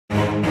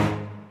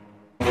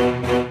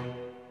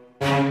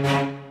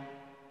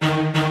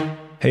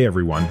Hey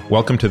everyone,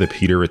 welcome to the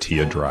Peter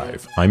Attia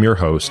Drive. I'm your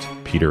host,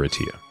 Peter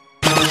Attia.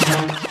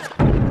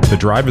 The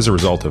drive is a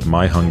result of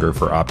my hunger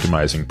for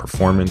optimizing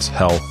performance,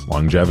 health,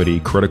 longevity,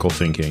 critical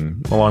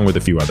thinking, along with a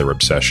few other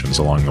obsessions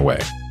along the way.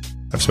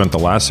 I've spent the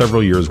last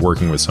several years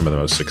working with some of the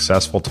most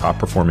successful,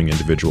 top-performing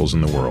individuals in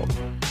the world,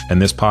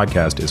 and this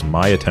podcast is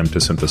my attempt to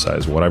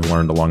synthesize what I've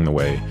learned along the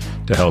way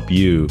to help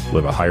you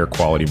live a higher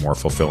quality, more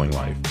fulfilling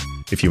life.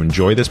 If you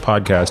enjoy this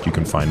podcast, you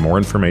can find more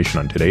information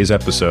on today's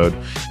episode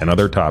and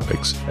other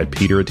topics at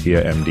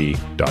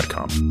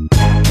peterattiamd.com.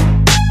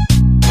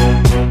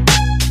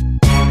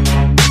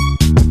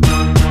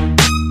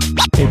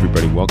 Hey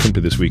everybody, welcome to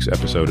this week's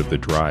episode of The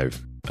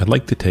Drive. I'd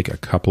like to take a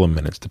couple of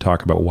minutes to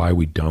talk about why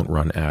we don't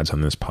run ads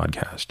on this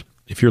podcast.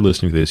 If you're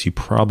listening to this, you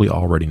probably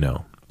already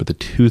know, but the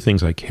two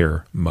things I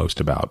care most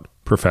about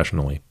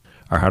professionally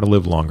are how to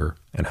live longer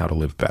and how to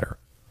live better.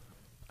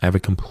 I have a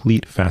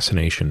complete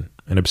fascination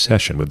and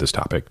obsession with this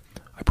topic.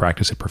 I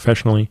practice it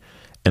professionally,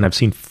 and I've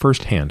seen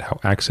firsthand how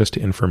access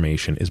to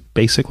information is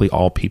basically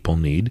all people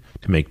need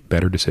to make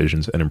better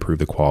decisions and improve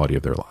the quality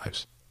of their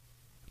lives.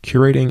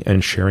 Curating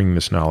and sharing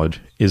this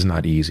knowledge is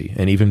not easy,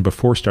 and even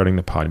before starting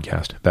the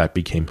podcast, that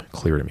became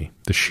clear to me.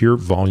 The sheer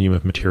volume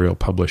of material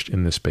published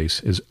in this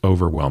space is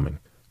overwhelming.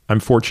 I'm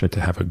fortunate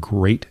to have a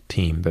great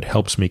team that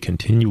helps me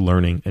continue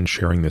learning and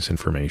sharing this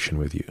information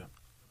with you.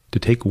 To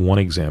take one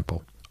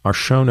example, our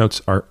show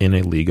notes are in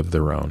a league of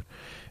their own.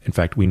 In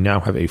fact, we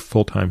now have a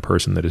full-time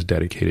person that is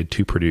dedicated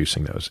to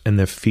producing those, and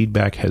the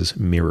feedback has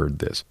mirrored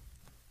this.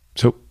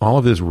 So all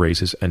of this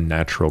raises a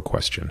natural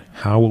question.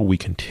 How will we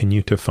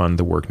continue to fund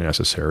the work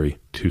necessary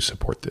to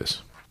support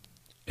this?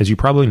 As you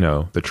probably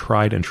know, the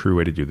tried and true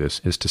way to do this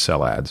is to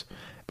sell ads.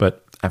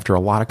 But after a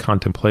lot of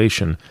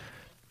contemplation,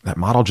 that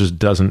model just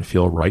doesn't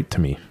feel right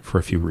to me for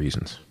a few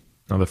reasons.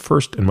 Now, the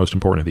first and most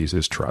important of these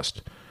is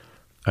trust.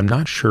 I'm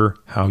not sure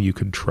how you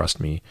could trust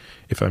me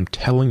if I'm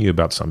telling you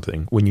about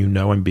something when you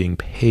know I'm being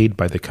paid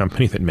by the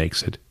company that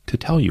makes it to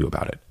tell you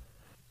about it.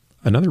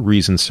 Another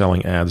reason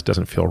selling ads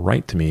doesn't feel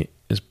right to me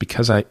is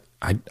because I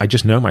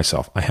just know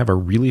myself. I have a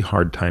really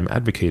hard time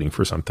advocating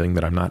for something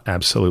that I'm not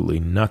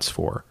absolutely nuts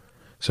for.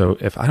 So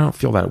if I don't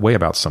feel that way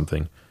about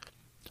something,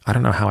 I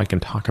don't know how I can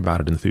talk about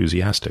it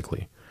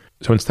enthusiastically.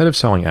 So instead of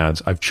selling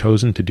ads, I've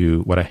chosen to do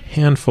what a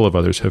handful of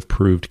others have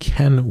proved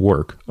can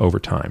work over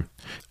time,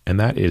 and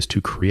that is to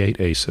create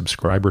a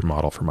subscriber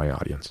model for my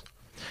audience.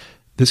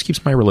 This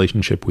keeps my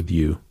relationship with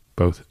you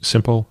both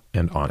simple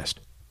and honest.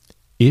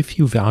 If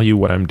you value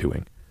what I'm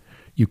doing,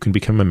 you can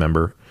become a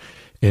member.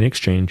 In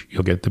exchange,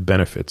 you'll get the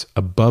benefits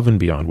above and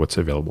beyond what's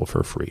available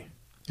for free.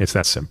 It's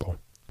that simple.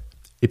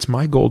 It's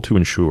my goal to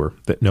ensure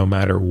that no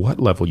matter what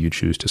level you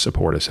choose to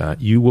support us at,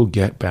 you will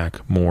get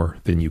back more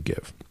than you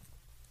give.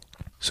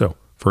 So,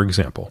 for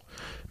example,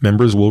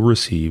 members will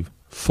receive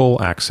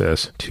full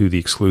access to the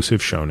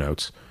exclusive show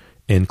notes,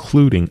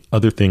 including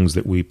other things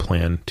that we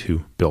plan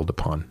to build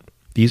upon.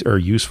 These are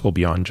useful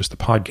beyond just the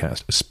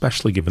podcast,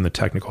 especially given the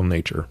technical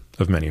nature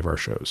of many of our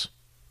shows.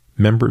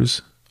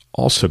 Members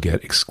also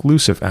get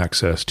exclusive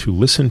access to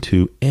listen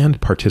to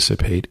and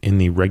participate in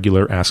the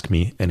regular Ask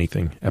Me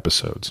Anything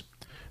episodes.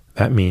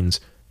 That means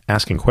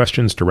asking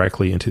questions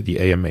directly into the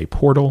AMA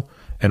portal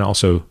and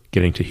also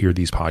getting to hear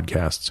these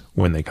podcasts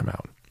when they come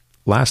out.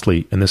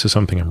 Lastly, and this is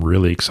something I'm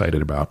really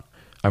excited about,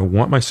 I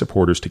want my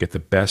supporters to get the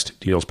best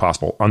deals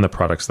possible on the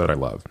products that I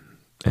love.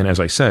 And as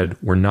I said,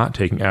 we're not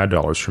taking ad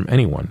dollars from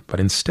anyone,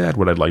 but instead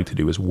what I'd like to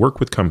do is work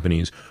with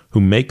companies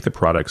who make the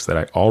products that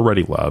I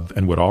already love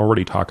and would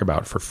already talk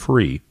about for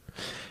free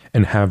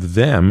and have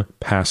them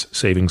pass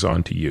savings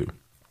on to you.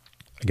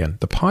 Again,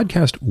 the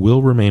podcast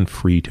will remain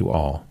free to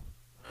all,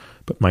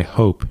 but my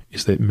hope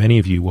is that many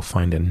of you will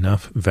find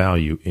enough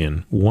value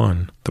in,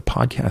 one, the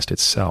podcast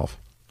itself,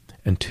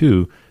 and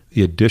two,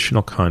 the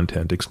additional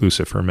content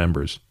exclusive for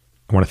members.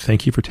 I want to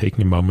thank you for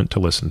taking a moment to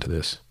listen to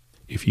this.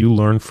 If you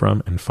learn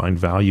from and find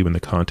value in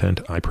the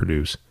content I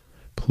produce,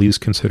 please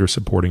consider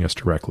supporting us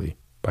directly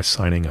by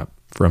signing up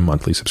for a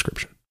monthly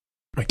subscription.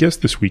 My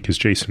guest this week is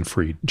Jason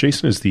Fried.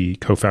 Jason is the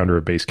co-founder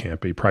of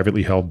Basecamp, a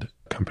privately held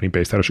company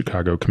based out of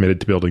Chicago,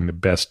 committed to building the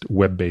best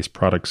web-based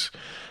products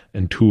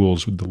and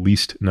tools with the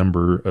least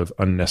number of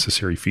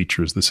unnecessary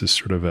features. This is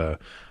sort of a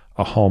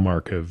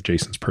hallmark of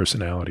Jason's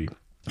personality.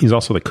 He's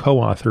also the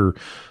co-author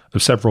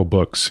of several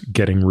books,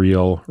 Getting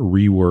Real,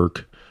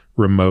 WeWork,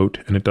 Remote,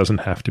 and It Doesn't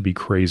Have to Be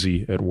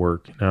Crazy at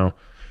Work. Now,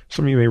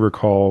 some of you may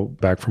recall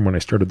back from when I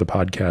started the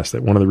podcast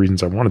that one of the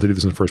reasons I wanted to do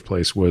this in the first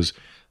place was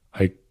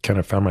I kind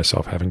of found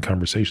myself having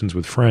conversations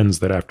with friends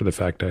that after the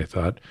fact I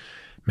thought,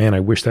 man, I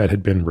wish that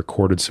had been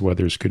recorded so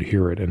others could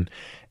hear it. And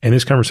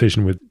this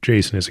conversation with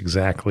Jason is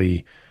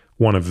exactly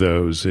one of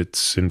those.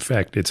 It's an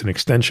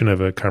extension of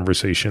a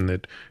conversation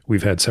that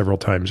we've had several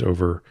times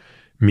over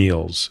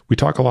meals. We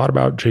talk a lot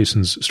about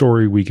Jason's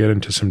story. We get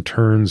into some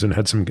turns and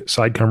had some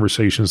side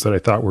conversations that I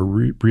thought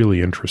were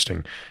really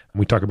interesting.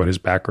 We talk about his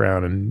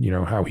background and,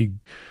 how he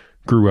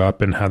grew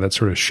up and how that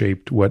sort of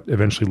shaped what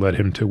eventually led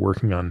him to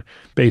working on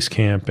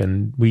Basecamp.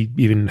 And we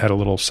even had a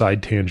little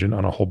side tangent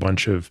on a whole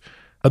bunch of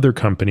other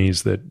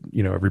companies that,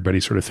 everybody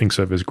sort of thinks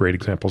of as great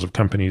examples of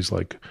companies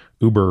like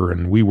Uber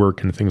and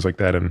WeWork and things like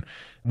that. And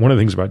one of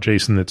the things about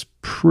Jason that's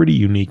pretty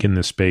unique in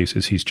this space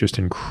is he's just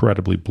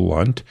incredibly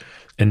blunt,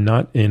 and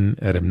not in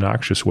an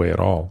obnoxious way at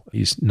all.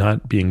 He's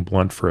not being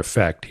blunt for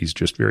effect. He's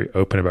just very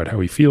open about how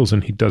he feels,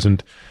 and he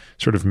doesn't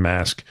sort of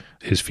mask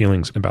his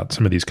feelings about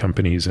some of these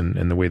companies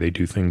and the way they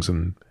do things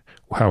and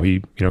how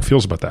he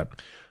feels about that.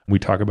 We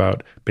talk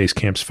about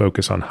Basecamp's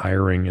focus on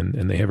hiring,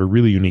 and they have a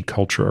really unique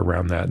culture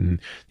around that, and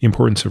the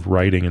importance of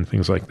writing and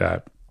things like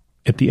that.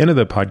 At the end of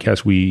the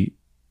podcast, we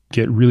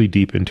get really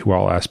deep into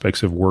all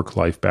aspects of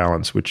work-life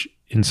balance, which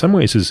in some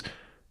ways is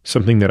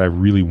something that I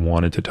really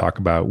wanted to talk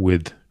about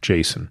with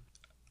Jason.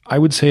 I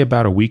would say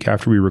about a week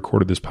after we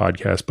recorded this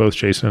podcast, both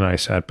Jason and I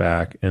sat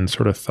back and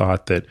sort of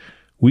thought that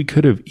we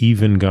could have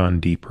even gone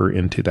deeper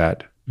into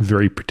that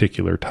very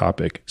particular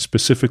topic,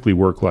 specifically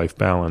work-life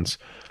balance,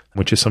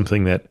 which is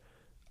something that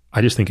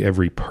I just think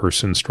every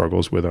person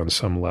struggles with on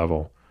some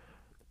level.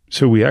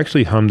 So we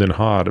actually hummed and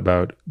hawed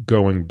about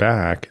going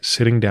back,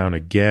 sitting down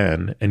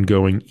again, and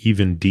going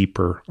even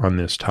deeper on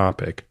this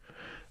topic.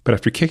 But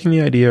after kicking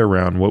the idea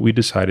around, what we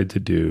decided to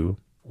do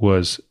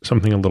was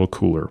something a little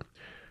cooler,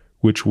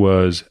 which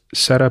was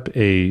set up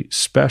a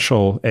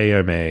special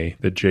AMA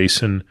that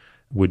Jason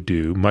would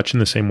do, much in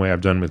the same way I've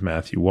done with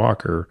Matthew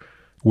Walker,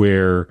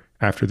 where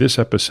after this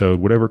episode,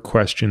 whatever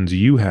questions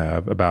you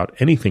have about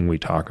anything we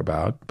talk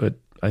about, but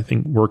I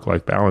think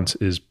work-life balance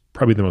is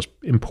probably the most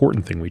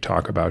important thing we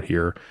talk about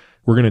here.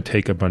 We're going to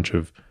take a bunch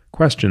of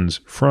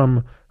questions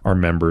from our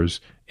members,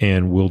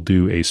 and we'll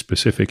do a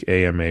specific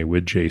AMA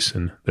with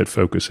Jason that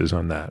focuses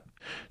on that.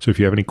 So if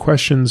you have any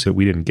questions that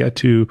we didn't get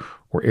to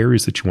or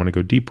areas that you want to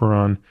go deeper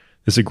on,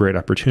 this is a great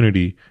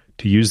opportunity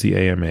to use the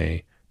AMA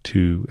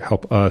to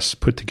help us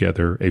put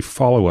together a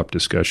follow-up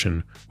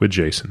discussion with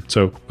Jason.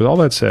 So with all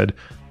that said,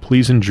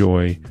 please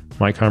enjoy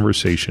my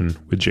conversation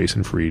with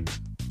Jason Fried,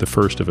 the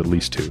first of at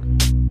least two.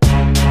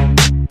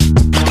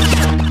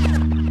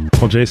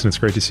 Well, Jason, it's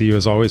great to see you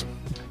as always.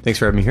 Thanks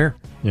for having me here.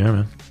 Yeah,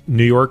 man.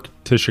 New York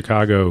to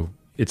Chicago,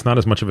 it's not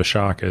as much of a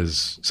shock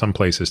as some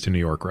places to New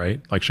York,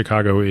 right? Like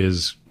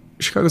Chicago's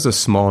a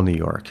small New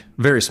York.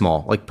 Very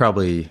small. Like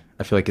probably,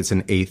 I feel like it's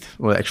an eighth,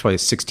 well, actually a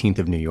 16th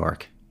of New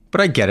York.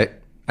 But I get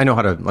it. I know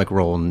how to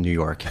roll in New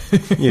York,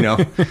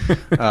 But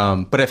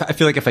I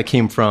feel like if I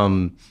came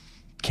from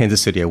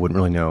Kansas City, I wouldn't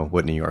really know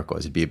what New York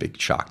was. It'd be a big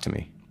shock to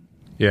me.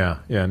 Yeah,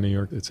 New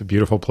York, it's a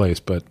beautiful place,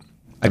 but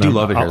I do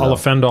love it here. I'll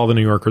offend all the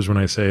New Yorkers when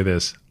I say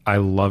this. I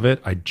love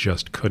it. I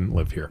just couldn't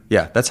live here.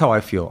 Yeah, that's how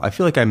I feel. I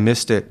feel like I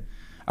missed it.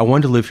 I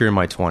wanted to live here in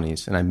my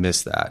 20s, and I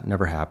missed that.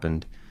 Never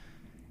happened.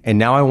 And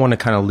now I want to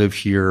kind of live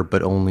here,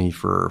 but only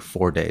for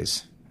 4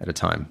 days at a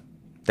time.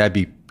 That'd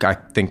be, I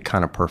think,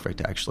 kind of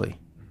perfect, actually.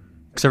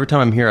 Because every time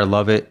I'm here, I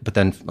love it. But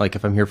then,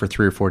 if I'm here for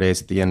 3 or 4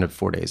 days, at the end of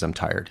 4 days, I'm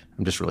tired.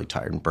 I'm just really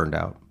tired and burned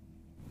out.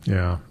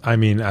 Yeah. I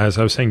mean, as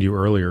I was saying to you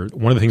earlier,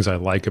 one of the things I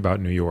like about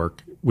New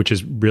York, which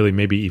is really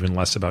maybe even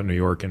less about New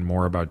York and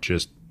more about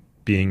just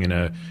being in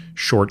a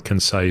short,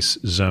 concise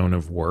zone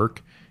of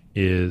work,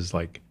 is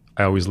I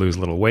always lose a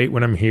little weight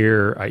when I'm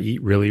here. I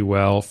eat really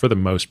well for the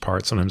most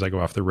part. Sometimes I go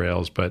off the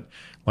rails, but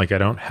I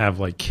don't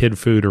have kid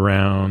food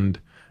around.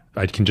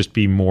 I can just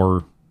be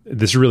more.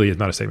 This really is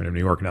not a statement of New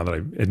York. Now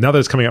that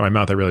it's coming out of my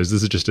mouth, I realize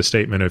this is just a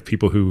statement of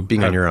people who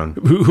being on your own,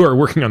 who are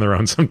working on their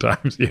own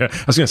sometimes. Yeah,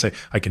 I was going to say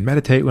I can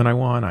meditate when I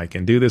want. I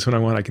can do this when I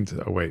want. I can.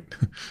 Oh wait,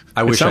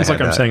 it sounds like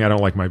I'm saying I don't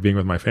like my being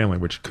with my family,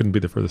 which couldn't be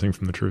the furthest thing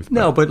from the truth.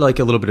 No, but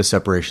a little bit of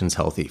separation is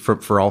healthy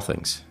for all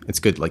things. It's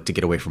good to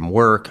get away from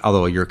work,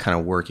 although you're kind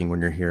of working when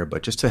you're here.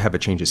 But just to have a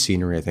change of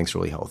scenery, I think is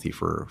really healthy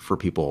for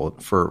people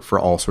for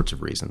all sorts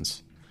of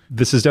reasons.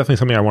 This is definitely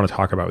something I want to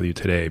talk about with you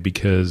today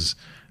because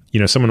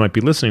someone might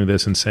be listening to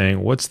this and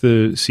saying, what's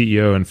the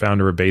CEO and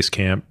founder of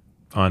Basecamp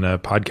on a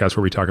podcast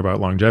where we talk about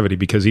longevity?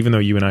 Because even though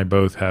you and I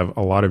both have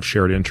a lot of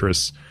shared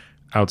interests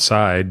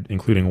outside,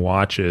 including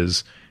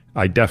watches,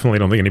 I definitely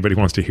don't think anybody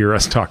wants to hear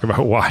us talk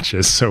about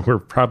watches. So we're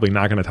probably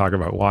not going to talk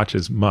about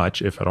watches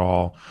much, if at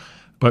all.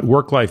 But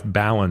work-life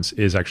balance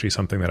is actually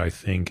something that I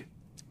think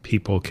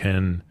people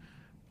can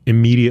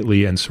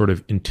immediately and sort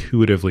of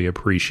intuitively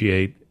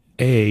appreciate.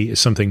 Is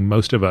something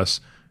most of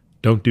us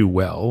don't do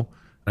well.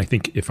 I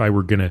think if I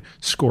were going to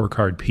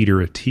scorecard Peter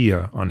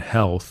Attia on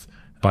health,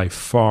 by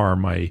far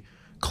my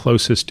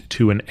closest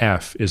to an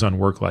F is on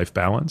work-life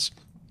balance.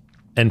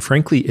 And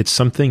frankly, it's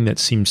something that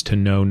seems to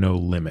know no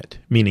limit,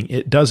 meaning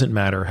it doesn't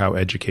matter how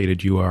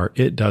educated you are.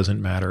 It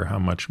doesn't matter how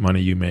much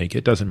money you make.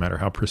 It doesn't matter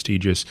how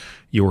prestigious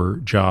your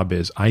job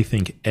is. I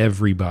think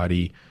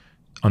everybody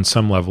on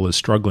some level is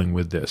struggling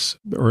with this,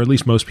 or at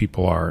least most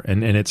people are.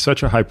 And it's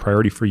such a high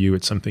priority for you.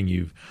 It's something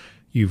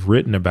you've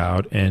written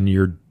about, and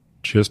you're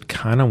just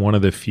kind of one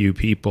of the few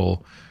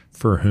people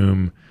for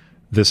whom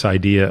this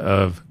idea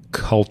of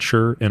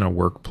culture in a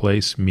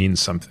workplace means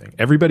something.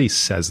 Everybody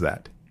says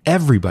that.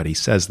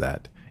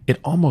 It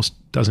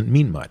almost doesn't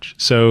mean much.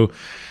 So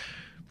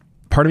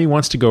part of me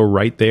wants to go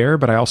right there,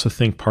 but I also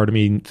think part of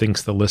me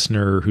thinks the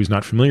listener who's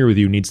not familiar with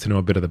you needs to know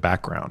a bit of the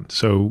background.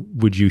 So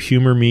would you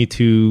humor me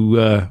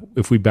to,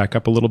 if we back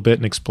up a little bit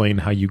and explain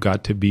how you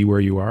got to be where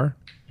you are?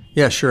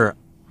 Yeah, sure.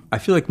 I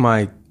feel like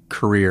my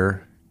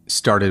career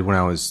started when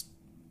I was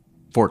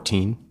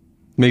 14,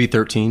 maybe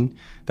 13.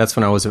 That's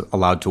when I was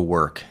allowed to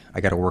work.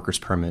 I got a worker's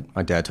permit.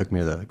 My dad took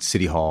me to the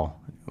city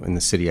hall in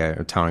the city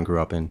or town I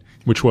grew up in.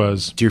 Which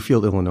was?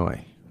 Deerfield,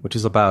 Illinois, which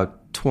is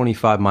about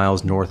 25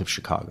 miles north of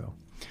Chicago.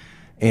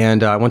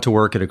 And I went to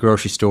work at a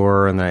grocery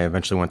store, and then I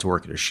eventually went to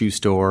work at a shoe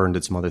store and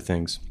did some other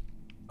things.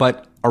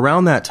 But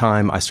around that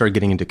time, I started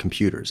getting into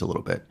computers a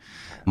little bit.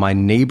 My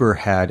neighbor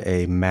had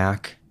a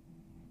Mac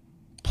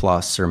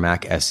Plus or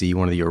Mac SE,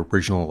 one of the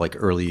original, like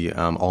early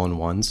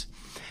all-in-ones.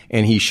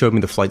 And he showed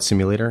me the flight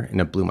simulator, and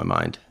it blew my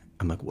mind.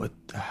 I'm like, what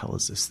the hell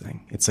is this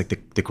thing? It's like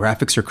the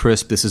graphics are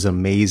crisp. This is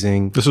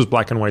amazing. This was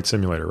black and white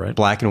simulator, right?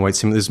 Black and white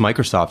simulator. This is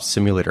Microsoft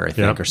simulator, I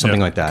think, or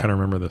something like that. I kind of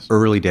remember this.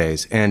 Early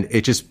days. And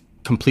it just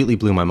completely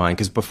blew my mind,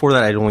 because before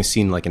that I'd only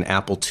seen like an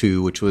Apple II,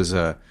 which was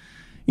a,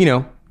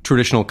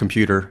 traditional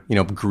computer,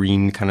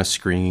 green kind of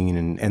screen,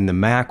 and the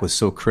Mac was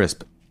so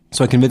crisp.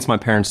 So I convinced my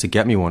parents to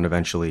get me one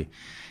eventually.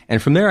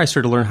 And from there I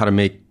started to learn how to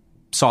make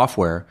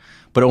software,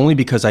 but only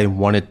because I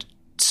wanted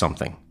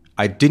something.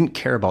 I didn't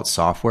care about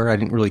software. I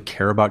didn't really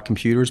care about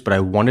computers, but I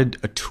wanted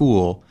a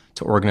tool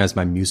to organize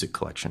my music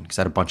collection, because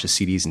I had a bunch of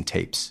CDs and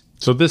tapes.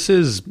 So this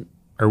is...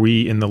 Are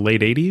we in the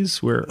late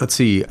 80s? Let's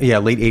see. Yeah,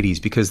 late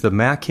 80s, because the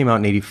Mac came out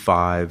in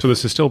 85. So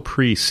this is still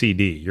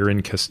pre-CD. You're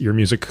in your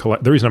music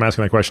The reason I'm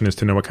asking that question is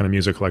to know what kind of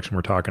music collection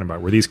we're talking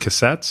about. Were these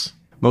cassettes?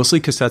 Mostly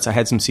cassettes. I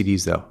had some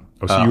CDs, though.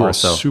 Oh, so you were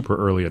also a super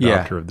early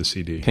adopter of the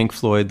CD. Pink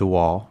Floyd, The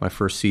Wall, my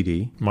first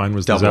CD. Mine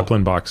was the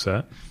Zeppelin box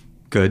set.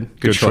 Good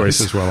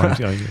choice as well.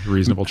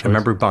 Reasonable choice. I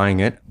remember buying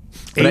it.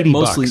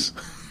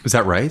 $80. Was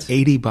that right?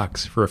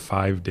 $80 for a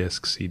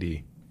 5-disc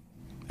CD.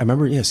 I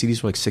remember,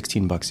 CDs were like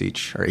 $16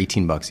 each or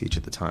 $18 each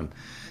at the time.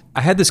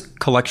 I had this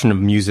collection of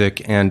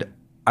music, and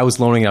I was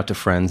loaning it out to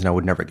friends, and I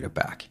would never get it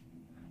back.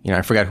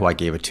 I forgot who I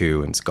gave it to,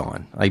 and it's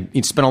gone. I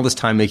spent all this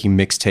time making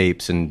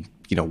mixtapes and,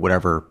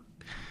 whatever,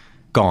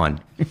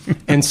 gone.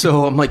 And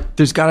so I'm like,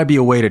 there's got to be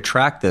a way to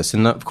track this.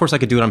 And of course I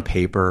could do it on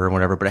paper or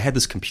whatever, but I had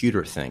this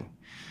computer thing.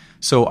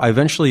 So I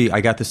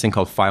got this thing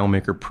called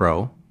FileMaker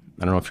Pro.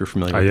 I don't know if you're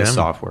familiar with this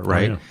software,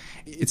 right?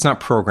 It's not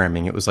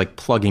programming. It was like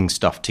plugging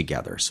stuff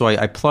together. So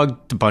I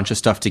plugged a bunch of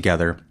stuff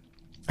together.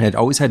 I had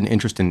always had an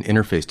interest in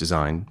interface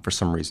design for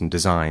some reason,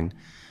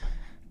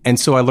 And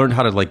so I learned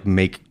how to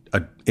make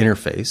an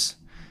interface.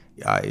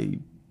 I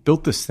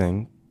built this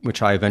thing,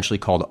 which I eventually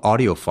called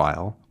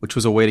AudioFile, which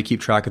was a way to keep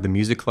track of the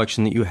music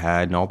collection that you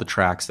had and all the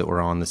tracks that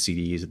were on the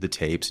CDs, the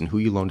tapes, and who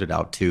you loaned it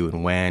out to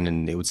and when,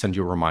 and it would send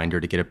you a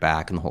reminder to get it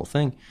back and the whole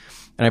thing.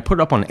 And I put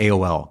it up on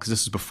AOL, because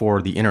this is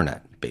before the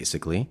internet,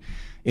 basically.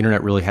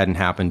 Internet really hadn't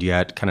happened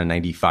yet. Kind of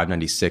 95,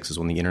 96 is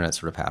when the internet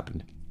sort of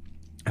happened.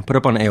 I put it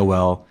up on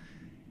AOL,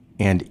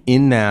 and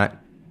in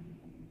that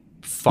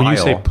file... When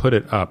you say put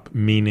it up,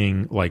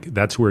 meaning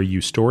that's where you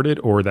stored it,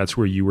 or that's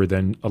where you were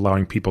then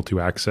allowing people to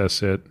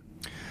access it?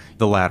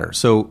 The latter.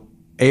 So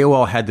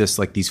AOL had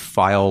these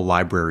file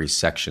library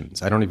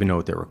sections. I don't even know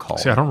what they were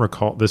called. See, I don't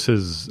recall. This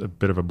is a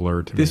bit of a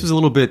blur to me. This was a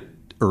little bit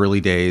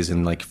early days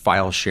and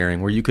file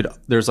sharing, where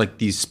there's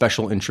these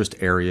special interest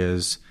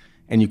areas,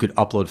 and you could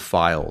upload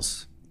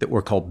files that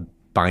were called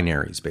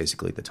binaries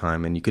basically at the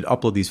time. And you could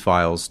upload these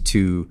files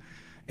to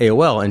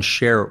AOL and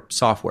share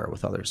software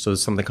with others. So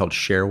it's something called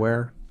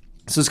shareware.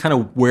 So it's kind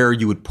of where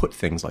you would put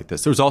things like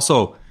this. There's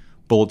also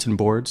bulletin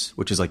boards,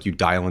 which is you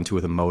dial into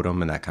with a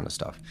modem and that kind of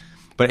stuff.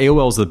 But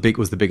AOL was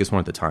the biggest one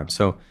at the time.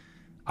 So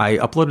I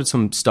uploaded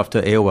some stuff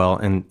to AOL,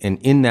 and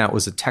in that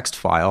was a text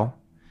file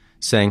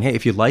saying, hey,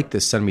 if you like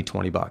this, send me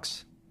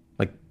 $20.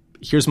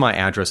 Here's my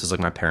address, is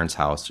my parents'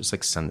 house.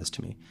 Just send this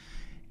to me.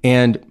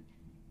 And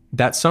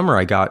that summer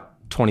I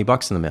got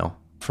 $20 in the mail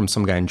from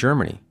some guy in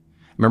Germany.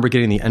 I remember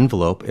getting the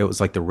envelope. It was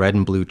the red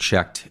and blue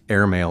checked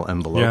airmail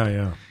envelope.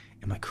 Yeah.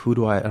 I'm who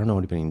do I don't know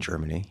anybody in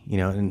Germany,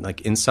 and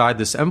inside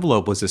this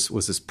envelope was this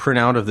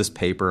printout of this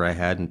paper I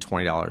had and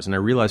 $20. And I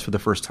realized for the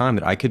first time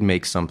that I could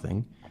make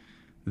something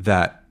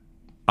that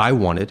I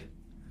wanted,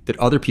 that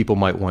other people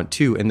might want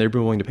too, and they'd be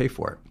willing to pay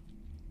for it.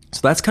 So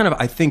that's kind of,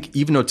 I think,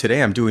 even though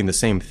today I'm doing the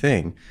same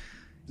thing,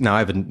 now I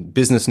have a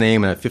business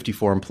name and I have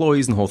 54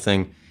 employees and the whole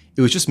thing.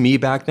 It was just me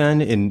back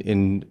then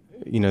in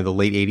the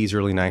late 80s,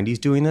 early 90s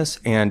doing this.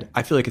 And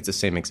I feel like it's the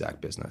same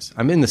exact business.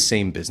 I'm in the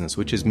same business,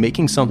 which is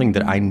making something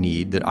that I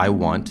need, that I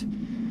want,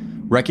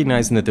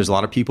 recognizing that there's a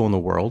lot of people in the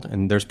world,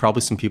 and there's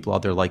probably some people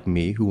out there like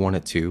me who want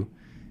it too,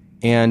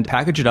 and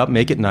package it up,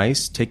 make it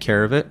nice, take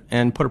care of it,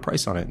 and put a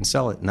price on it and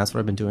sell it. And that's what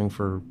I've been doing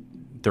for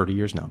 30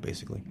 years now,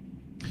 basically.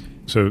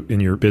 So in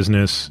your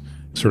business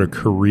sort of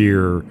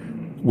career,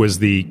 was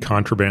the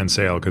contraband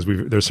sale, because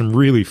there's some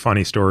really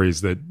funny stories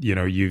that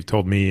you've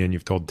told me and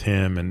you've told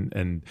Tim,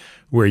 and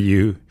where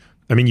you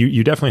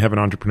definitely have an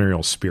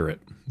entrepreneurial spirit.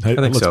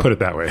 Let's put it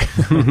that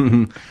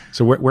way.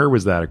 So where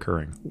was that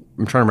occurring?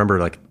 I'm trying to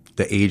remember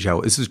the age.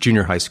 This is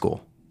junior high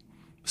school,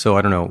 so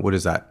I don't know, what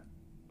is that,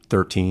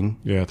 13.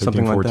 Yeah, 13,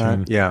 something 14. like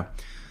that. Yeah.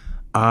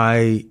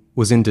 I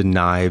was into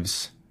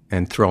knives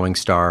and throwing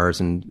stars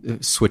and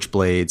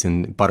switchblades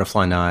and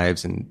butterfly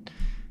knives and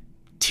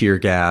tear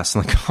gas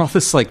and like all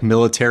this like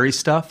military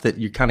stuff that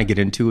you kind of get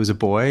into as a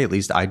boy. At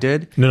least I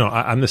did. No,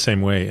 I'm the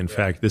same way. In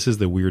fact, this is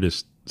the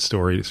weirdest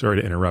story.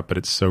 Sorry to interrupt, but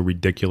it's so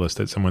ridiculous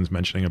that someone's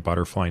mentioning a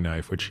butterfly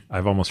knife, which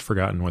I've almost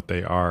forgotten what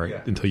they are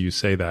until you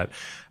say that.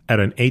 At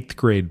an 8th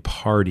grade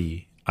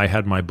party, I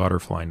had my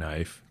butterfly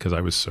knife because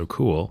I was so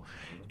cool.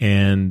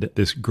 And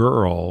this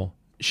girl,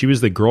 she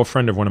was the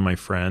girlfriend of one of my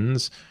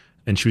friends,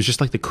 and she was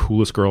just like the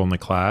coolest girl in the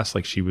class.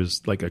 Like she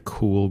was like a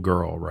cool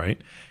girl, right?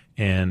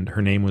 And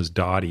her name was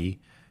Dottie,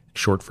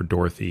 short for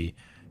Dorothy.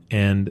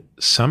 And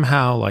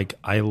somehow like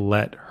I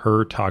let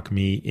her talk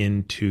me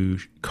into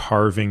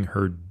carving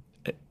her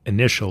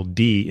initial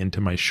D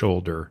into my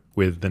shoulder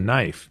with the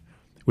knife,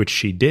 which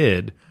she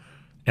did.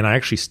 And I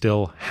actually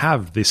still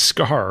have this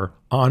scar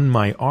on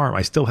my arm.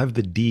 I still have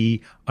the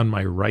D on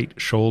my right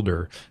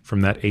shoulder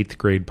from that 8th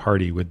grade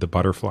party with the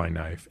butterfly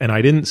knife. And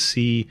I didn't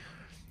see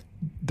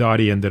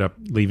Dottie ended up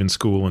leaving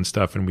school and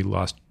stuff, and we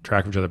lost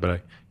track of each other, but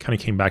I kind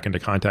of came back into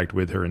contact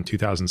with her in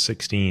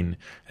 2016.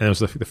 And it was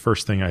the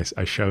first thing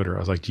I showed her. I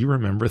was like, do you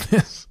remember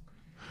this?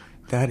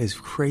 That is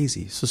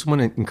crazy. So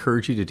someone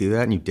encouraged you to do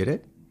that and you did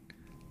it?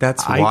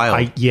 That's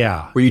wild.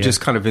 Yeah. Were you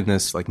just kind of in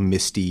this like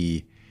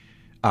misty,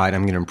 I'm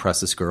going to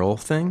impress this girl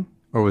thing?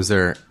 Or was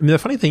there... I mean, the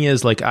funny thing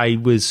is, like, I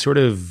was sort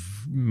of,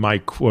 my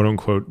quote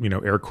unquote,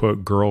 air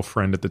quote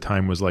girlfriend at the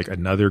time was like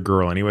another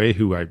girl anyway,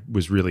 who I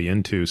was really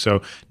into.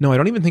 So no, I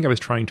don't even think I was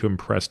trying to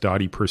impress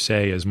Dottie per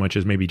se, as much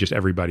as maybe just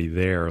everybody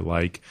there.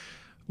 Like,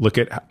 look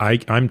at,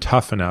 I'm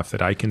tough enough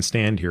that I can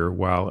stand here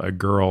while a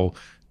girl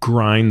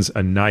grinds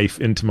a knife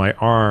into my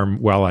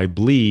arm while I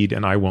bleed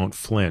and I won't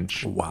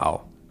flinch.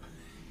 Wow.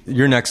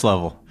 You're next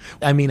level.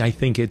 I mean, I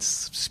think it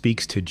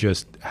speaks to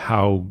just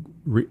how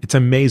it's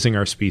amazing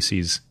our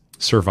species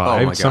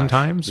survive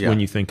sometimes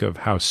when you think of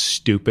how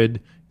stupid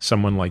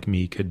someone like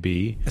me could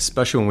be.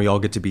 Especially when we all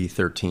get to be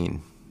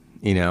 13,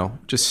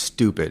 just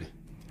stupid.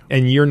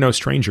 And you're no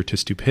stranger to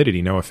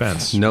stupidity, no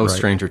offense. No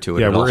stranger to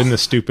it at all. Yeah, we're in the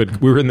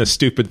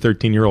stupid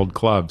 13-year-old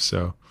club,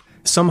 so.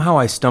 Somehow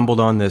I stumbled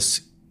on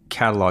this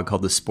catalog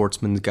called the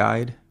Sportsman's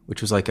Guide,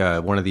 which was like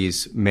one of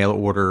these mail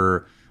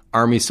order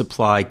army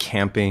supply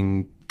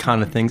camping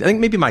kind of things. I think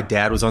maybe my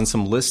dad was on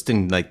some list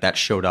and like that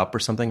showed up or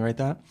something like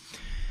that.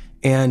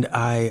 And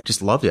I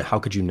just loved it. How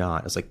could you not?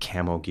 It was like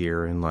camo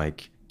gear and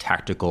like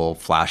tactical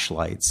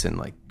flashlights and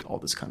like all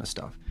this kind of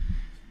stuff.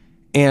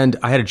 And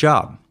I had a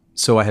job,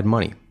 so I had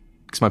money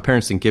because my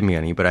parents didn't give me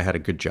any, but I had a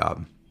good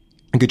job.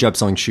 A good job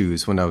selling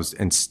shoes when I was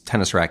in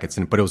tennis rackets.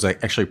 But it was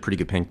like actually a pretty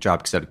good paying job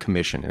because I had a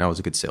commission and I was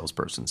a good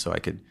salesperson. So I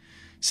could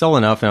sell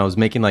enough. And I was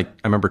making like,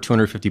 I remember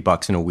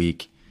 $250 in a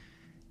week.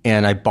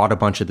 And I bought a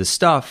bunch of this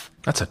stuff.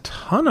 That's a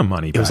ton of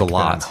money back It was a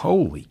lot. then.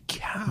 Holy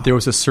cow. There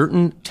was a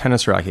certain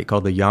tennis racket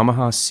called the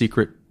Yamaha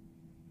Secret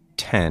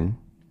 10.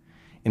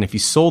 And if you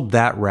sold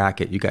that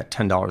racket, you got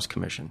 $10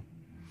 commission.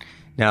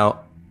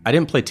 Now, I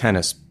didn't play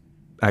tennis.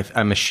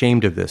 I'm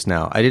ashamed of this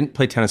now. I didn't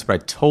play tennis, but I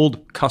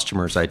told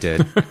customers I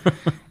did.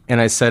 And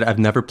I said, I've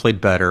never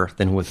played better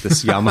than with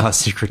this Yamaha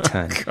Secret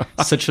 10.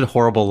 Such a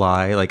horrible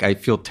lie. Like, I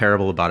feel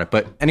terrible about it.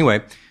 But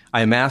anyway,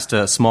 I amassed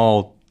a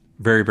small,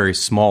 very, very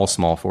small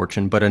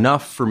fortune, but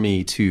enough for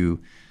me to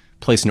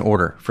place an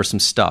order for some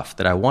stuff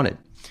that I wanted.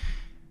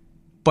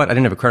 But I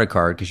didn't have a credit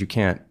card because you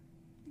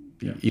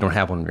don't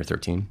have one when you're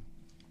 13.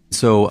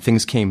 So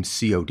things came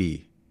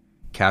COD,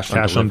 cash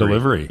on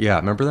delivery. Yeah,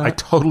 remember that? I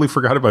totally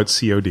forgot about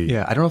COD.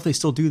 Yeah, I don't know if they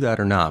still do that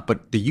or not,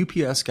 but the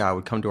UPS guy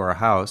would come to our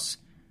house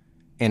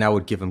and I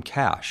would give him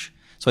cash.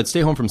 So I'd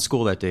stay home from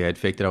school that day. I'd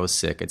fake that I was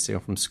sick. I'd stay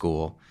home from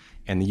school,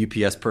 and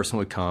the UPS person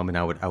would come and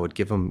I would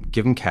give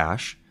him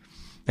cash.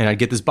 And I'd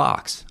get this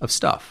box of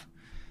stuff.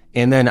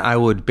 And then I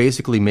would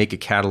basically make a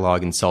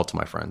catalog and sell it to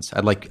my friends.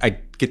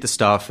 I'd get the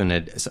stuff, and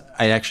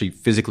I actually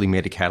physically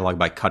made a catalog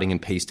by cutting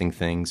and pasting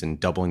things and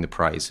doubling the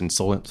price and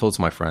sold it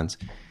to my friends.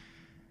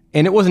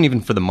 And it wasn't even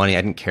for the money.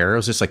 I didn't care. It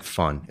was just like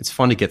fun. It's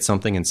fun to get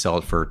something and sell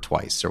it for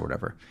twice or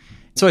whatever.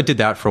 So I did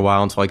that for a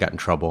while until I got in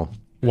trouble.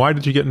 Why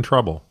did you get in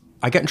trouble?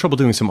 I got in trouble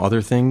doing some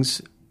other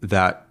things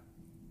that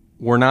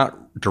were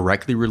not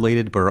directly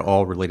related, but are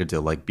all related to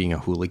like being a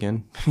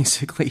hooligan,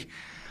 basically.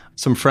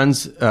 Some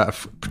friends, a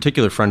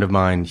particular friend of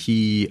mine,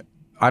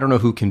 I don't know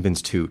who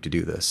convinced who to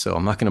do this, so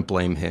I'm not going to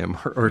blame him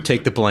or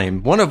take the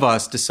blame. One of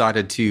us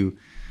decided to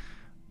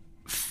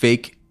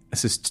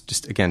this is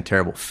just, again,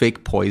 terrible,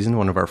 fake poison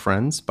one of our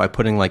friends by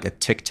putting like a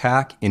Tic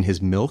Tac in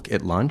his milk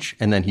at lunch,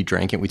 and then he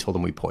drank it. We told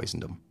him we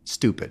poisoned him.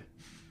 Stupid,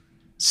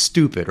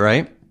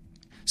 right?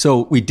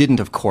 So we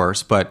didn't, of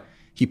course, but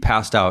he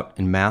passed out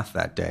in math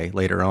that day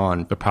later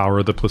on. The power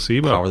of the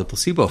placebo.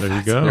 There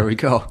you go. There we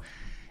go.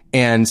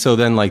 And so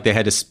then like they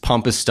had to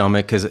pump his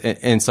stomach and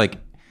it's like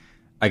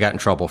I got in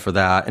trouble for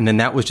that. And then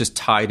that was just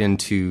tied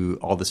into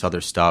all this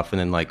other stuff. And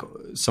then like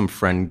some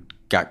friend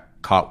got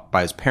caught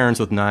by his parents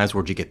with knives.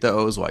 Where'd you get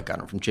those? Well, I got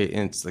them from Jay.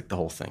 And it's like the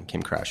whole thing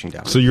came crashing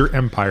down. So your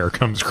empire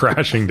comes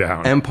crashing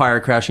down. Empire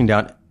crashing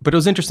down. But it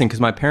was interesting because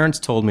my parents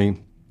told me,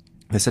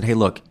 they said, hey,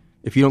 look,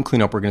 If you don't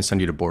clean up, we're going to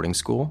send you to boarding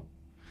school.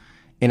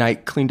 And I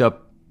cleaned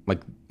up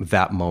like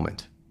that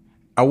moment.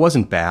 I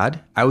wasn't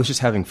bad. I was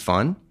just having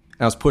fun.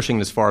 And I was pushing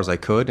as far as I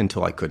could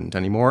until I couldn't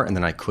anymore. And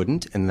then I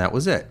couldn't. And that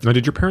was it. Now,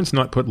 did your parents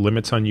not put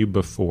limits on you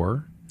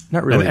before?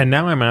 Not really. And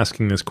now I'm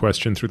asking this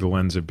question through the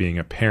lens of being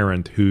a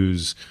parent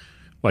who's,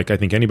 like, I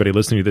think anybody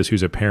listening to this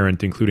who's a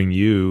parent, including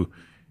you,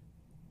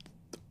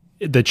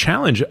 the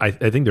challenge, I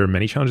think there are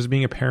many challenges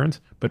being a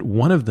parent, but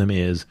one of them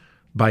is,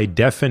 by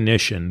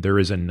definition, there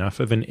is enough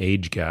of an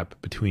age gap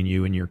between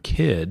you and your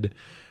kid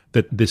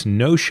that this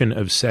notion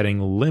of setting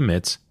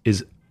limits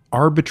is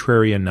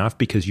arbitrary enough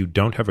because you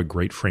don't have a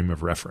great frame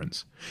of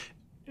reference.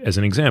 As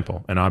an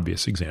example, an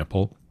obvious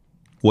example,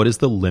 what is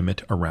the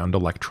limit around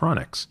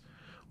electronics?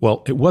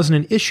 Well, it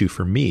wasn't an issue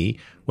for me.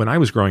 When I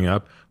was growing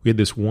up, we had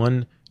this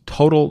one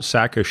total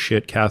sack of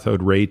shit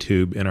cathode ray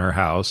tube in our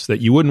house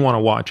that you wouldn't want to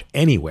watch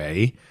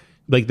anyway.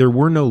 Like, there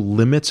were no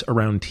limits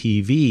around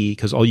TV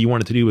because all you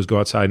wanted to do was go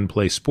outside and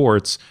play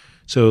sports.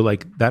 So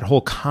like that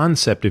whole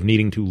concept of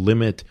needing to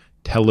limit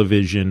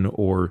television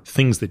or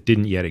things that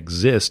didn't yet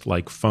exist,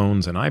 like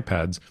phones and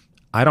iPads,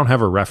 I don't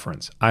have a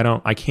reference.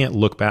 I can't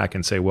look back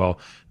and say, well,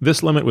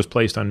 this limit was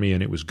placed on me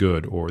and it was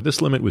good, or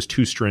this limit was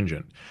too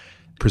stringent.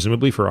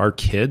 Presumably for our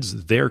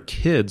kids, their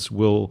kids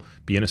will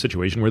be in a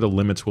situation where the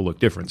limits will look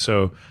different.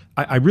 So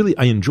I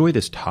enjoy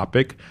this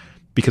topic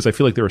because I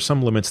feel like there are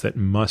some limits that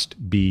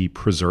must be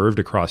preserved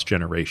across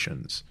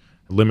generations.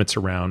 Limits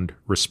around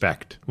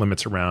respect,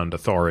 limits around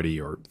authority,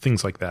 or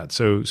things like that.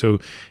 So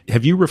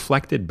have you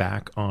reflected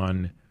back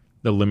on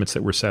the limits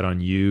that were set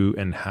on you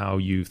and how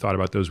you thought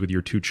about those with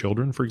your two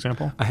children, for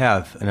example? I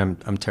have, and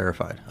I'm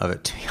terrified of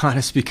it, to be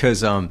honest,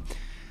 because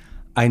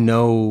I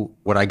know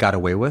what I got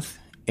away with,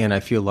 and I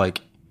feel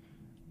like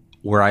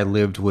where I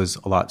lived was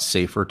a lot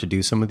safer to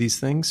do some of these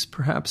things,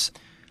 perhaps.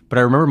 But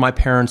I remember my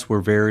parents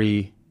were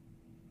very,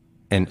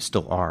 and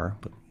still are,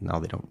 but now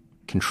they don't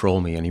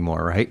control me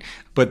anymore, right?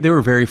 But they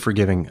were very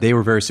forgiving. They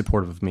were very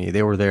supportive of me.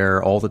 They were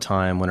there all the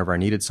time whenever I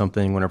needed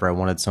something, whenever I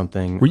wanted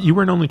something. You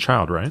were an only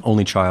child, right?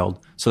 Only child.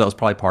 So that was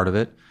probably part of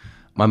it.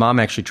 My mom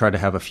actually tried to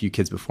have a few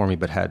kids before me,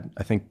 but had,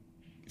 I think,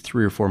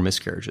 3 or 4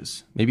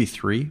 miscarriages, maybe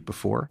 3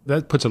 before.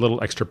 That puts a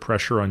little extra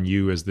pressure on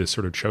you as this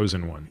sort of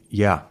chosen one.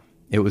 Yeah,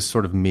 it was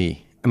sort of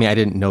me. I mean, I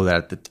didn't know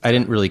that. I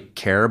didn't really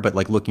care, but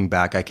like looking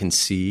back, I can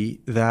see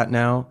that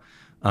now.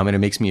 And it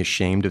makes me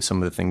ashamed of some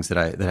of the things that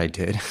I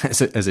did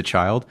as a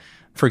child.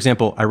 For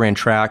example, I ran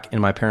track,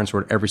 and my parents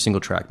were at every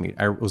single track meet.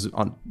 I was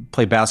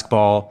played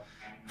basketball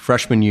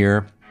freshman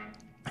year,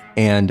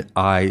 and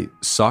I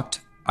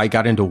sucked. I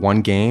got into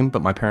one game,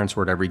 but my parents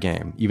were at every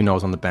game, even though I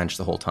was on the bench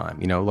the whole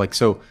time.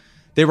 So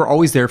they were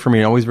always there for me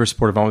and always very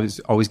supportive.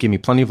 Always gave me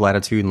plenty of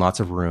latitude and lots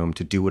of room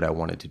to do what I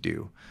wanted to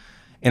do.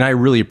 And I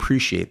really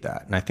appreciate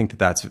that. And I think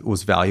that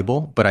was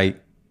valuable, but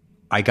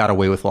I got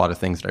away with a lot of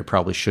things that I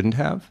probably shouldn't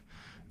have.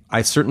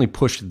 I certainly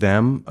pushed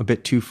them a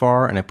bit too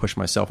far, and I pushed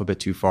myself a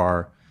bit too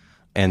far.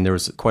 And there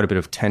was quite a bit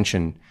of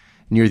tension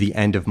near the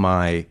end of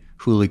my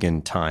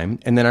hooligan time.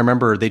 And then I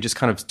remember they just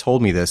kind of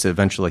told me this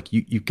eventually, like,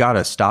 you got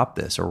to stop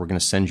this or we're going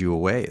to send you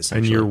away,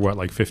 essentially. And you're what,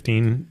 like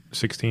 15,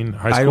 16,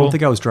 high school? I don't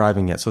think I was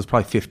driving yet, so it was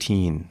probably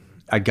 15.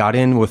 I got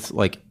in with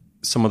like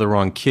some of the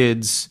wrong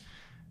kids.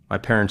 My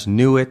parents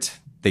knew it.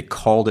 They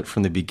called it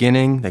from the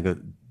beginning. They go,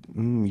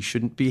 you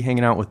shouldn't be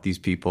hanging out with these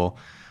people.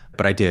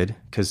 But I did,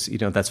 because,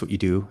 that's what you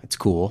do. It's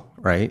cool,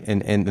 right?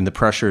 And the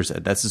pressures,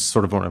 that's just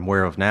sort of what I'm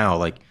aware of now.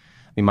 Like,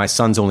 I mean, my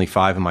son's only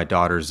 5 and my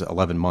daughter's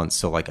 11 months.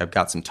 So like I've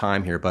got some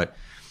time here, but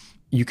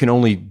you can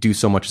only do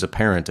so much as a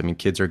parent. I mean,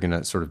 kids are going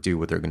to sort of do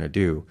what they're going to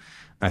do,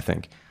 I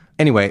think.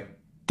 Anyway,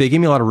 they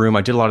gave me a lot of room.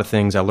 I did a lot of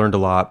things. I learned a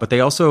lot, but they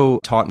also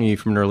taught me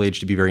from an early age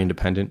to be very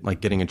independent,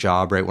 like getting a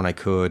job right when I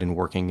could and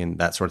working and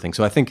that sort of thing.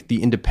 So I think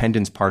the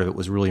independence part of it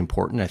was really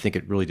important. I think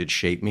it really did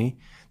shape me,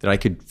 that I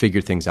could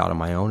figure things out on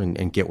my own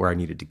and get where I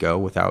needed to go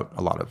without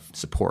a lot of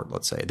support,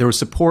 let's say. There was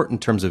support in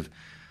terms of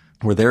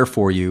we're there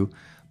for you,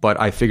 but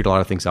I figured a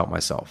lot of things out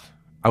myself.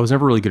 I was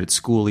never really good at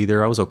school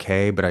either. I was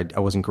okay, but I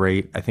wasn't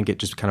great. I think it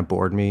just kind of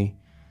bored me.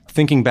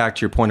 Thinking back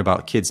to your point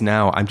about kids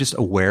now, I'm just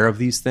aware of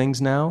these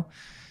things now.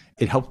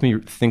 It helped me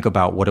think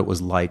about what it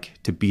was like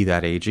to be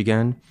that age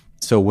again.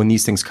 So when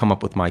these things come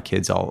up with my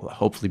kids, I'll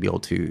hopefully be able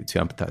to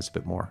empathize a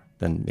bit more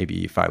than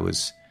maybe if I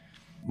was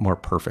more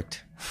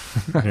perfect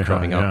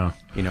growing up,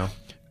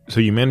 So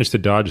you managed to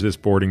dodge this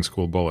boarding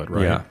school bullet,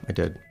 right? Yeah, I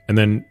did. And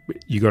then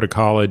you go to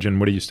college, and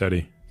what do you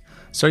study?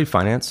 Studied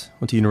finance,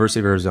 went to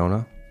University of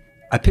Arizona.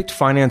 I picked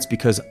finance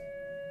because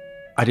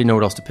I didn't know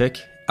what else to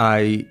pick.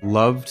 I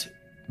loved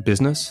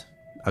business.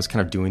 I was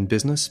kind of doing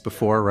business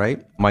before,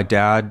 right? My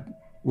dad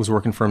was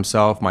working for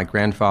himself. My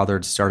grandfather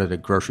had started a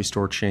grocery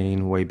store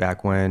chain way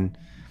back when.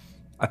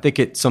 I think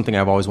it's something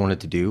I've always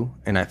wanted to do,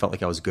 and I felt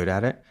like I was good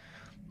at it.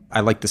 I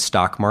like the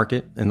stock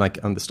market, and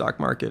like on the stock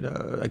market,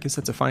 I guess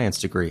that's a finance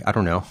degree. I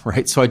don't know,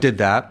 right? So I did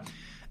that.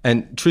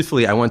 And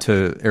truthfully, I went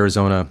to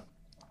Arizona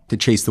to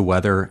chase the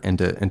weather and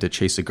to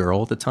chase a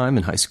girl at the time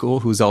in high school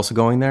who was also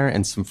going there,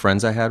 and some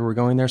friends I had were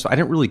going there. So I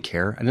didn't really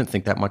care. I didn't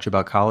think that much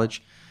about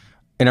college.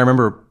 And I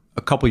remember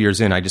a couple years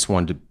in, I just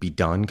wanted to be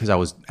done because I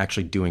was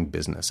actually doing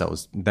business.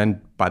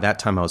 By that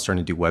time, I was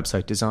starting to do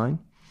website design.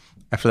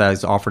 After that, I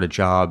was offered a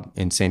job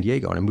in San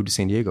Diego, and I moved to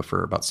San Diego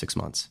for about 6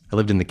 months. I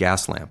lived in the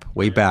gas lamp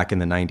way back in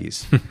the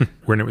 90s.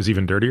 When it was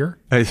even dirtier?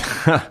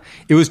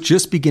 It was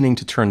just beginning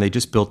to turn. They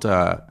just built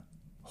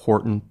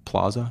Horton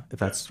Plaza, if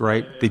that's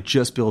right. They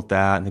just built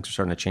that, and things were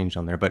starting to change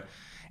down there. But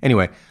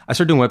anyway, I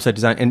started doing website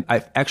design, and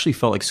I actually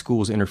felt like school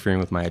was interfering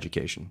with my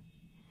education.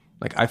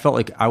 Like I felt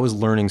like I was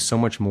learning so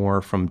much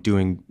more from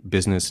doing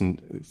business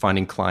and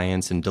finding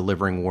clients and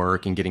delivering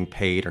work and getting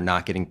paid or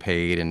not getting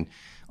paid and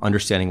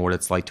understanding what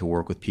it's like to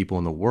work with people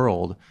in the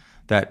world,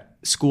 that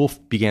school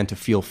began to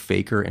feel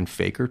faker and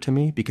faker to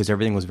me because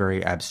everything was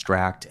very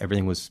abstract.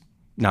 Everything was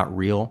not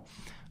real.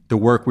 The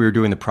work we were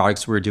doing, the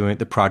projects we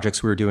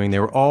were doing, they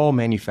were all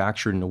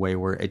manufactured in a way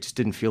where it just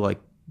didn't feel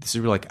like this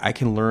is like I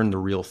can learn the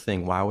real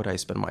thing. Why would I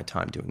spend my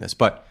time doing this?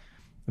 But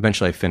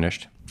eventually I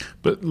finished.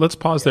 But let's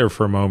pause there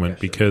for a moment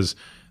because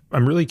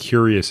I'm really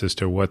curious as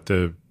to what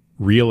the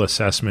real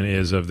assessment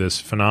is of this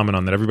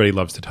phenomenon that everybody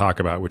loves to talk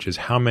about, which is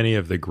how many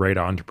of the great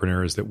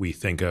entrepreneurs that we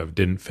think of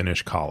didn't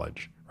finish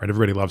college, right?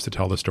 Everybody loves to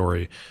tell the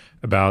story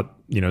about,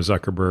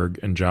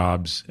 Zuckerberg and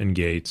Jobs and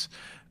Gates.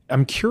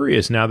 I'm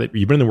curious now that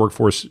you've been in the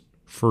workforce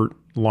for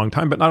a long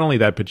time, but not only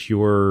that, but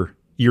you're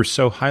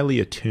so highly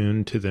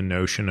attuned to the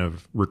notion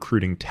of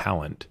recruiting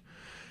talent.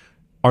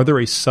 Are there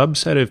a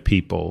subset of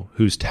people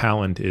whose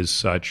talent is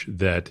such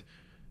that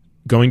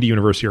going to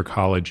university or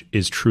college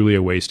is truly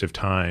a waste of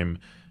time?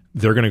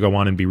 They're going to go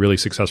on and be really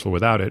successful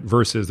without it,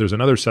 versus there's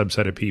another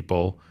subset of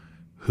people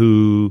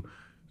who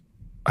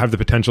have the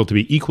potential to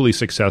be equally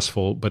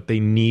successful, but they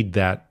need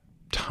that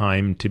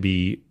time to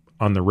be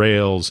on the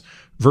rails,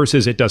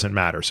 versus it doesn't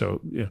matter.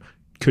 So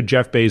could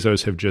Jeff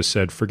Bezos have just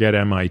said, forget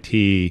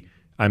MIT,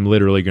 I'm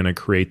literally going to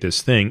create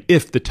this thing,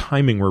 if the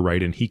timing were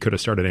right and he could have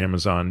started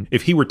Amazon?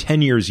 If he were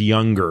 10 years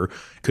younger,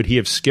 could he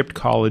have skipped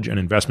college and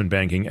investment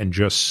banking and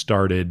just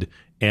started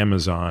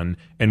Amazon?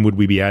 And would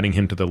we be adding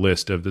him to the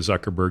list of the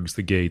Zuckerbergs,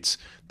 the Gates,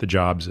 the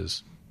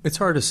Jobses? It's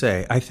hard to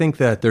say. I think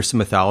that there's some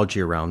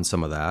mythology around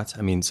some of that.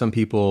 I mean, some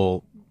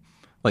people,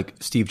 like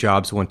Steve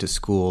Jobs, went to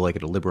school like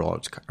at a liberal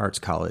arts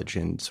college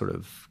and sort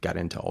of got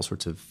into all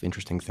sorts of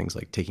interesting things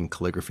like taking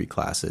calligraphy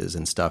classes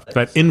and stuff.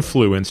 That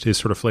influenced his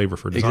sort of flavor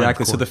for design.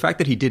 Exactly. So the fact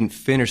that he didn't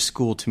finish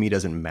school to me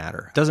doesn't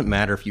matter. It doesn't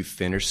matter if you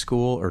finish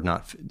school or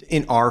not.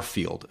 In our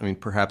field, I mean,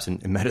 perhaps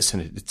in medicine,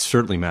 it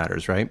certainly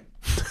matters, right?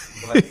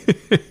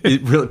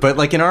 But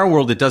like in our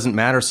world, it doesn't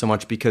matter so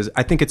much because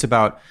I think it's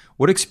about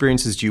what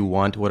experiences do you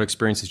want, what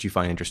experiences do you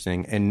find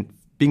interesting, and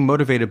being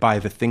motivated by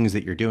the things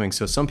that you're doing.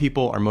 So some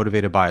people are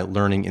motivated by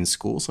learning in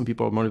school. Some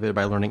people are motivated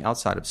by learning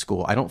outside of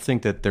school. I don't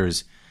think that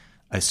there's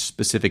a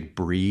specific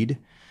breed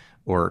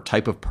or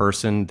type of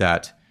person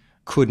that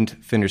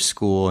couldn't finish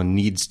school and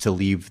needs to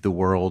leave the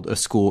world,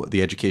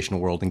 the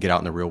educational world, and get out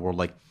in the real world.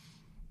 Like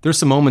there's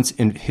some moments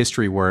in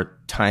history where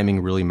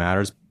timing really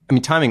matters. I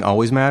mean, timing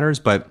always matters,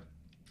 but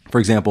for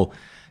example,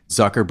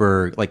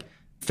 Zuckerberg, like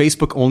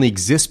Facebook only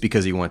exists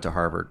because he went to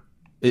Harvard.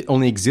 It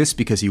only exists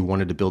because he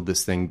wanted to build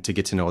this thing to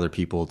get to know other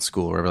people at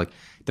school or whatever. Like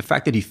the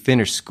fact that he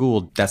finished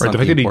school, that's not the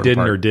fact that he didn't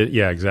part. Or did.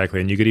 Yeah, exactly.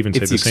 And you could even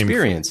say it's the same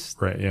experience.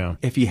 Right. Yeah.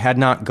 If he had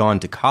not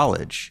gone to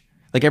college,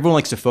 like everyone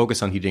likes to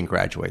focus on he didn't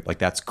graduate. Like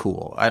that's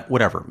cool.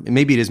 Whatever.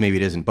 Maybe it is, maybe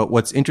it isn't. But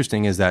what's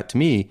interesting is that to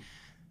me,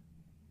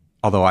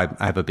 although I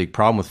have a big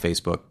problem with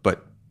Facebook,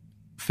 but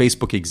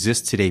Facebook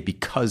exists today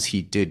because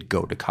he did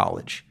go to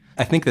college.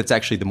 I think that's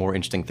actually the more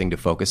interesting thing to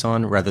focus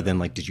on rather than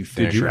like, did you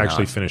finish? Did you or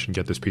actually not? finish and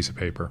get this piece of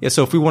paper? Yeah.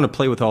 So if we want to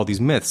play with all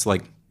these myths,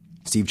 like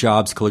Steve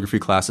Jobs, calligraphy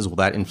classes, well,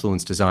 that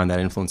influenced design, that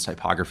influenced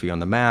typography on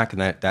the Mac,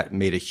 and that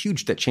made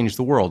that changed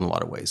the world in a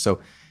lot of ways.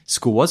 So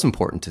school was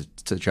important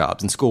to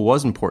Jobs, and school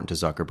was important to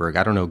Zuckerberg.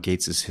 I don't know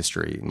Gates'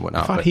 history and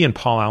whatnot. I thought he and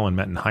Paul Allen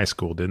met in high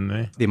school, didn't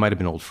they? They might have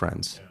been old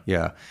friends.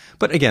 Yeah.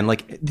 But again,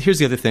 like here's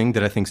the other thing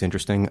that I think is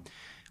interesting.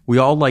 We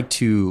all like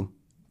to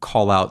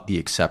call out the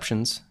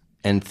exceptions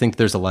and think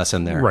there's a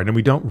lesson there. Right. And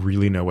we don't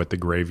really know what the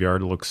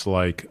graveyard looks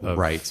like of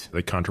right.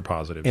 the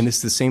contrapositives. And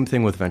it's the same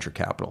thing with venture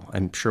capital.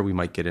 I'm sure we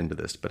might get into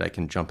this, but I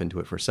can jump into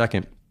it for a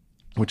second,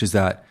 which is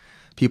that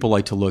people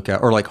like to look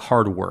at, or like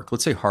hard work.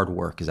 Let's say hard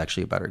work is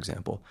actually a better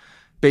example.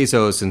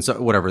 Bezos and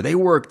so, whatever, they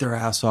work their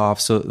ass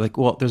off. So like,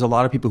 well, there's a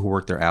lot of people who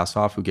work their ass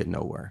off who get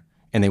nowhere.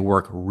 And they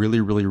work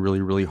really, really,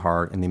 really, really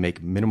hard, and they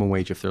make minimum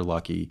wage if they're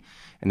lucky,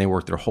 and they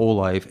work their whole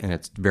life, and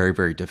it's very,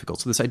 very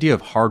difficult. So this idea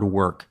of hard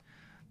work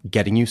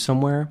getting you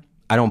somewhere,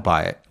 I don't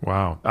buy it.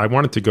 Wow. I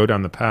wanted to go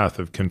down the path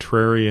of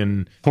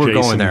contrarian We're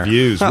Jason going there.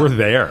 views. We're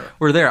there.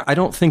 We're there. I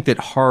don't think that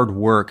hard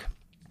work,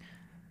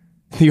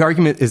 the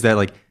argument is that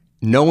like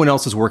no one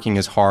else is working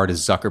as hard as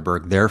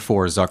Zuckerberg.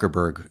 Therefore,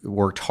 Zuckerberg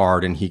worked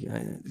hard and he,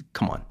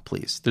 come on,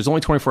 please. There's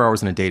only 24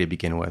 hours in a day to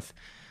begin with.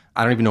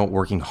 I don't even know what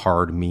working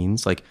hard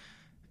means. Like,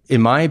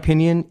 in my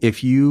opinion,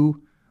 if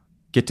you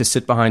get to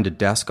sit behind a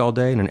desk all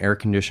day in an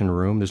air-conditioned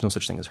room, there's no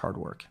such thing as hard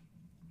work.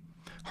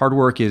 Hard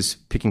work is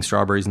picking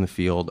strawberries in the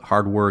field.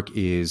 Hard work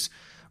is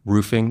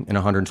roofing in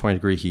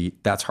 120-degree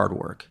heat. That's hard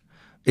work.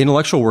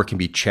 Intellectual work can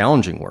be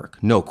challenging work,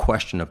 no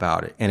question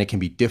about it. And it can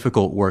be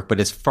difficult work. But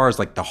as far as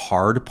like the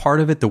hard part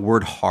of it, the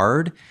word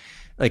hard,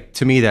 like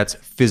to me, that's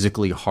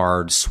physically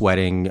hard,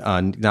 sweating,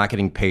 not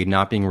getting paid,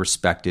 not being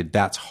respected.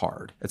 That's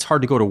hard. It's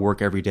hard to go to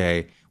work every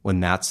day when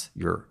that's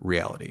your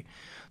reality.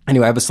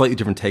 Anyway, I have a slightly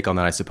different take on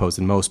that, I suppose,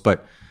 than most,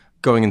 but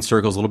going in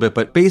circles a little bit.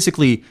 But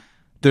basically,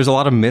 there's a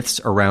lot of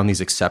myths around these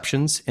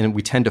exceptions, and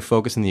we tend to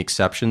focus on the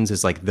exceptions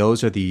as like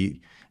those are the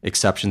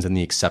exceptions and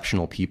the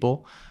exceptional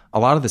people. A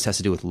lot of this has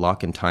to do with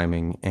luck and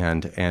timing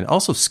and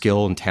also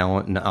skill and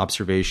talent and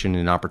observation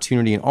and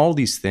opportunity and all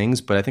these things.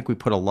 But I think we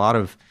put a lot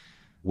of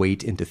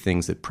weight into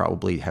things that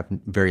probably have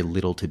very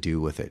little to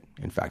do with it,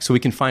 in fact. So we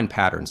can find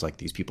patterns like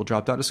these people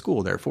dropped out of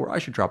school, therefore I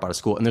should drop out of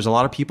school. And there's a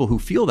lot of people who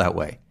feel that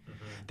way. Mm-hmm.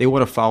 They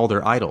want to follow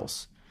their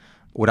idols.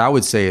 What I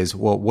would say is,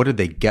 well, what did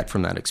they get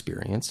from that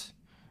experience?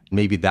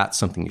 Maybe that's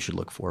something you should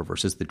look for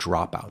versus the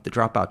dropout. The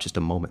dropout, just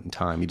a moment in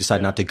time. You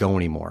decide not to go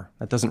anymore.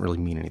 That doesn't really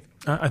mean anything.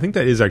 I think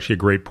that is actually a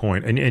great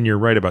point. And you're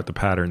right about the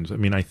patterns. I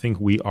mean, I think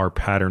we are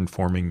pattern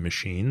forming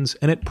machines,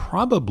 and it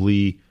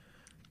probably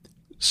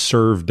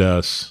served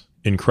us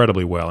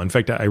incredibly well. In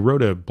fact, I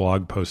wrote a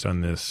blog post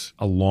on this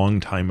a long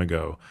time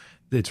ago.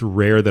 It's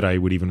rare that I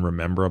would even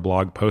remember a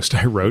blog post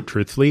I wrote,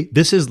 truthfully.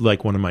 This is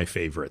like one of my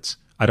favorites.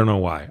 I don't know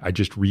why.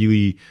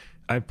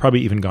 I've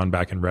probably even gone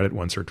back and read it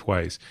once or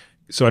twice.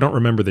 So I don't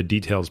remember the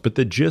details, but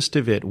the gist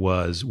of it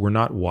was we're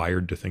not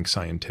wired to think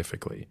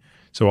scientifically.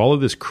 So all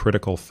of this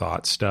critical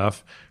thought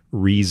stuff,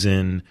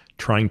 reason,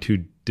 trying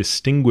to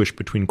distinguish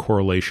between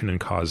correlation and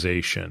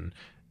causation,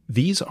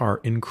 these are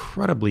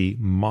incredibly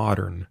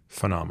modern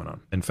phenomena.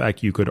 In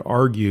fact, you could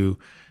argue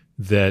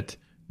that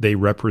they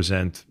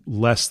represent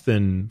less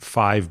than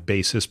 5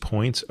 basis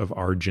points of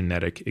our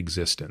genetic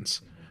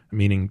existence,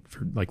 meaning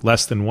for like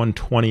less than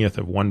 1/20th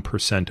of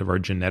 1% of our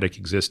genetic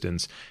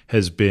existence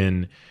has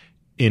been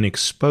in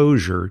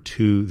exposure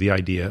to the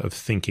idea of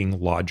thinking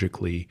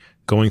logically,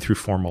 going through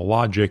formal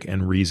logic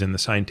and reason. The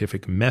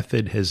scientific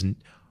method has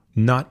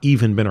not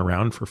even been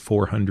around for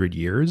 400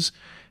 years.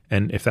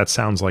 And if that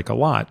sounds like a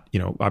lot,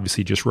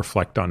 obviously just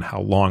reflect on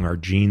how long our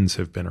genes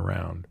have been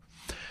around.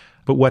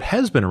 But what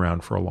has been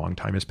around for a long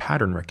time is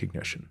pattern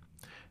recognition.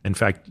 In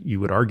fact,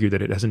 you would argue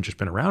that it hasn't just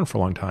been around for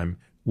a long time.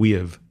 We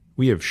have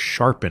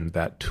sharpened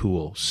that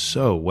tool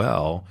so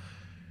well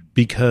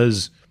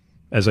because,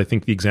 as I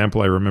think the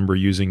example I remember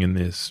using in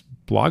this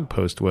blog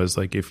post was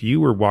like, if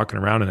you were walking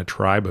around in a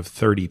tribe of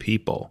 30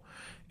 people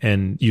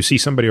and you see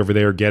somebody over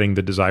there getting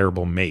the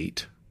desirable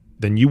mate,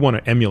 then you want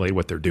to emulate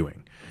what they're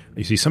doing.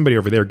 You see somebody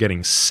over there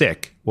getting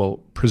sick, well,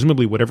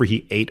 presumably whatever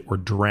he ate or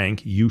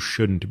drank, you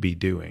shouldn't be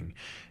doing.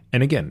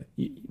 And again,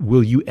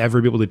 will you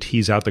ever be able to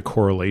tease out the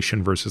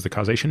correlation versus the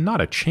causation? Not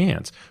a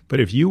chance.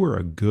 But if you were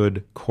a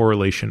good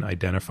correlation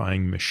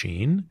identifying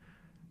machine,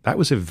 that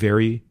was a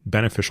very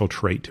beneficial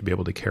trait to be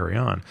able to carry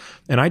on.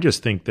 And I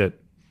just think that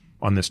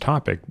on this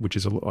topic, which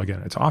is,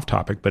 again, it's off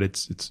topic, but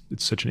it's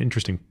such an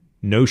interesting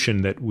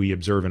notion that we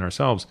observe in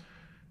ourselves.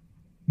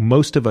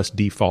 Most of us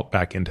default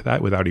back into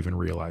that without even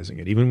realizing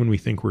it. Even when we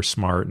think we're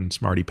smart and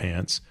smarty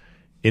pants,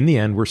 in the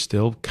end, we're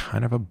still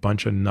kind of a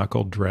bunch of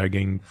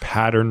knuckle-dragging,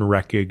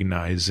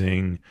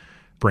 pattern-recognizing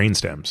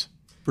brainstems.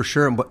 For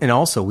sure. And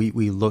also, we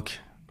look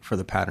for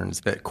the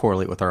patterns that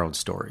correlate with our own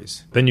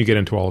stories. Then you get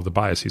into all of the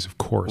biases, of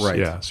course. Right.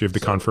 Yeah. So you have the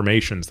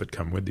confirmations that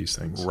come with these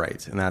things.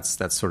 Right. And that's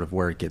sort of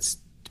where it gets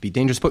to be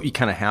dangerous. But you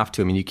kind of have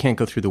to. I mean, you can't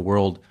go through the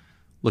world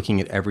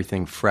looking at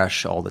everything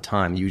fresh all the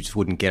time. You just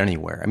wouldn't get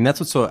anywhere. I mean, that's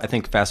what's so, I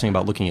think, fascinating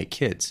about looking at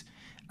kids.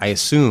 I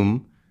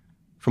assume,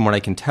 from what I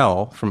can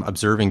tell from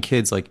observing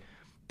kids, like,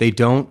 they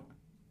don't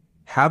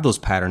have those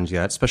patterns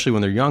yet, especially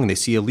when they're young. They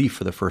see a leaf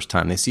for the first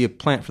time. They see a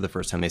plant for the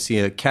first time. They see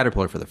a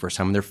caterpillar for the first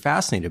time, and they're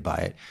fascinated by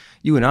it.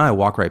 You and I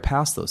walk right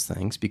past those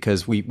things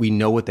because we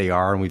know what they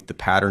are, and the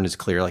pattern is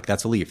clear. Like,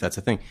 that's a leaf. That's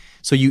a thing.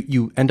 So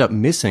you end up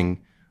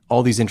missing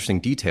all these interesting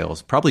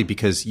details, probably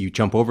because you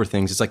jump over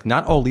things. It's like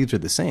not all leaves are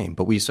the same,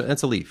 but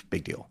that's a leaf.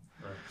 Big deal.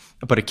 Right.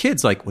 But a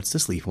kid's like, what's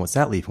this leaf? And what's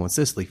that leaf? And what's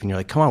this leaf? And you're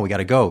like, come on, we got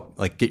to go.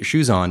 Like, get your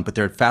shoes on. But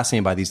they're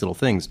fascinated by these little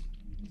things.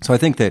 So I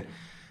think that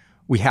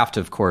we have to,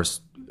 of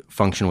course,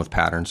 function with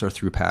patterns or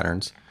through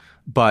patterns.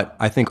 But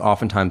I think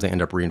oftentimes they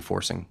end up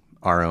reinforcing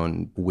our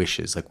own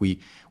wishes. Like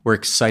we're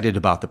excited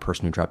about the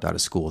person who dropped out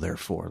of school.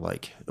 Therefore,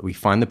 like we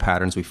find the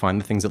patterns, we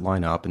find the things that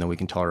line up, and then we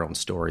can tell our own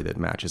story that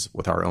matches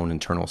with our own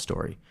internal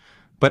story.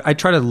 But I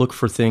try to look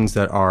for things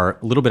that are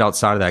a little bit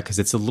outside of that because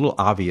it's a little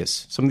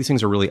obvious. Some of these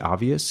things are really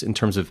obvious in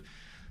terms of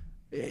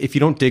if you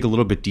don't dig a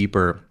little bit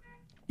deeper,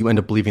 you end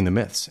up believing the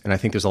myths. And I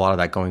think there's a lot of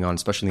that going on,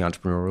 especially in the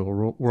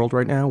entrepreneurial world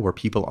right now, where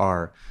people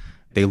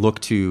they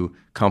look to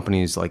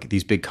companies like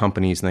these big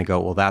companies and they go,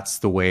 well, that's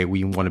the way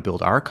we want to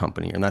build our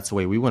company. And that's the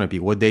way we want to be.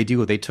 What they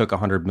do, they took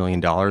 $100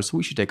 million. So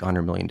we should take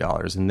 $100 million.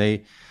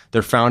 And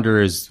their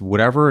founder is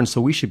whatever. And so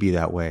we should be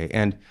that way.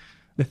 And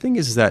the thing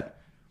is that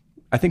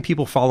I think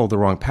people follow the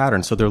wrong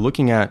pattern. So they're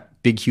looking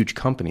at big, huge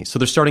companies. So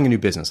they're starting a new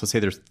business. Let's say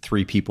there's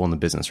 3 people in the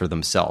business or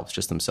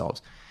just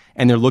themselves.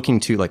 And they're looking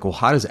to like, well,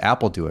 how does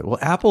Apple do it? Well,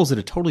 Apple's at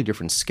a totally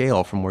different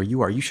scale from where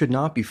you are. You should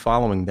not be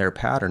following their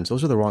patterns.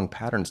 Those are the wrong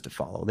patterns to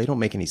follow. They don't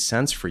make any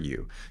sense for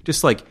you.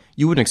 Just like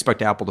you wouldn't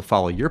expect Apple to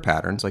follow your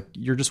patterns. Like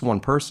you're just one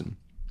person.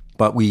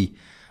 But we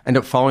end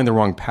up following the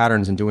wrong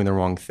patterns and doing the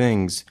wrong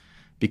things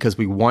because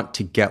we want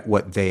to get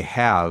what they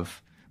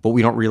have, but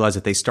we don't realize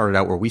that they started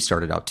out where we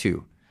started out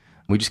too.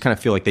 We just kind of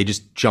feel like they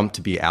just jumped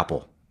to be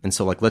Apple. And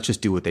so like, let's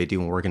just do what they do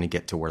and we're going to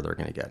get to where they're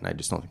going to get. And I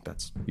just don't think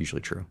that's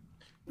usually true.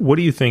 What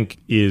do you think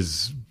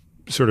is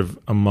sort of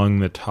among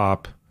the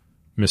top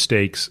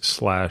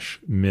mistakes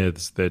 /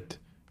 myths that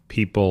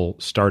people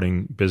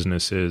starting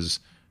businesses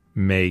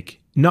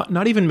make?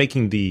 Not even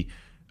making the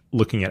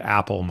looking at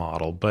Apple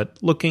model, but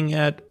looking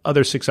at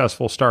other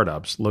successful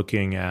startups,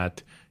 looking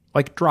at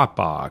like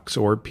Dropbox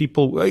or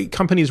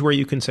companies where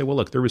you can say, well,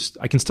 look,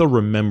 I can still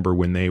remember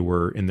when they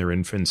were in their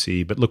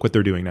infancy, but look what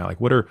they're doing now. Like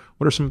what are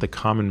some of the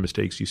common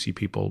mistakes you see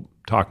people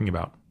talking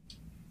about?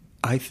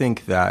 I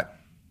think that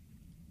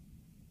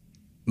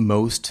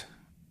most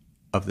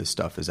of this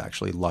stuff is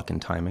actually luck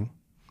and timing.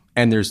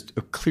 And there's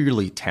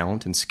clearly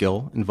talent and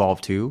skill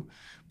involved too,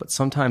 but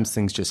sometimes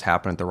things just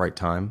happen at the right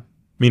time.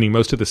 Meaning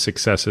most of the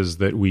successes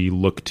that we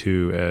look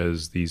to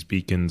as these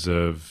beacons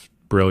of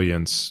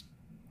brilliance,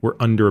 we're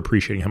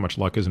underappreciating how much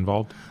luck is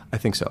involved? I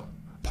think so.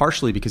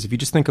 Partially because if you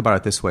just think about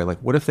it this way, like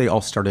what if they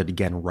all started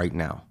again right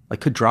now?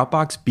 Like could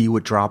Dropbox be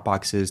what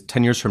Dropbox is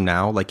 10 years from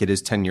now, like it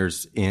is 10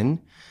 years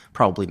in?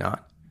 Probably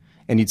not.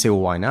 And you'd say,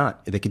 well, why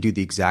not? They could do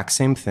the exact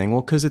same thing.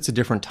 Well, because it's a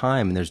different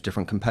time and there's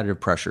different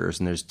competitive pressures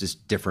and there's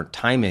just different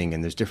timing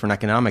and there's different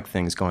economic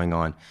things going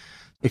on.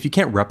 If you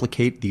can't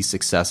replicate these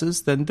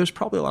successes, then there's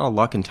probably a lot of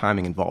luck and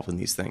timing involved in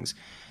these things.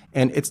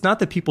 And it's not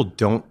that people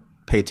don't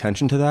pay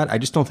attention to that. I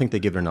just don't think they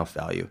give it enough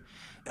value.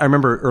 I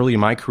remember early in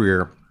my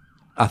career,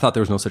 I thought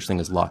there was no such thing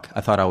as luck. I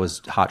thought I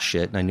was hot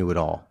shit and I knew it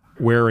all.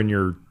 Where in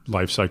your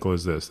life cycle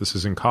is this? This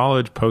is in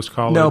college,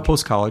 post-college? No,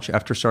 post-college,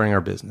 after starting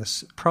our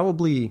business.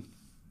 Probably,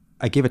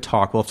 I gave a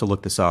talk. We'll have to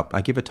look this up.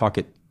 I gave a talk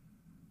at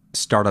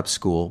startup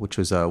school, which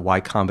was a Y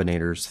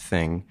Combinator's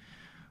thing.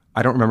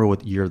 I don't remember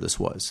what year this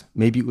was.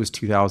 Maybe it was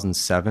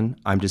 2007.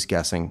 I'm just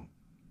guessing.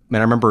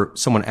 Man, I remember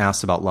someone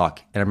asked about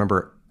luck, and I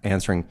remember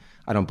answering,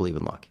 I don't believe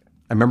in luck.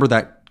 I remember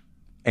that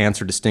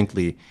answer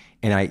distinctly,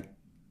 and I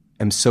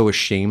am so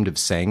ashamed of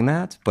saying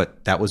that,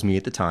 but that was me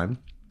at the time.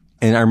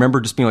 And I remember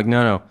just being like,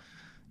 no,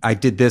 I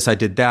did this, I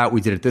did that, we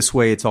did it this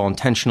way, it's all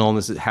intentional, and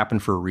this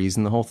happened for a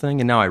reason, the whole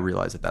thing. And now I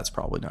realize that that's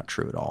probably not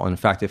true at all. And in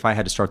fact, if I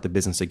had to start the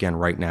business again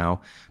right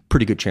now,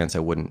 pretty good chance I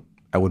wouldn't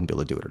be able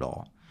to do it at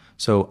all.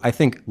 So I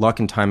think luck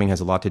and timing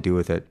has a lot to do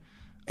with it.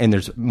 And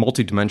there's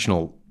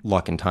multidimensional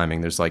luck and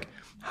timing. There's like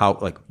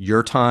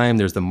your time,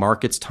 there's the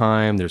market's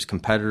time, there's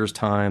competitors'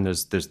 time,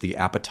 there's the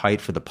appetite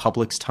for the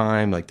public's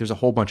time. Like there's a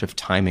whole bunch of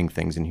timing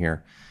things in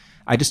here.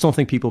 I just don't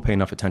think people pay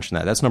enough attention to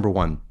that. That's number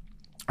one,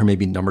 or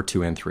maybe number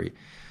 2 and 3.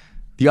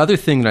 The other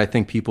thing that I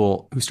think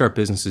people who start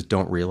businesses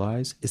don't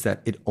realize is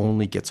that it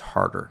only gets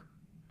harder.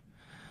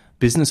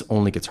 Business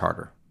only gets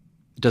harder.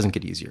 It doesn't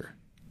get easier.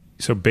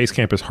 So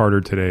Basecamp is harder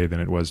today than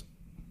it was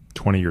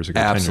 20 years ago,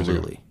 Absolutely.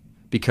 10 years ago.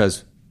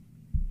 Because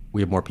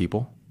we have more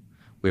people,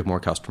 we have more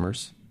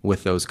customers.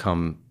 With those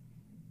come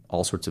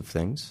all sorts of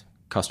things.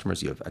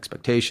 Customers, you have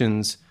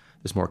expectations,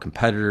 there's more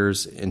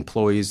competitors,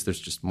 employees, there's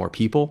just more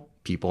people.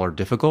 People are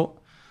difficult.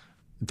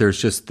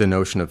 There's just the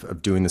notion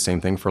of doing the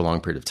same thing for a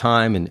long period of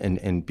time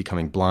and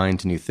becoming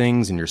blind to new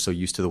things, and you're so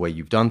used to the way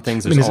you've done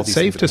things. Is it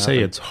safe to say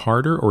it's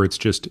harder or it's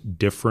just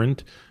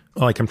different?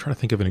 Like I'm trying to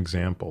think of an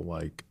example.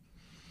 Like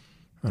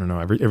I don't know.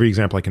 Every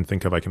example I can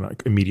think of, I can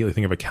immediately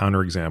think of a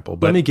counterexample.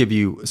 But let me give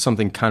you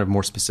something kind of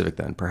more specific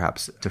then,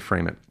 perhaps, to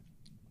frame it.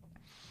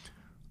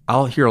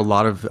 I'll hear a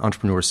lot of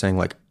entrepreneurs saying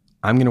like,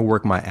 I'm going to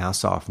work my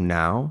ass off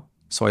now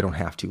so I don't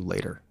have to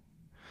later.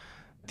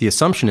 The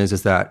assumption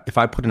is that if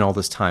I put in all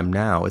this time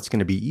now, it's going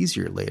to be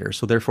easier later.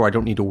 So therefore, I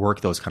don't need to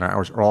work those kind of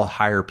hours, or I'll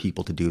hire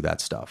people to do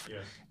that stuff.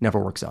 Yes. Never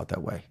works out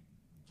that way.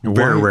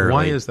 Very rarely.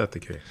 Why is that the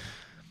case?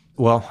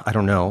 Well, I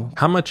don't know.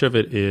 How much of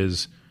it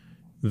is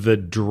the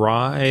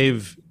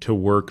drive to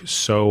work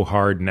so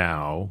hard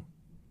now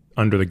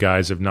under the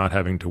guise of not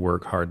having to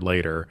work hard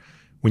later?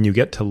 When you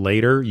get to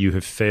later, you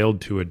have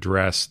failed to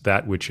address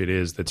that which it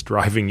is that's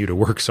driving you to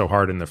work so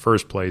hard in the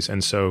first place.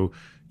 And so,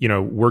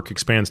 work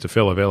expands to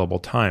fill available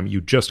time.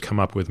 You just come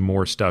up with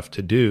more stuff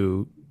to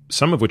do,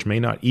 some of which may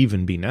not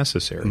even be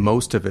necessary.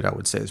 Most of it, I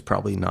would say, is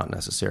probably not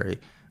necessary.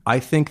 I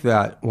think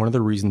that one of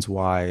the reasons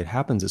why it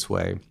happens this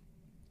way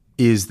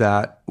is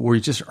that we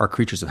just are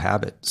creatures of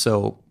habit.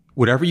 So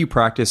whatever you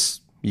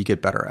practice, you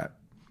get better at.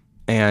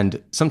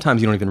 And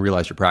sometimes you don't even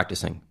realize you're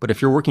practicing. But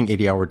if you're working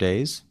 80-hour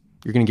days,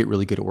 you're going to get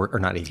really good at work, or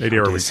not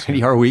 80-hour weeks.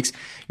 80-hour weeks.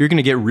 You're going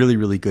to get really,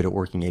 really good at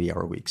working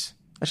 80-hour weeks.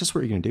 That's just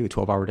what you're going to do,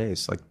 12-hour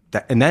days. Like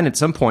that. And then at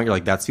some point, you're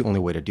like, that's the only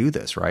way to do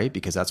this, right?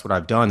 Because that's what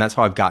I've done. That's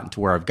how I've gotten to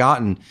where I've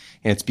gotten.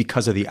 And it's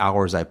because of the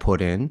hours I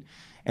put in.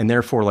 And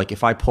therefore, like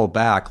if I pull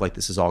back, like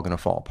this is all going to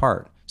fall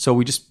apart.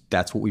 So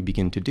that's what we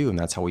begin to do. And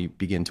that's how we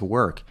begin to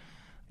work.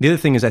 The other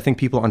thing is I think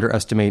people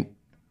underestimate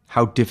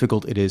how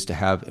difficult it is to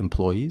have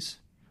employees.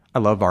 I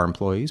love our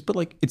employees, but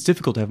like it's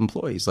difficult to have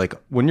employees. Like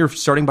when you're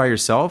starting by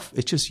yourself,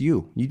 it's just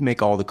you. You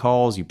make all the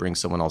calls, you bring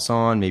someone else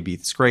on, maybe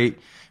it's great.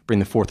 Bring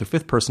the fourth or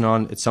fifth person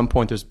on. At some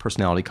point, there's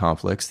personality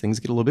conflicts. Things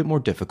get a little bit more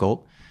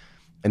difficult.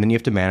 And then you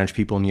have to manage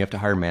people and you have to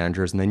hire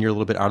managers. And then you're a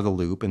little bit out of the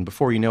loop. And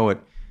before you know it,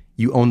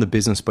 you own the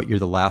business, but you're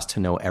the last to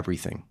know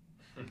everything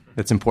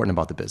that's important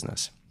about the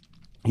business.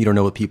 You don't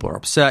know what people are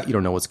upset. You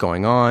don't know what's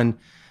going on.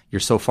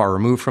 You're so far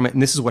removed from it.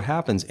 And this is what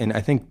happens. And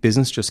I think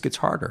business just gets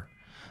harder.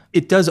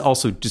 It does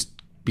also just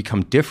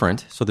become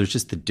different. So there's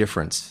just the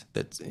difference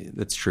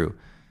that's true.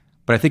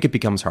 But I think it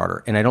becomes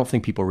harder. And I don't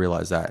think people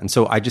realize that. And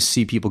so I just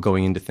see people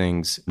going into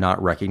things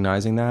not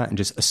recognizing that and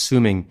just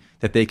assuming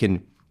that they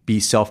can be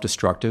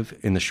self-destructive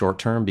in the short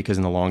term because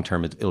in the long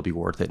term, it'll be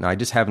worth it. And I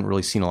just haven't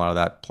really seen a lot of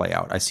that play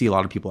out. I see a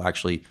lot of people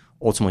actually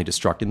ultimately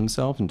destructing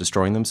themselves and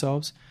destroying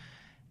themselves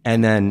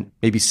and then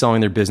maybe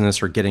selling their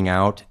business or getting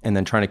out and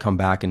then trying to come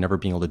back and never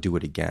being able to do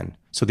it again.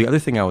 So the other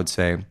thing I would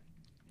say,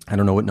 I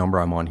don't know what number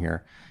I'm on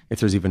here, if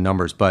there's even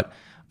numbers, but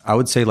I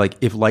would say like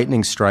if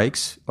lightning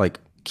strikes, like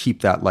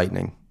keep that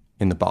lightning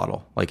in the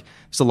bottle. Like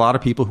there's a lot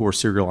of people who are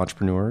serial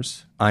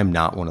entrepreneurs. I'm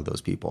not one of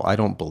those people. I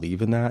don't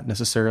believe in that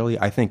necessarily.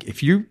 I think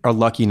if you are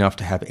lucky enough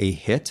to have a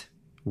hit,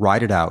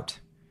 ride it out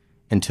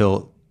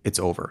until it's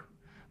over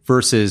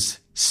versus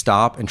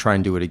stop and try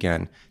and do it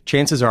again.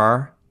 Chances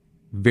are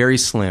very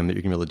slim that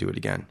you're gonna be able to do it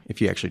again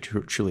if you actually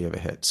truly have a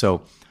hit.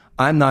 So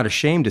I'm not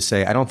ashamed to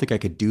say, I don't think I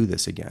could do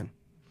this again.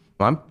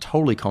 I'm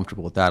totally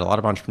comfortable with that. A lot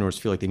of entrepreneurs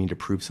feel like they need to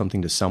prove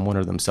something to someone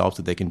or themselves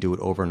that they can do it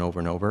over and over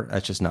and over.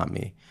 That's just not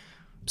me.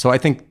 So I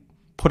think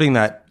putting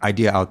that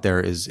idea out there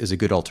is a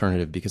good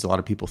alternative because a lot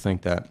of people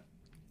think that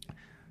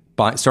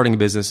starting a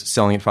business,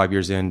 selling it 5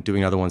 years in,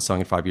 doing another one,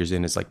 selling it 5 years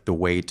in is like the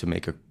way to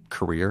make a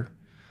career.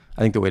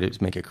 I think the way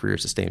to make a career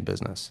is to stay in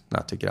business,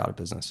 not to get out of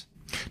business.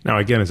 Now,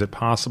 again, is it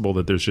possible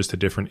that there's just a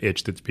different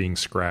itch that's being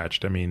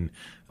scratched? I mean,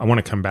 I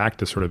want to come back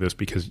to sort of this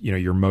because,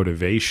 your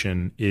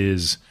motivation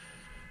is,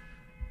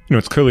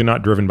 it's clearly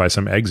not driven by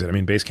some exit. I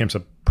mean, Basecamp's a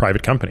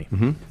private company,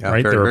 Yeah,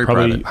 right? very, There are very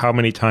probably, private. how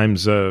many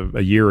times a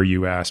year are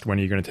you asked, when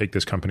are you going to take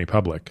this company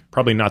public?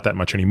 Probably not that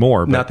much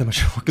anymore. Not that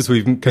much because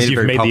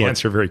you've made the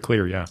answer very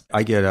clear, yeah.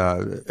 I get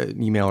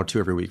an email or two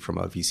every week from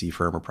a VC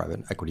firm or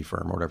private equity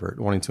firm or whatever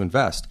wanting to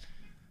invest.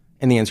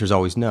 And the answer is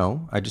always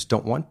no. I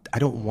don't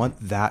want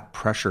that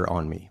pressure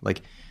on me.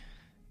 Like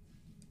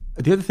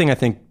the other thing I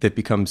think that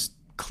becomes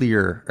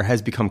clear or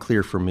has become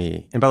clear for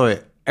me, and by the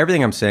way,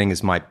 everything I'm saying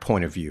is my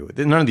point of view.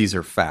 None of these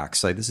are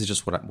facts. Like this is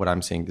just what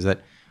I'm saying is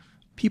that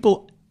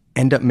people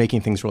end up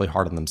making things really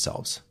hard on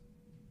themselves.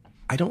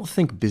 I don't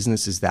think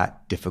business is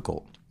that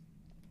difficult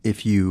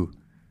if you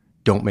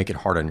don't make it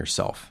hard on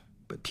yourself.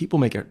 But people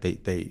make it,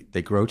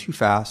 they grow too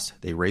fast.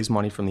 They raise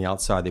money from the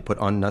outside. They put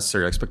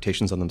unnecessary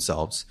expectations on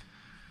themselves.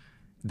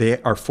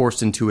 They are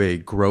forced into a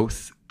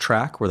growth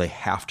track where they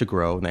have to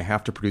grow and they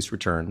have to produce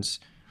returns.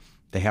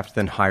 They have to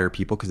then hire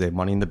people because they have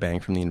money in the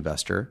bank from the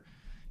investor,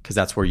 because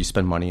that's where you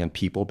spend money on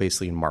people,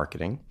 basically in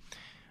marketing.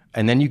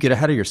 And then you get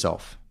ahead of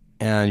yourself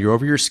and you're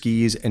over your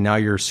skis and now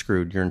you're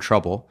screwed. You're in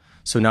trouble.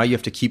 So now you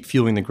have to keep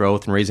fueling the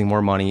growth and raising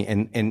more money.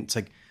 And it's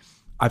like,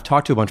 I've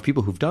talked to a bunch of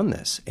people who've done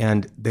this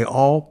and they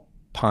all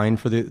pine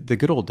for the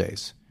good old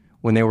days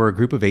when they were a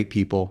group of 8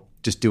 people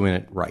just doing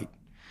it right.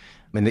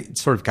 I mean, it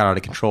sort of got out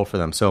of control for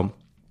them. So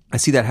I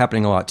see that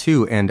happening a lot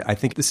too. And I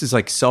think this is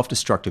like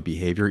self-destructive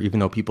behavior, even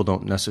though people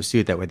don't necessarily see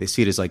it that way. They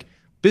see it as like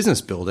business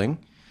building.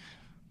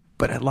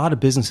 But a lot of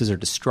businesses are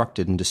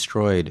destructed and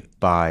destroyed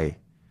by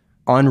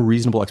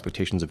unreasonable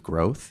expectations of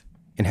growth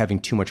and having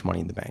too much money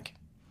in the bank.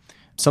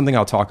 Something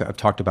I've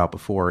talked about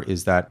before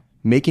is that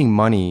making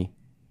money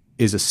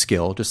is a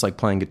skill, just like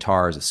playing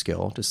guitar is a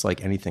skill, just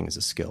like anything is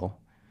a skill.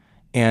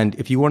 And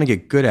if you want to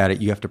get good at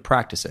it, you have to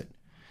practice it.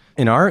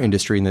 In our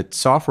industry, in the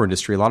software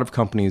industry, a lot of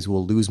companies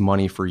will lose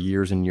money for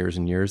years and years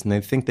and years. And they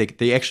think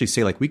they actually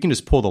say like, we can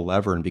just pull the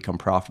lever and become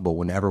profitable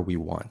whenever we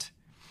want.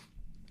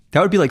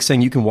 That would be like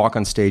saying you can walk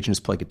on stage and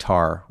just play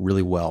guitar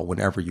really well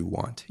whenever you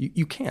want.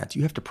 You can't.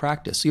 You have to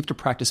practice. So you have to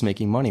practice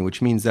making money,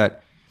 which means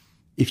that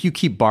if you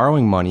keep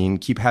borrowing money and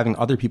keep having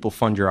other people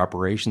fund your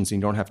operations and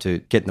you don't have to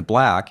get in the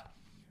black,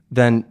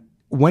 then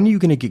when are you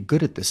going to get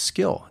good at this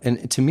skill?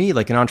 And to me,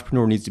 like an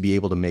entrepreneur needs to be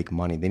able to make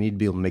money. They need to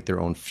be able to make their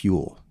own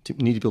fuel,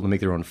 need to be able to make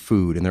their own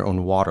food and their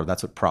own water.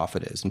 That's what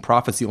profit is. And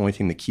profit's the only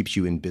thing that keeps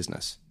you in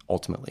business,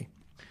 ultimately.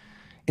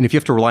 And if you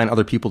have to rely on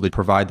other people to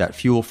provide that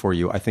fuel for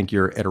you, I think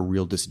you're at a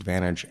real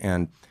disadvantage.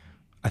 And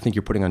I think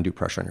you're putting undue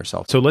pressure on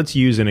yourself. So let's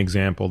use an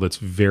example that's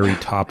very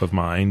top of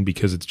mind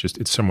because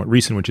it's somewhat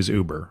recent, which is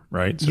Uber,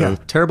 right? So yeah,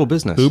 terrible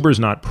business. Uber's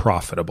not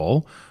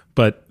profitable,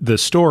 but the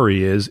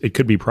story is it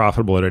could be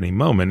profitable at any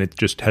moment. It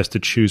just has to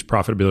choose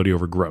profitability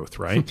over growth,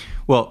 right?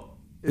 Well,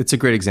 it's a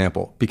great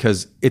example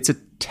because it's a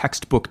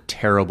textbook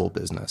terrible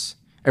business.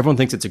 Everyone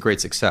thinks it's a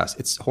great success.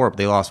 It's horrible.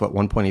 They lost,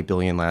 $1.8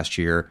 billion last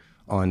year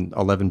on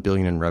 $11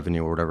 billion in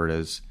revenue or whatever it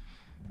is.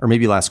 Or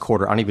maybe last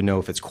quarter. I don't even know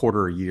if it's quarter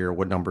or year,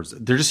 what numbers.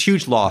 They're just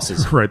huge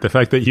losses. Right. The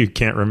fact that you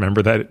can't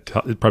remember that,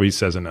 it probably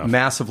says enough.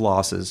 Massive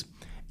losses.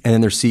 And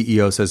then their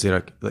CEO says,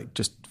 like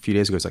just a few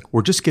days ago, it's like,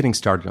 we're just getting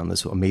started on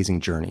this amazing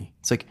journey.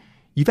 It's like,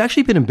 You've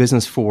actually been in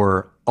business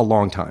for a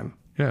long time.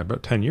 Yeah,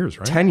 about 10 years,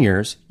 right? 10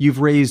 years. You've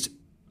raised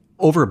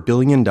over $1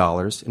 billion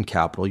in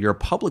capital. You're a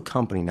public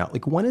company now.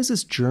 Like, when is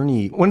this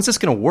journey, when is this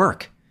going to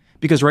work?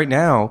 Because right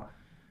now,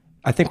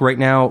 I think right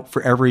now,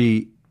 for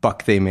every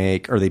buck they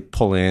make or they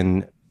pull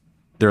in,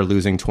 they're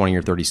losing 20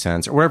 or 30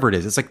 cents or whatever it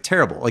is. It's like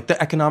terrible. Like,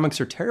 the economics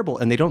are terrible,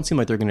 and they don't seem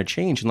like they're going to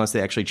change unless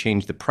they actually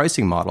change the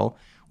pricing model,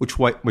 which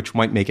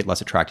might make it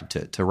less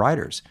attractive to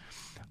riders.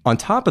 On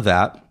top of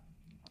that,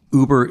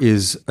 Uber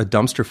is a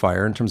dumpster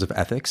fire in terms of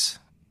ethics.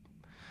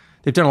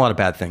 They've done a lot of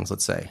bad things,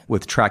 let's say,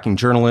 with tracking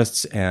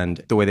journalists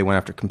and the way they went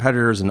after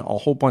competitors and a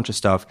whole bunch of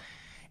stuff.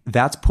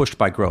 That's pushed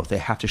by growth. They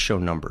have to show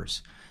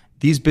numbers.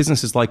 These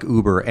businesses like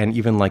Uber and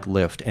even like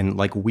Lyft and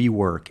like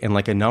WeWork and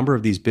like a number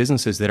of these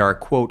businesses that are,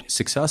 quote,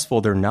 successful,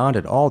 they're not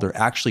at all. They're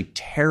actually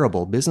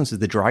terrible businesses.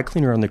 The dry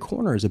cleaner on the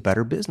corner is a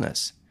better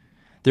business.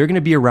 They're going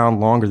to be around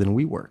longer than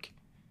WeWork.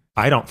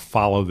 I don't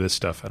follow this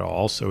stuff at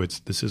all. So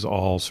this is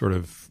all sort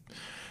of,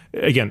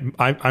 again,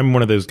 I'm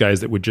one of those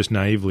guys that would just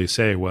naively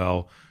say,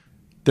 well,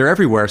 they're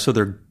everywhere, so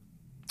they're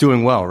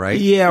doing well, right?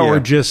 Yeah, or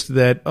just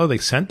that,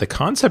 the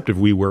concept of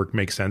WeWork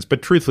makes sense.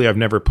 But truthfully, I've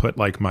never put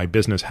like my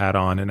business hat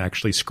on and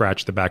actually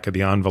scratched the back of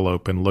the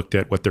envelope and looked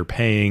at what they're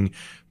paying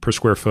per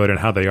square foot and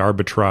how they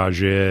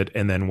arbitrage it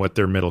and then what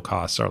their middle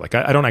costs are. Like,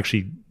 I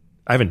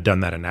haven't done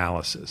that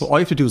analysis. Well, all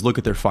you have to do is look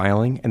at their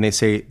filing and they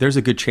say, there's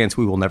a good chance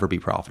we will never be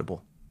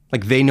profitable.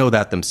 Like, they know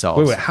that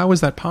themselves. Wait, how is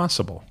that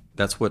possible?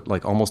 That's what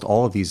like almost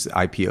all of these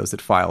IPOs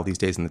that file these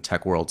days in the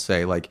tech world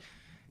say, like,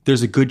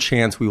 there's a good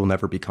chance we will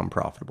never become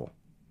profitable.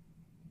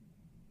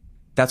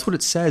 That's what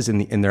it says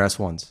in their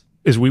S1s.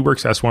 Is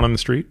WeWork's S1 on the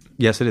street?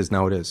 Yes, it is.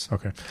 Now it is.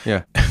 Okay.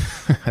 Yeah.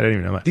 I didn't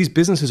even know that. These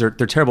businesses they're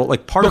terrible.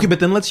 Like but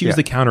then let's use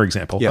the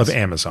counterexample of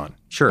Amazon.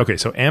 Sure. Okay,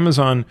 so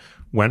Amazon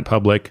went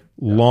public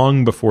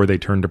long before they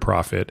turned to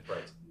profit,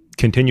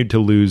 continued to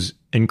lose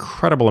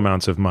incredible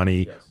amounts of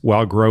money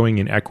while growing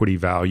in equity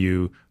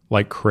value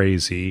like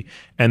crazy.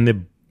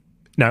 And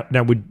Now,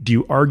 do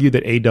you argue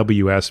that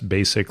AWS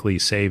basically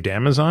saved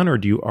Amazon, or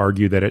do you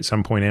argue that at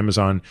some point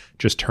Amazon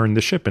just turned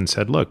the ship and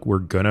said, look, we're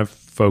going to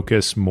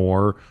focus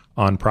more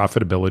on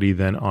profitability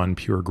than on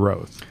pure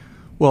growth?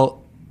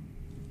 Well,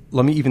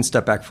 let me even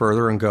step back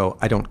further and go,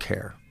 I don't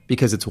care,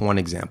 because it's one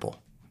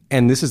example.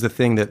 And this is the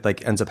thing that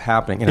like ends up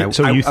happening. And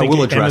so you think I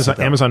will address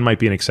Amazon might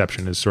be an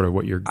exception is sort of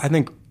what you're... I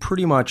think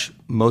pretty much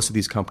most of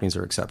these companies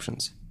are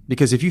exceptions.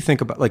 Because if you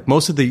think about, like,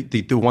 most of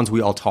the ones we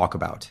all talk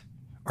about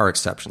are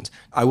exceptions.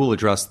 I will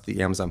address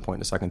the Amazon point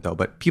in a second, though.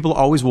 But people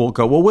always will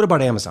go, well, what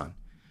about Amazon?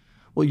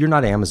 Well, you're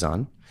not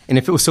Amazon. And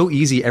if it was so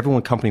easy, every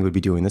company would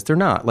be doing this. They're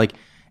not. Like,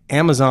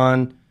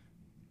 Amazon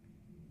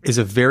is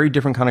a very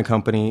different kind of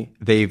company.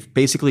 They've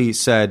basically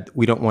said,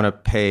 we don't want to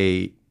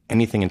pay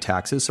anything in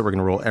taxes, so we're going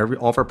to roll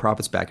all of our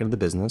profits back into the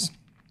business.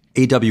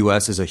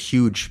 AWS is a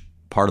huge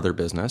part of their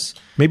business.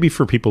 Maybe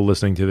for people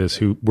listening to this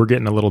who we're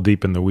getting a little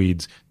deep in the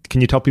weeds,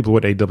 can you tell people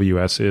what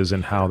AWS is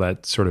and how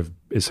that sort of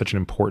is such an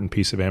important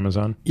piece of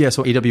Amazon? Yeah,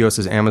 so AWS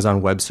is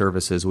Amazon Web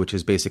Services, which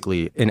is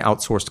basically an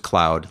outsourced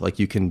cloud. Like,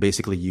 you can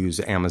basically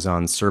use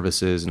Amazon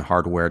services and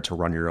hardware to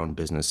run your own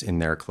business in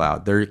their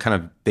cloud.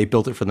 They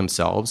built it for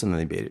themselves, and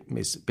then they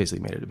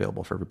basically made it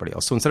available for everybody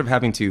else. So instead of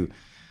having to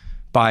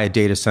buy a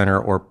data center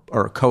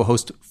or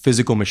co-host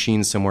physical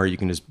machines somewhere, you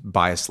can just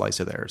buy a slice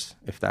of theirs,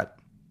 if that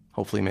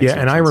hopefully makes sense.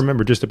 Yeah, and I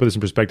remember, just to put this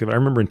in perspective, I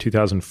remember in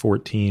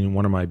 2014,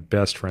 one of my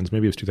best friends,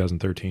 maybe it was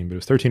 2013, but it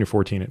was 13 or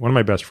 14, one of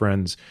my best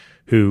friends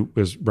who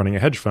was running a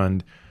hedge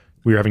fund,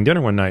 we were having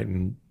dinner one night,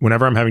 and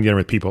whenever I'm having dinner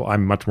with people,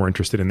 I'm much more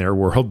interested in their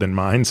world than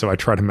mine, so I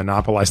try to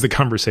monopolize the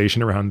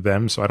conversation around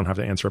them so I don't have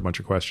to answer a bunch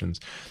of questions.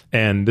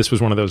 And this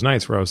was one of those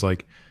nights where I was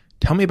like,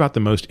 tell me about the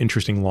most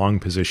interesting long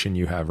position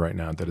you have right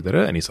now,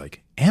 and he's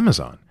like,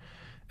 Amazon.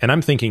 And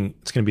I'm thinking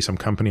it's going to be some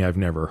company I've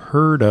never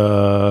heard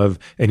of.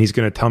 And he's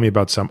going to tell me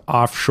about some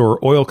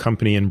offshore oil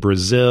company in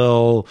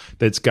Brazil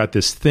that's got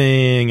this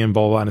thing and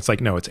blah, blah. And it's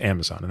like, no, it's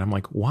Amazon. And I'm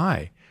like,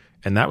 why?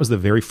 And that was the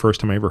very first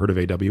time I ever heard of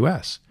AWS.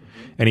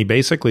 Mm-hmm. And he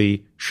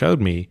basically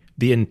showed me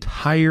the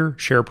entire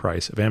share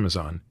price of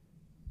Amazon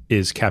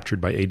is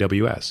captured by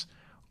AWS.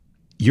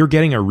 You're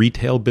getting a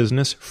retail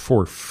business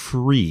for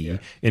free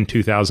in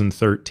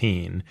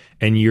 2013,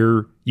 and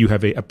you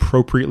have a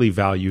appropriately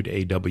valued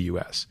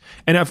AWS.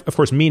 And of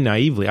course, me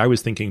naively, I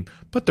was thinking,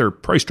 but their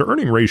price to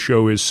earning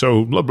ratio is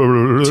so blah, blah,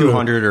 blah, blah.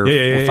 200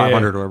 or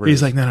 500 or whatever.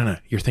 He's like, no,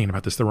 you're thinking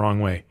about this the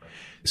wrong way.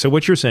 So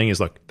what you're saying is,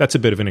 look, that's a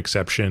bit of an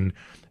exception.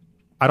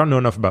 I don't know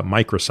enough about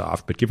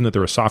Microsoft, but given that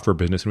they're a software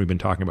business and we've been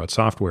talking about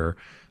software,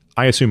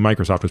 I assume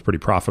Microsoft was pretty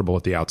profitable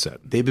at the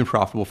outset. They've been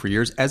profitable for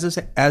years, as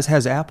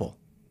has Apple.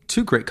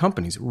 Two great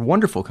companies,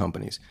 wonderful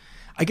companies.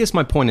 I guess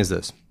my point is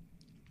this.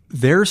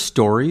 Their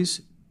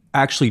stories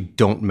actually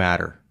don't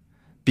matter,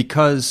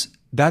 because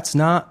that's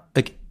not,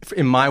 like,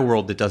 in my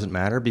world, it doesn't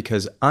matter,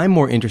 because I'm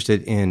more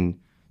interested in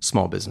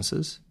small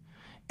businesses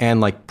and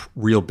like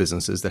real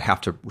businesses that have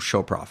to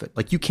show profit.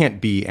 Like, you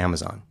can't be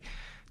Amazon.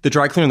 The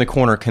dry cleaner in the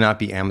corner cannot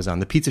be Amazon.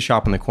 The pizza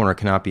shop in the corner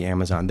cannot be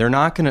Amazon. They're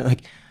not going to,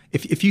 like,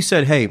 if you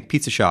said, hey,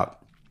 pizza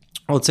shop,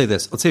 let's say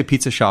this. Let's say a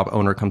pizza shop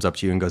owner comes up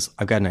to you and goes,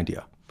 I've got an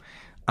idea.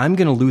 I'm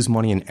going to lose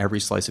money in every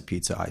slice of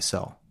pizza I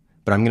sell,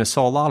 but I'm going to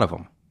sell a lot of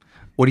them.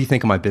 What do you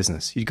think of my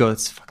business? You'd go,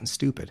 that's fucking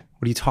stupid.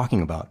 What are you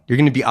talking about? You're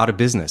going to be out of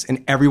business.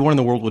 And everyone in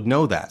the world would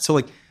know that. So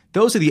like,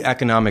 those are the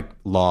economic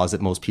laws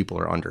that most people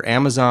are under.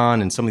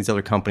 Amazon and some of these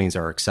other companies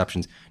are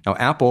exceptions. Now,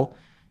 Apple,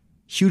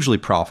 hugely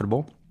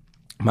profitable.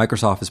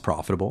 Microsoft is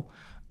profitable.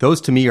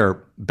 Those to me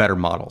are better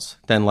models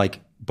than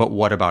like, but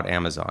what about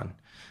Amazon?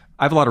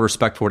 I have a lot of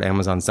respect for what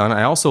Amazon's done.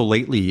 I also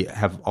lately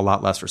have a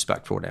lot less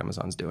respect for what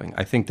Amazon's doing.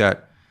 I think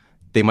that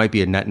they might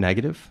be a net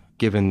negative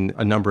given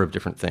a number of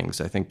different things.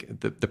 I think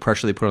the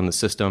pressure they put on the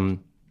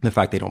system, the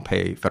fact they don't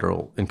pay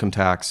federal income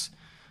tax,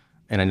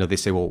 and I know they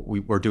say, well,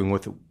 we're doing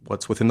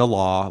what's within the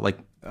law. Like,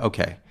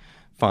 okay,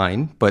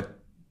 fine. But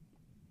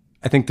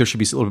I think there should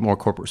be a little bit more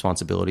corporate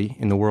responsibility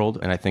in the world.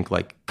 And I think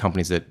like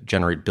companies that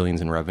generate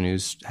billions in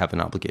revenues have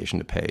an obligation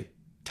to pay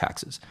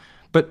taxes.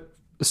 But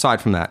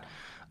aside from that,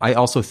 I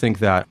also think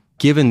that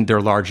given their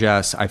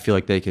largesse, I feel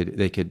like they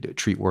could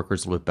treat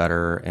workers a little bit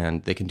better,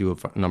 and they can do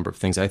a number of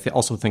things. I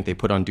also think they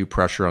put undue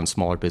pressure on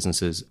smaller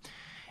businesses,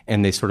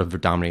 and they sort of are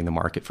dominating the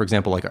market. For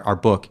example, like our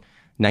book,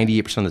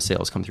 98% of the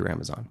sales come through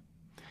Amazon.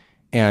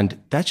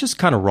 And that's just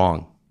kind of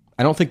wrong.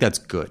 I don't think that's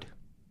good.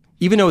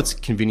 Even though it's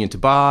convenient to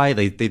buy,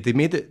 they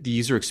made the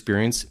user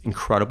experience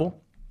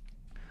incredible.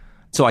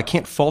 So I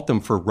can't fault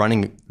them for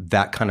running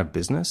that kind of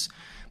business,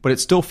 but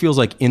it still feels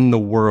like in the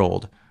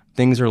world,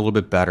 things are a little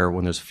bit better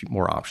when there's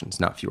more options,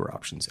 not fewer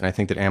options. And I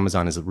think that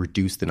Amazon has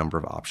reduced the number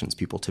of options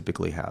people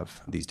typically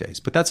have these days.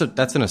 But that's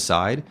an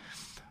aside.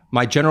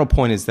 My general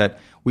point is that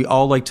we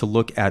all like to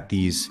look at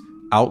these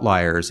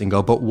outliers and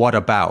go, but what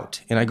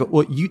about? And I go,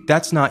 well,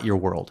 that's not your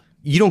world.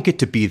 You don't get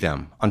to be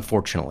them,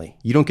 unfortunately.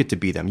 You don't get to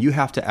be them. You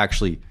have to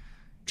actually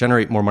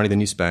generate more money than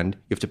you spend.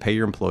 You have to pay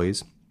your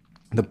employees.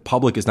 The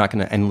public is not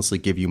going to endlessly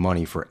give you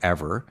money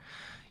forever.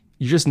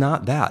 You're just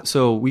not that.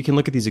 So we can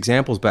look at these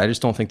examples, but I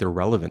just don't think they're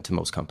relevant to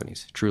most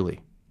companies,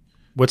 truly.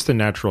 What's the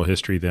natural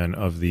history then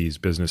of these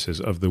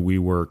businesses, of the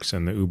WeWorks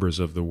and the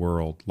Ubers of the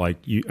world? Like,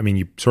 you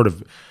sort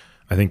of,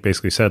 I think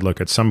basically said, look,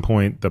 at some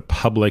point, the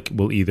public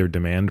will either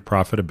demand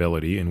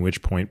profitability, in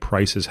which point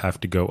prices have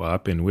to go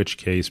up, in which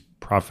case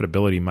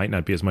profitability might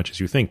not be as much as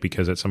you think,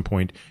 because at some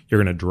point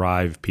you're going to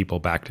drive people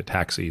back to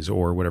taxis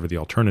or whatever the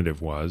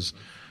alternative was.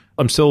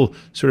 I'm still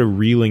sort of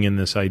reeling in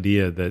this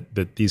idea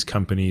that these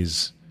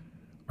companies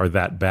are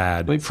that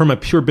bad from a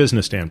pure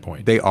business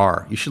standpoint. They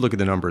are. You should look at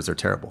the numbers. They're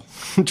terrible.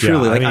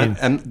 Truly. Yeah,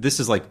 and this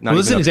is like not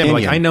this is even an example.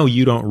 Like, opinion. I know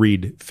you don't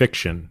read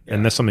fiction,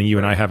 and that's something you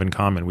and I have in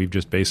common. We've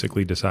just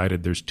basically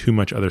decided there's too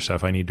much other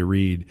stuff I need to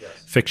read.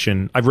 Yes.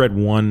 Fiction. I've read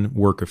one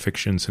work of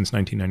fiction since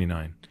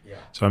 1999. Yeah.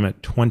 So I'm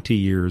at 20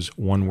 years,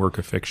 one work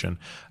of fiction.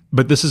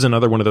 But this is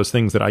another one of those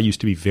things that I used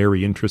to be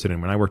very interested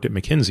in. When I worked at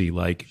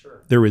McKinsey,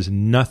 there was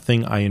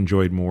nothing I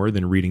enjoyed more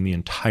than reading the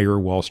entire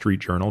Wall Street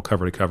Journal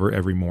cover to cover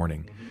every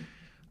morning. Mm-hmm.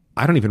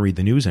 I don't even read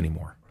the news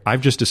anymore.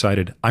 I've just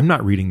decided I'm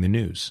not reading the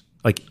news,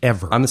 like,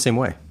 ever. I'm the same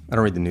way. I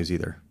don't read the news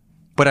either.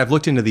 But I've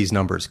looked into these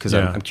numbers because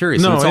I'm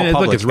curious. No, it's all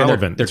public. Look, it's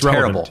relevant. They're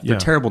terrible. Relevant. Yeah. They're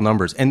terrible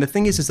numbers. And the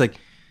thing is like,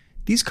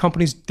 these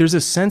companies, there's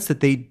a sense that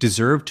they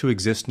deserve to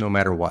exist no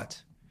matter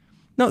what.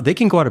 No, they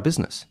can go out of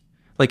business.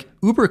 Like,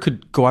 Uber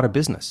could go out of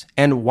business.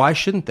 And why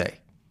shouldn't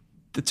they?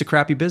 It's a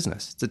crappy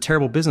business. It's a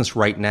terrible business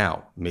right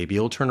now. Maybe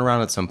it'll turn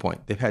around at some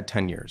point. They've had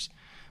 10 years.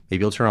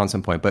 Maybe it'll turn around at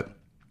some point. But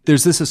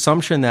there's this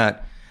assumption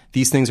that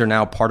these things are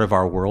now part of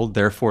our world,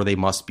 therefore they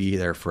must be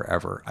there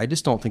forever. I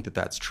just don't think that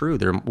that's true.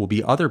 There will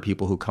be other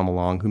people who come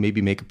along who maybe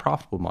make a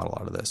profitable model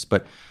out of this.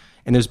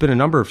 And there's been a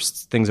number of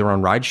things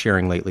around ride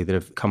sharing lately that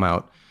have come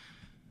out.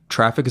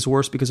 Traffic is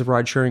worse because of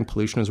ride sharing.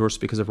 Pollution is worse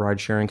because of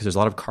ride sharing, because there's a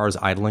lot of cars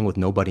idling with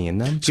nobody in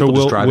them. People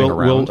just driving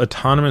around. Will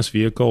autonomous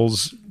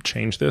vehicles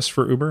change this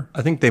for Uber?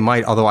 I think they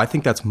might, although I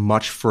think that's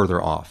much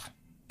further off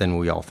than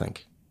we all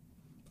think.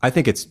 I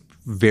think it's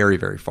very,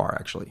 very far,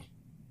 actually.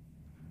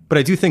 But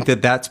I do think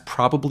that that's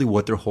probably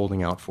what they're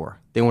holding out for.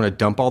 They want to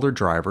dump all their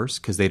drivers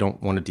because they don't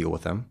want to deal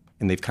with them.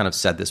 And they've kind of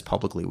said this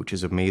publicly, which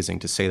is amazing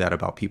to say that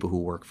about people who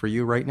work for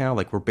you right now.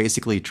 Like, we're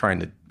basically trying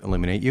to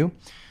eliminate you.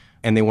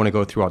 And they want to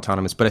go through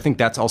autonomous. But I think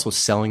that's also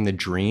selling the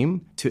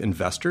dream to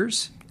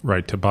investors.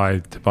 Right, to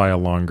buy a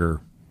longer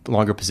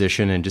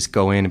position and just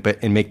go in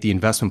and make the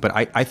investment. But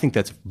I think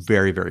that's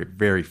very, very,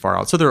 very far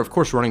out. So they're, of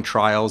course, running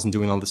trials and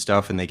doing all this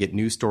stuff, and they get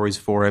news stories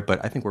for it.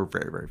 But I think we're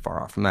very, very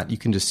far off from that. You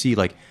can just see,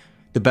 like,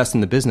 the best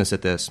in the business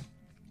at this.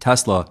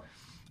 Tesla,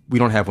 we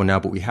don't have one now,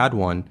 but we had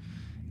one.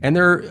 And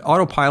their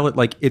autopilot,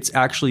 like, it's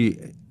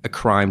actually a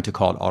crime to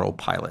call it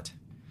autopilot.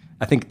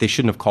 I think they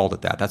shouldn't have called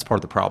it that. That's part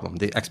of the problem.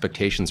 The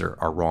expectations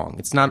are wrong.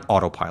 It's not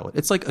autopilot.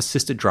 It's like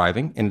assisted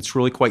driving, and it's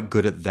really quite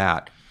good at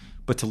that.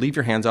 But to leave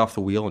your hands off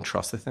the wheel and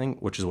trust the thing,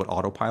 which is what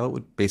autopilot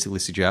would basically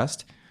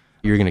suggest,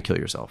 you're going to kill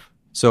yourself.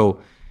 So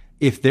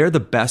if they're the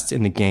best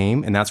in the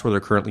game, and that's where they're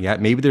currently at,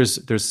 maybe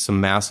there's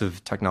some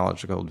massive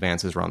technological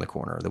advances around the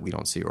corner that we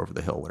don't see, or over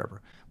the hill,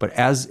 whatever. But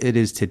as it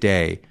is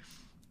today,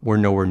 we're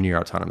nowhere near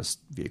autonomous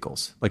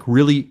vehicles. Like,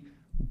 really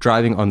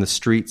driving on the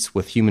streets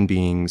with human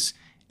beings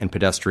and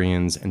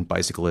pedestrians and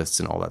bicyclists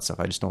and all that stuff.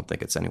 I just don't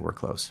think it's anywhere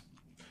close.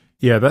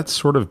 Yeah, that's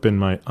sort of been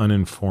my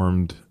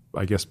uninformed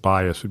I guess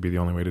bias would be the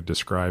only way to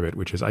describe it,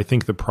 which is I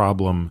think the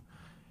problem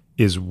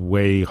is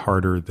way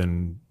harder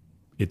than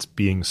it's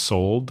being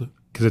sold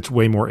because it's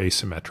way more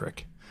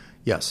asymmetric.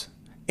 Yes.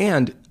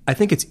 And I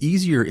think it's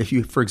easier if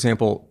you, for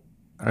example,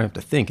 I don't have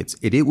to think,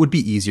 it would be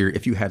easier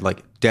if you had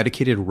like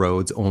dedicated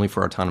roads only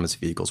for autonomous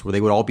vehicles where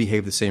they would all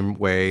behave the same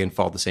way and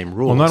follow the same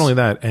rules. Well, not only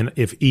that, and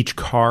if each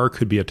car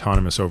could be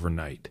autonomous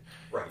overnight.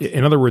 Right.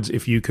 In other words,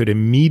 if you could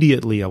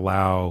immediately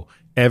allow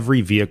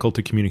every vehicle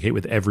to communicate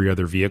with every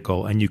other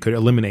vehicle and you could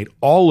eliminate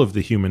all of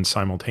the humans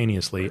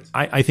simultaneously,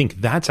 I think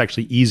that's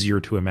actually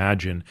easier to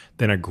imagine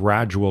than a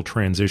gradual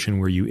transition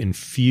where you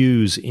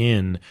infuse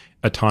in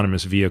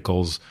autonomous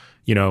vehicles,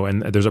 you know,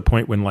 and there's a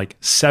point when like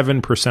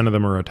 7% of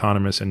them are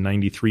autonomous and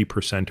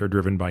 93% are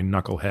driven by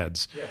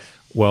knuckleheads. Yes.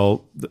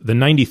 Well, the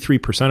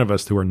 93% of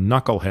us who are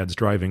knuckleheads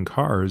driving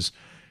cars,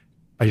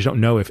 I just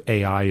don't know if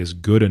AI is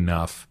good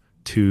enough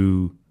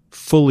to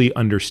fully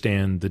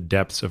understand the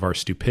depths of our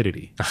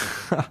stupidity.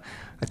 I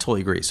totally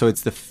agree. So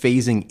it's the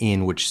phasing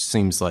in, which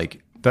seems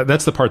like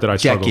that's the part that I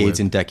struggle with. Decades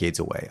and decades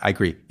away. I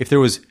agree. If there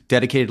was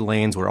dedicated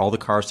lanes where all the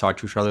cars talk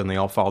to each other and they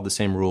all followed the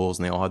same rules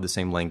and they all had the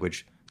same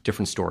language,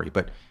 different story.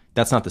 But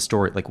that's not the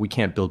story. Like, we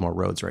can't build more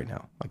roads right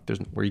now. Like,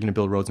 where are you going to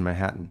build roads in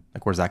Manhattan?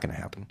 Like, where's that going to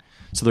happen?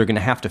 So they're going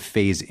to have to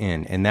phase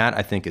in. And that,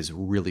 I think, is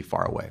really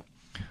far away.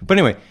 But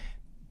anyway,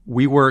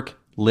 WeWork,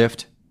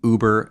 Lyft,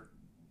 Uber,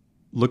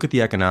 look at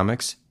the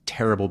economics,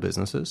 terrible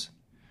businesses.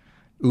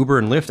 Uber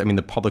and Lyft, I mean,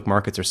 the public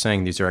markets are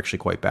saying these are actually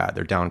quite bad.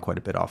 They're down quite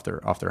a bit off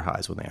their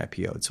highs when they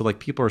IPO'd. So like,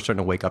 people are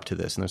starting to wake up to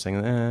this and they're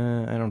saying,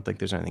 I don't think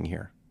there's anything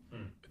here.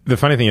 The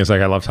funny thing is,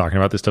 like, I love talking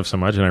about this stuff so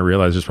much, and I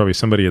realize there's probably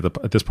somebody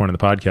at this point in the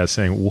podcast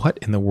saying, what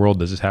in the world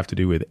does this have to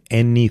do with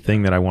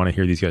anything that I want to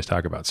hear these guys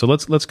talk about? So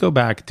let's go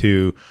back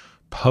to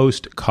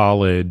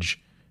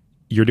post-college.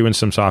 You're doing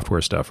some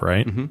software stuff,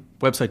 right? Mm-hmm.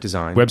 Website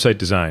design. Website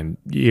design.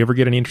 You ever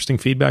get any interesting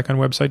feedback on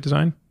website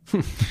design?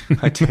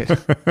 I did.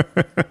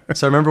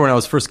 So I remember when I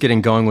was first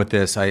getting going with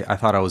this, I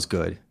thought I was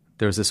good.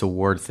 There was this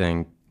award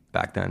thing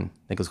back then.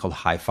 I think it was called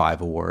High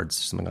Five Awards,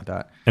 something like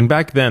that. And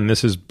back then,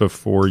 this is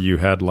before you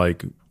had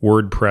like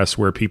WordPress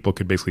where people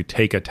could basically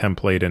take a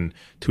template and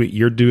tweet.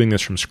 You're doing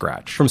this from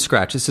scratch. From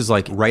scratch. This is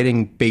like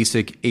writing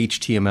basic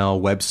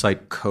HTML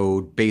website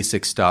code,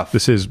 basic stuff.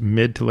 This is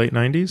mid to late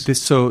 90s?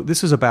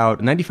 This was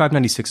about 95,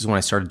 96 is when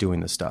I started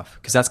doing this stuff.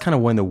 Because that's kind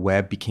of when the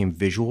web became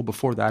visual.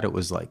 Before that, it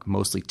was like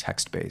mostly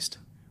text-based.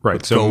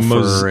 Right. So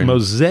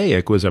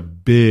Mosaic was a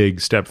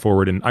big step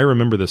forward. And I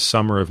remember the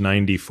summer of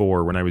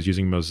 94 when I was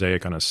using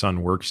Mosaic on a Sun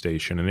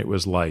workstation. And it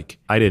was like,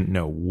 I didn't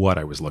know what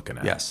I was looking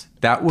at. Yes.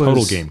 That was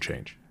total game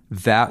change.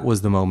 That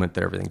was the moment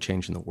that everything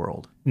changed in the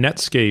world.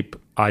 Netscape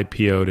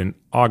IPO'd in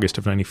August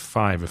of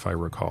 95, if I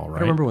recall, right? I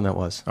remember when that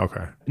was.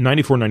 Okay.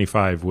 94,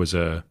 95 was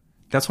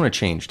that's when it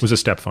changed. Was a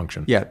step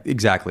function. Yeah,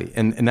 exactly.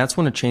 And that's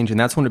when it changed. And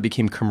that's when it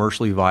became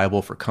commercially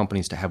viable for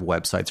companies to have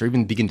websites or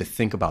even begin to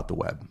think about the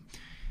web.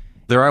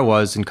 There I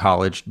was in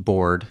college,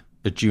 bored,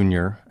 a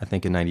junior, I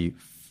think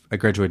I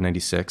graduated in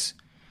 96.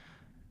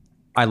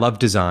 I loved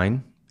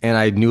design and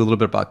I knew a little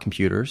bit about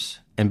computers.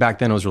 And back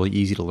then it was really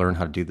easy to learn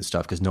how to do this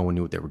stuff because no one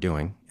knew what they were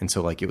doing. And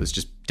so like, it was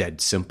just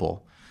dead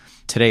simple.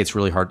 Today it's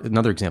really hard.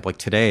 Another example, like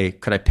today,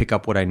 could I pick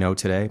up what I know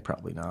today?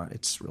 Probably not.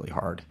 It's really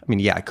hard. I mean,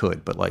 yeah, I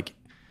could, but like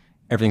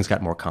everything's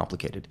got more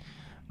complicated.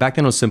 Back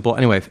then it was simple.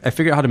 Anyway, I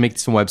figured out how to make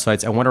some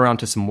websites. I went around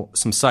to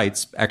some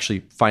sites,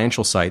 actually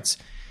financial sites,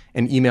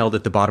 and emailed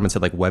at the bottom and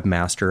said like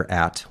webmaster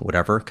at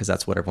whatever, because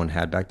that's what everyone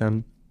had back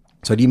then.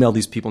 So I'd email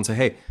these people and say,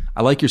 hey,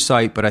 I like your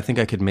site, but I think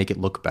I could make it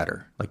look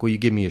better. Like, will you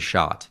give me a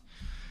shot?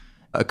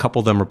 A couple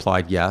of them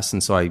replied yes.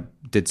 And so I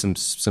did some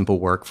simple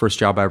work. First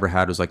job I ever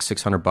had was like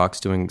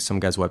 $600 doing some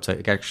guy's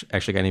website.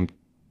 Actually a guy named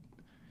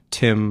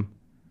Tim,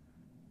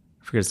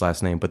 I forget his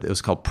last name, but it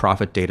was called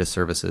Profit Data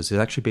Services. He's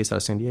actually based out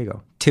of San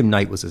Diego. Tim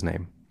Knight was his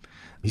name.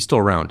 He's still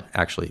around,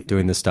 actually,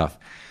 doing this stuff.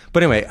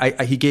 But anyway,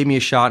 he gave me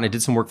a shot and I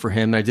did some work for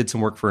him. And I did some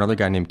work for another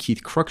guy named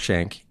Keith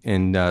Cruikshank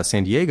in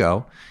San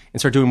Diego and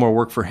started doing more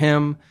work for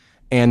him.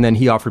 And then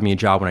he offered me a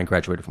job when I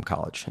graduated from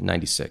college in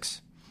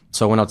 96.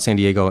 So I went out to San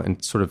Diego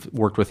and sort of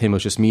worked with him. It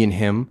was just me and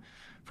him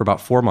for about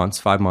 5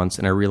 months.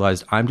 And I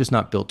realized I'm just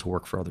not built to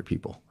work for other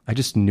people. I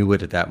just knew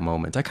it at that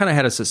moment. I kind of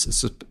had a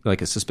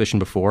suspicion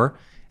before.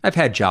 I've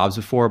had jobs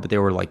before, but they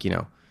were like,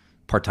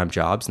 part-time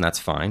jobs, and that's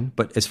fine.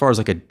 But as far as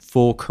like a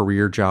full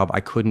career job, I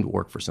couldn't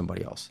work for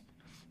somebody else.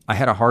 I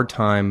had a hard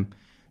time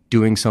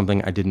doing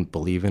something I didn't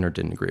believe in or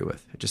didn't agree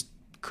with. I just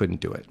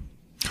couldn't do it.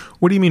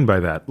 What do you mean by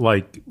that?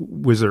 Like,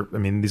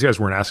 these guys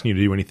weren't asking you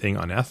to do anything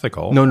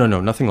unethical. No,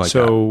 nothing like that.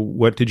 So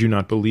what did you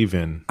not believe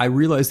in? I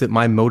realized that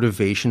my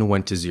motivation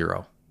went to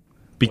zero.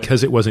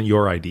 Because it wasn't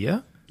your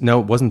idea?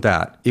 No, it wasn't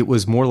that. It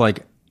was more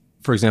like,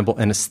 for example,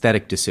 an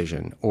aesthetic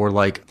decision, or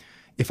like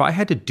if I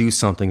had to do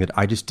something that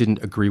I just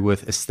didn't agree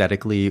with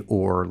aesthetically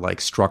or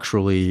like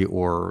structurally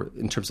or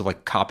in terms of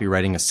like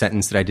copywriting a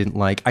sentence that I didn't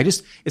like,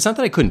 it's not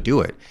that I couldn't do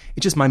it.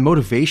 It's just my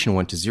motivation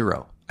went to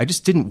zero. I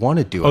just didn't want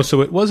to do it. Oh,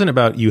 so it wasn't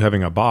about you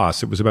having a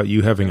boss. It was about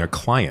you having a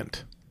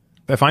client.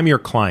 If I'm your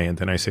client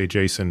and I say,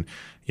 Jason,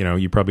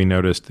 you probably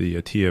noticed the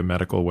Atia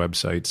medical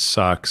website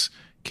sucks.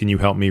 can you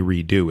help me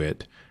redo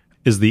it?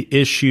 Is the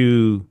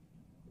issue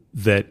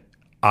that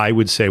I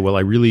would say, well,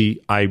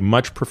 I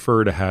much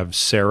prefer to have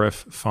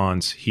serif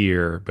fonts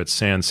here, but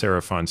sans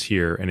serif fonts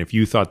here. And if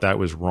you thought that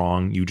was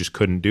wrong, you just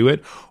couldn't do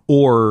it?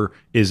 Or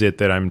is it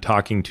that I'm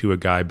talking to a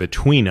guy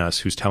between us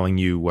who's telling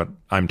you what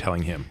I'm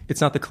telling him? It's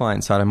not the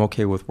client side. I'm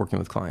okay with working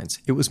with clients.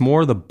 It was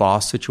more the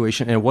boss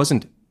situation. And it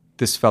wasn't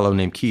this fellow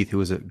named Keith, who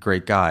was a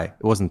great guy.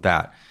 It wasn't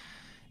that.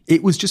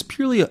 It was just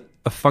purely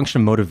a function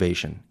of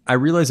motivation. I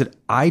realized that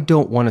I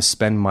don't want to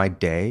spend my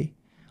day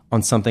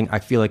on something I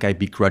feel like I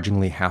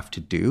begrudgingly have to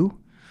do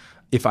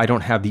if I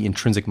don't have the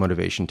intrinsic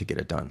motivation to get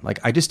it done. Like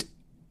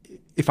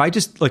if I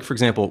just like, for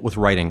example, with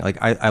writing, like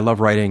I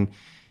love writing.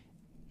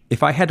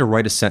 If I had to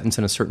write a sentence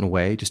in a certain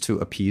way just to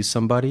appease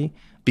somebody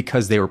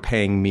because they were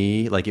paying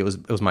me, like it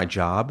was my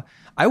job,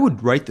 I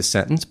would write the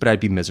sentence, but I'd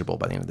be miserable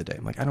by the end of the day.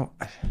 I'm like,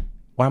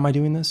 why am I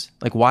doing this?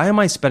 Like, why am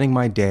I spending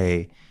my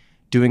day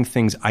doing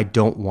things I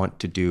don't want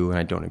to do and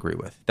I don't agree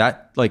with?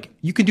 That, like,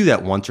 you can do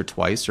that once or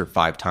twice or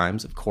 5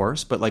 times, of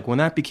course, but like when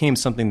that became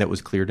something that was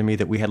clear to me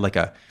that we had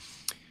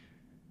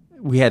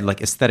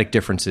aesthetic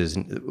differences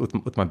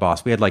with my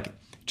boss. We had like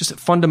just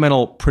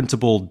fundamental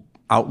principle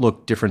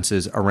outlook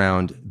differences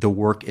around the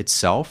work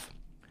itself.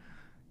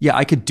 Yeah,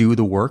 I could do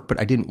the work, but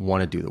I didn't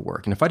want to do the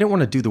work. And if I didn't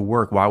want to do the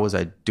work, why was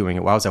I doing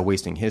it? Why was I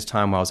wasting his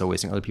time? Why was I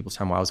wasting other people's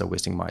time? Why was I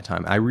wasting my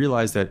time? I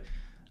realized that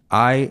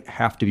I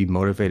have to be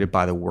motivated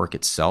by the work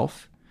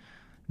itself.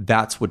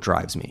 That's what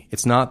drives me.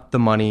 It's not the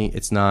money.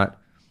 It's not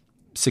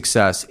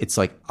success. It's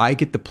like I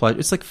get the pleasure.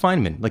 It's like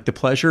Feynman. Like the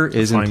pleasure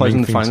is in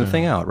pleasuring to find the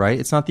thing out, right?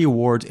 It's not the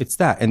awards. It's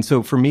that. And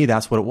so for me,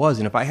 that's what it was.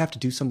 And if I have to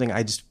do something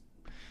I just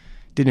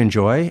didn't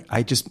enjoy,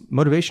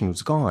 motivation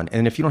was gone.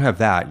 And if you don't have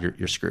that,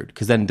 you're screwed,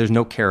 because then there's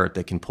no carrot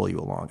that can pull you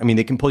along. I mean,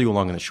 they can pull you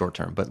along in the short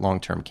term, but long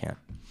term can't.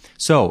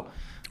 So,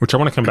 which I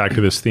want to come back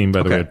to this theme,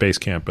 by the way, at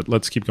Basecamp, but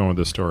let's keep going with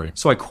this story.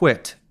 So I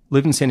quit,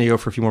 lived in San Diego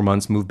for a few more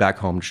months, moved back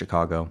home to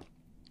Chicago,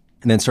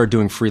 and then started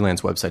doing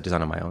freelance website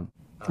design on my own.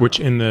 Which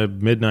in the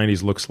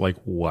mid-90s looks like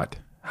what?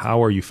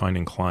 How are you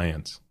finding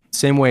clients?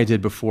 Same way I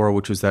did before,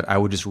 which was that I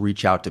would just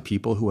reach out to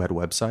people who had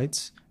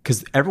websites,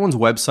 because everyone's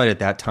website at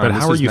that time. But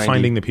how are you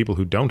finding the people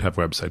who don't have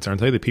websites?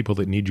 Aren't they the people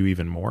that need you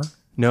even more?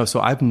 No, so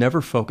I've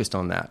never focused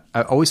on that.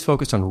 I always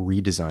focused on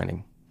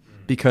redesigning,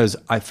 because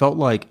I felt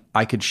like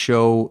I could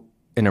show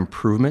an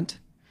improvement.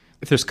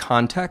 If there's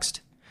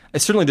context,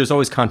 certainly there's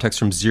always context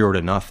from 0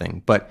 to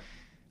nothing, but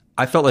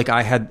I felt like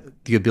I had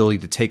the ability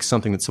to take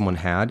something that someone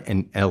had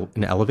and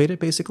elevate it,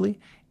 basically,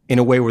 in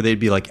a way where they'd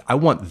be like, I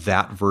want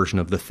that version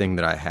of the thing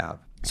that I have.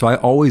 So I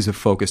always have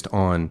focused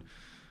on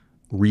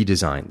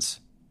redesigns.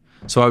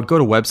 So I would go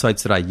to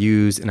websites that I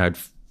used and I'd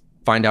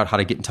find out how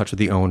to get in touch with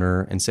the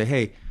owner and say,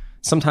 hey,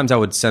 sometimes I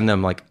would send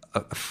them like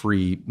a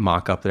free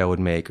mock-up that I would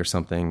make or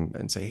something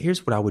and say,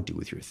 here's what I would do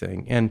with your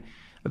thing. And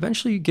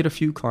eventually you get a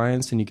few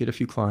clients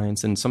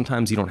and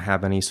sometimes you don't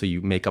have any. So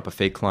you make up a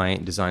fake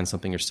client, design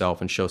something yourself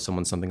and show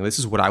someone something. This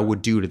is what I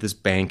would do to this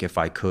bank if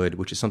I could,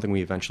 which is something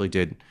we eventually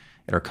did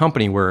at our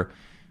company, where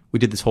we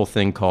did this whole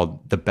thing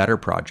called the Better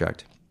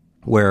Project,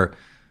 where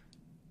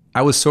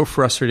I was so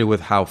frustrated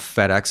with how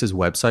FedEx's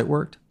website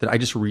worked that I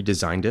just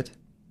redesigned it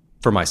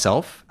for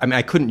myself. I mean,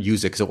 I couldn't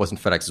use it because it wasn't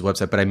FedEx's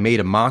website, but I made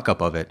a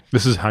mock-up of it.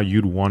 This is how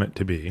you'd want it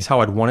to be. It's how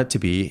I'd want it to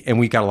be. And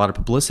we got a lot of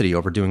publicity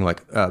over doing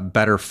like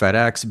better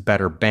FedEx,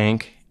 better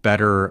bank,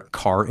 better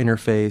car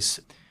interface,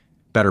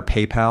 better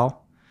PayPal.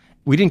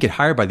 We didn't get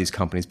hired by these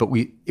companies, but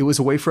it was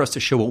a way for us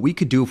to show what we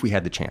could do if we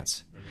had the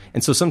chance.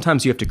 And so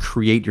sometimes you have to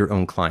create your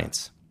own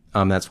clients.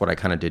 That's what I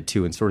kind of did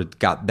too, and sort of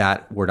got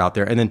that word out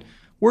there. And then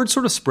word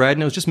sort of spread,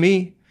 and it was just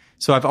me.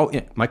 So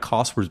my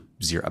costs were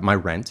zero. My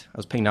rent, I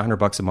was paying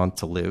 $900 a month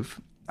to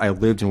live. I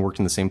lived and worked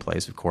in the same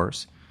place, of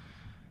course.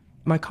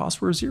 My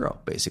costs were zero,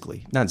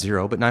 basically. Not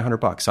zero, but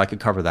 $900. So I could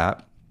cover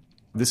that.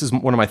 This is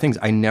one of my things.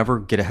 I never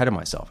get ahead of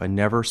myself. I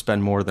never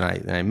spend more than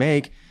I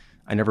make.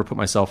 I never put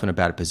myself in a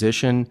bad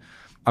position.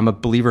 I'm a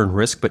believer in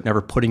risk, but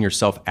never putting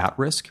yourself at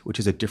risk, which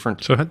is a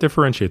different... So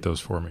differentiate those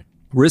for me.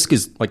 Risk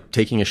is like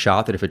taking a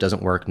shot that if it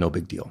doesn't work, no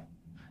big deal.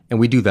 And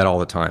we do that all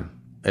the time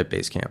at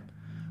Basecamp.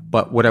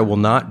 But what I will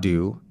not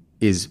do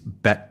is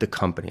bet the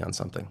company on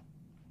something.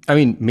 I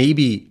mean,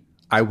 maybe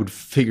I would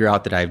figure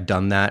out that I've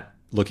done that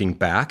looking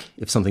back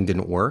if something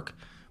didn't work,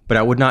 but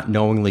I would not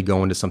knowingly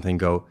go into something and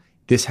go,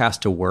 this has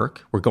to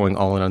work. We're going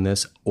all in on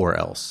this or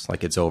else,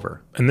 like it's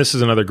over. And this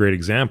is another great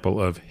example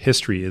of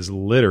history is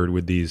littered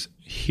with these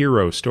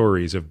hero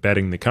stories of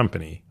betting the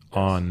company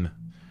on,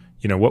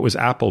 what was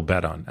Apple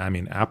bet on? I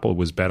mean, Apple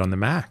was bet on the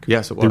Mac.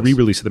 Yes, it was. The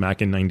re-release of the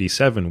Mac in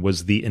 97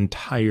 was the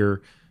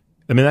entire...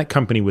 I mean, that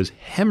company was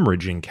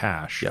hemorrhaging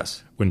cash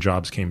when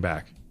Jobs came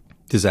back.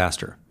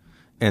 Disaster.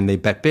 And they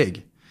bet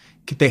big.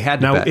 They had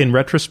to bet. Now, in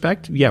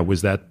retrospect,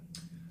 was that...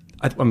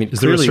 I mean, is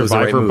there a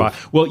survivor?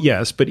 Right Well,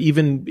 yes, but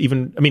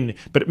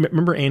but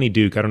remember Annie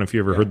Duke? I don't know if you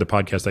ever heard the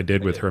podcast I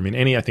did with her. I mean,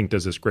 Annie, I think,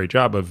 does this great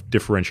job of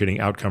differentiating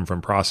outcome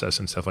from process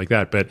and stuff like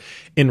that. But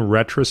in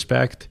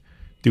retrospect,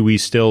 do we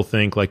still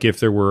think like if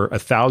there were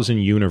 1,000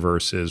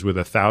 universes with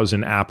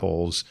 1,000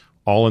 apples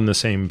all in the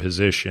same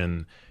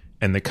position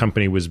and the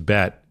company was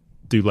bet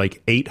do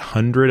like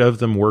 800 of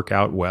them work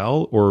out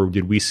well? Or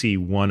did we see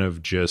one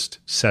of just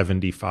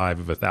 75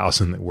 of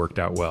 1,000 that worked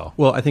out well?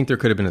 Well, I think there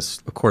could have been,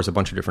 of course, a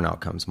bunch of different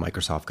outcomes.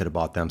 Microsoft could have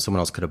bought them. Someone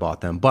else could have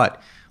bought them.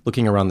 But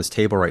looking around this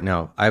table right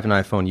now, I have an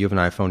iPhone, you have an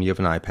iPhone, you have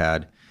an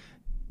iPad.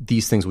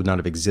 These things would not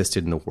have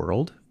existed in the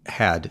world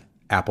had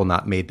Apple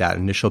not made that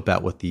initial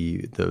bet with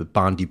the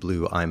Bondi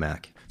Blue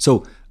iMac.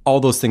 So all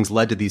those things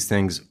led to these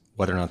things,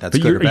 whether or not that's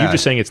good or bad. You're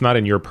just saying it's not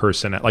in your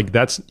person. Like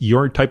that's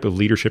your type of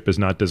leadership is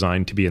not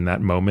designed to be in that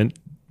moment.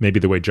 Maybe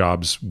the way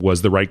Jobs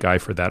was the right guy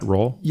for that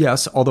role.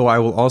 Yes, although I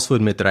will also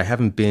admit that I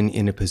haven't been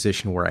in a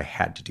position where I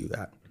had to do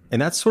that.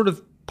 And that's sort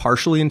of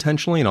partially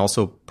intentionally and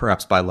also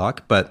perhaps by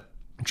luck. But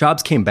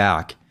Jobs came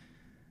back.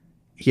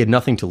 He had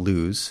nothing to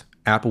lose.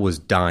 Apple was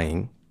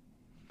dying.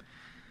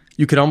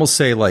 You could almost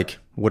say, like,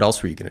 what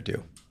else were you going to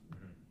do?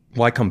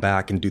 Why come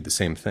back and do the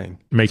same thing?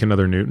 Make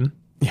another Newton?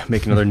 Yeah,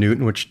 make another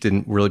Newton, which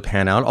didn't really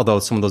pan out. Although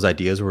some of those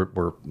ideas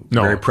were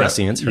very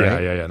prescient,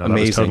 right? Yeah. No,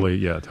 amazing.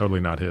 That was totally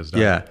not his.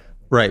 Yeah,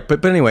 right.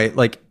 But anyway,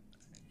 like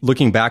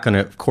looking back on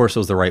it, of course, it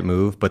was the right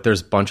move. But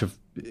there's a bunch of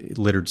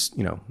littered,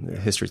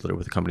 history's littered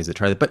with the companies that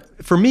tried it.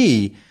 But for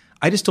me,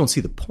 I just don't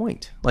see the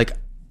point. Like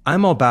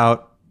I'm all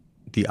about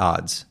the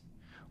odds.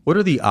 What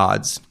are the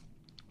odds?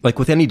 Like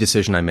with any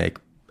decision I make,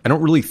 I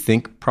don't really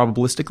think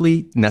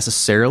probabilistically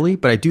necessarily,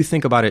 but I do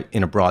think about it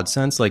in a broad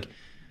sense. Like,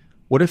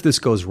 what if this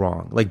goes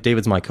wrong? Like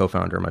David's my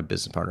co-founder, my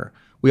business partner.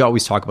 We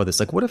always talk about this.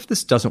 Like, what if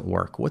this doesn't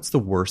work? What's the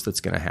worst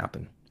that's going to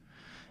happen?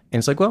 And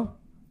it's like, well,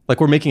 like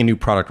we're making a new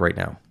product right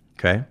now.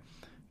 Okay.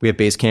 We have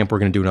Basecamp. We're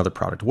going to do another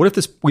product. What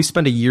if we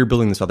spend a year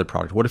building this other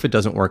product? What if it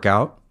doesn't work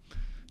out?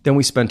 Then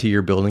we spent a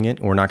year building it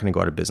and we're not going to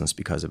go out of business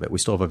because of it. We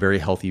still have a very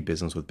healthy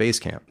business with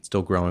Basecamp. It's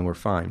still growing. We're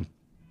fine.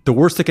 The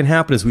worst that can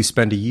happen is we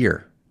spend a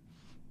year.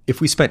 If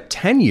we spent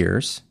 10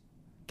 years,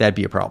 that'd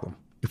be a problem.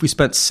 If we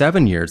spent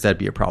 7 years, that'd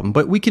be a problem.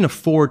 But we can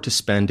afford to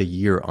spend a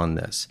year on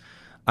this.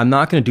 I'm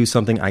not going to do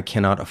something I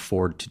cannot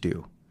afford to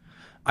do.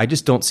 I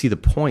just don't see the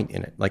point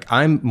in it. Like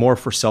I'm more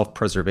for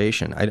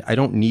self-preservation. I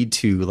don't need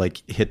to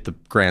like hit the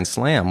grand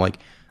slam. Like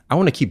I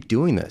want to keep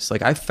doing this.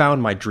 Like I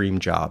found my dream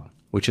job,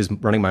 which is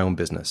running my own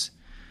business.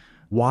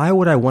 Why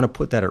would I want to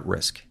put that at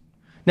risk?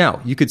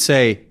 Now, you could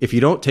say, if you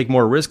don't take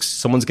more risks,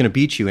 someone's going to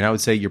beat you. And I would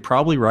say, you're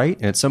probably right.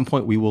 And at some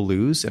point we will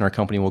lose and our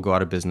company will go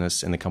out of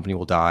business and the company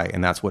will die.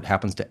 And that's what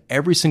happens to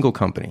every single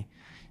company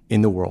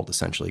in the world,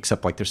 essentially,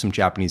 except like there's some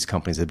Japanese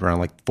companies that have been around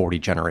like 40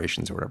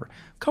 generations or whatever.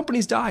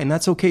 Companies die and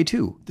that's okay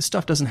too. This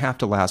stuff doesn't have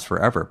to last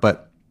forever.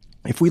 But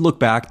if we look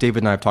back,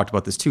 David and I have talked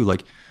about this too,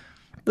 like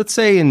let's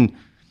say in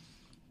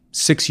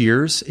 6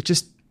 years, it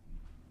just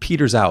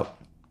peters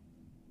out.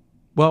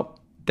 Well,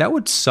 that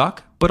would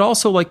suck. But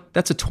also like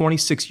that's a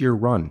 26-year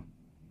run.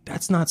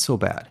 That's not so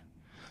bad.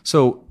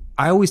 So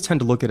I always tend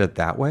to look at it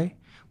that way.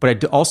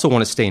 But I also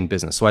want to stay in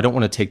business. So I don't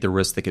want to take the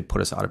risks that could put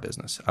us out of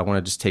business. I want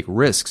to just take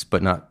risks,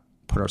 but not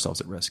put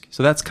ourselves at risk.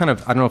 So that's kind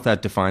of, I don't know if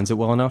that defines it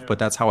well enough, but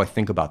that's how I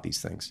think about these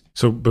things.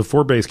 So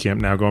before Basecamp,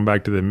 now going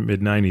back to the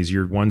mid-90s,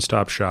 you're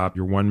one-stop shop,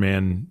 you're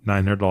one-man,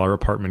 $900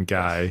 apartment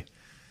guy.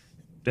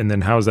 And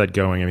then how's that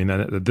going? I mean,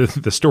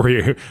 the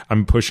story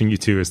I'm pushing you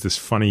to is this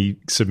funny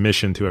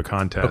submission to a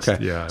contest.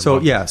 Okay. Yeah.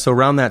 So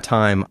around that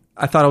time,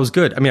 I thought I was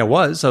good. I mean, I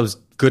was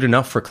good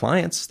enough for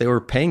clients. They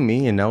were paying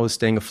me and I was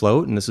staying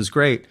afloat and this is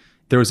great.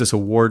 There was this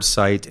award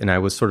site and I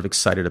was sort of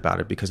excited about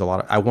it because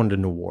I wanted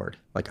an award.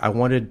 Like I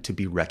wanted to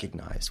be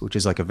recognized, which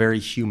is like a very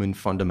human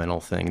fundamental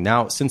thing.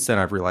 Now, since then,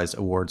 I've realized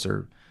awards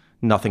are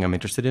nothing I'm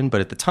interested in.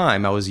 But at the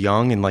time I was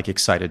young and like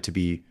excited to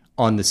be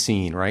on the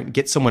scene, right?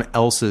 Get someone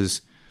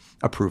else's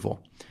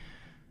approval.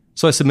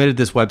 So I submitted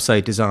this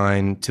website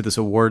design to this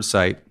award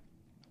site.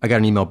 I got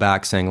an email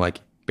back saying like,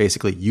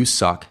 basically, you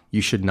suck.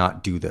 You should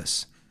not do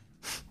this.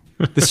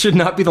 This should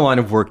not be the line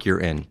of work you're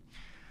in.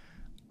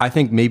 I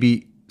think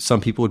maybe some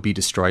people would be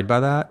destroyed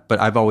by that, but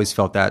I've always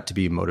felt that to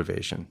be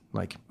motivation.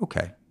 Like,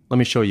 okay, let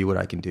me show you what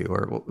I can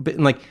do. But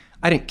like,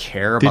 I didn't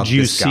care about this guy. Did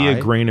you see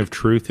a grain of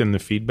truth in the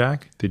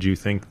feedback? Did you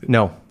think?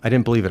 No, I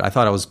didn't believe it. I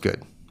thought I was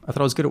good. I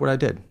thought I was good at what I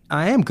did.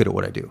 I am good at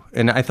what I do.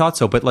 And I thought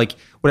so. But like,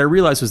 what I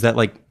realized was that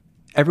like,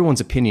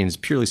 everyone's opinion is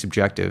purely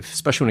subjective,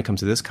 especially when it comes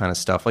to this kind of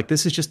stuff. Like,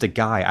 this is just a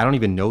guy. I don't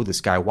even know this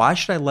guy. Why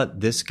should I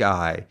let this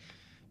guy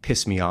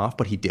piss me off?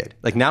 But he did.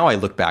 Like, now I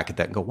look back at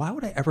that and go, why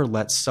would I ever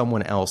let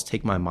someone else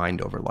take my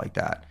mind over like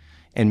that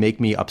and make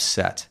me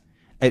upset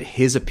at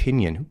his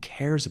opinion? Who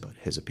cares about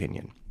his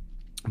opinion?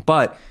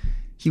 But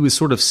he was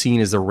sort of seen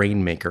as the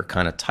rainmaker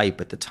kind of type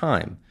at the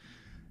time.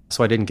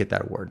 So I didn't get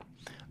that award.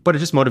 But it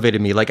just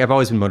motivated me. Like, I've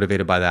always been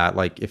motivated by that.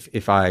 Like, if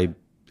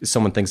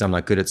someone thinks I'm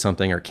not good at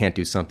something or can't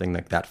do something,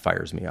 like that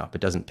fires me up.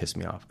 It doesn't piss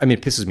me off. I mean,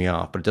 it pisses me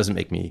off, but it doesn't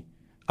make me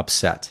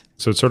upset.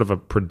 So it's sort of a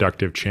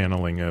productive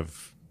channeling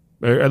of,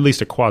 or at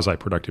least a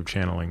quasi-productive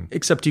channeling.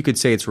 Except you could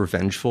say it's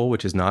revengeful,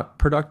 which is not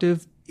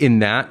productive in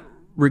that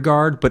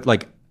regard. But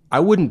like, I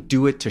wouldn't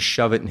do it to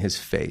shove it in his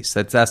face.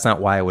 That's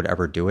not why I would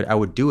ever do it. I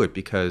would do it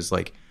because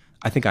like,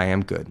 I think I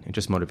am good. It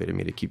just motivated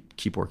me to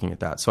keep working at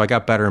that. So I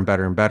got better and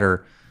better and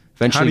better.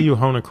 Eventually, how do you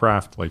hone a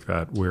craft like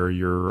that where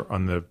you're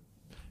on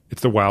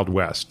it's the Wild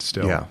West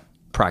still? Yeah.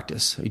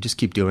 practice. You just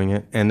keep doing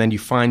it, and then you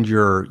find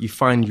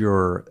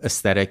your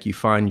aesthetic, you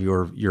find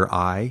your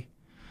eye,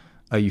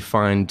 you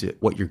find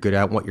what you're good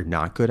at, and what you're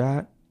not good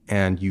at,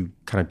 and you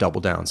kind of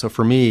double down. So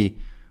for me,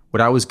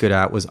 what I was good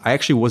at was I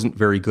actually wasn't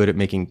very good at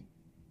making.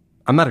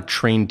 I'm not a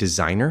trained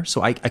designer,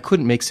 so I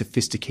couldn't make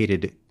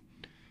sophisticated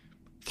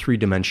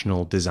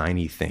three-dimensional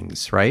designy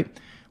things, right?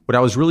 What I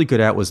was really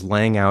good at was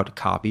laying out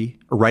copy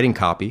or writing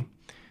copy,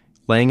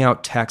 laying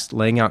out text,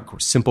 laying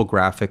out simple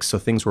graphics so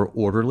things were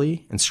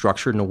orderly and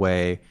structured in a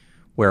way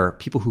where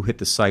people who hit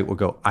the site will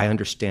go, I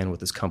understand what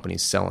this company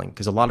is selling.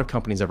 Because a lot of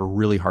companies have a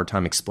really hard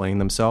time explaining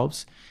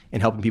themselves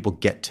and helping people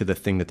get to the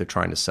thing that they're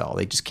trying to sell.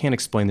 They just can't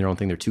explain their own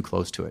thing. They're too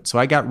close to it. So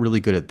I got really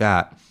good at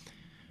that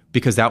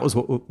because that was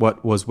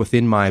what was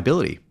within my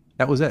ability.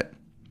 That was it.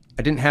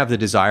 I didn't have the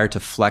desire to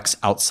flex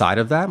outside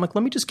of that. I'm like,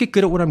 let me just get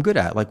good at what I'm good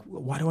at. Like,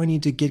 why do I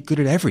need to get good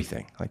at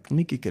everything? Like, let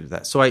me get good at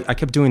that. So I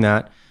kept doing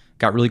that,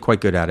 got really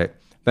quite good at it.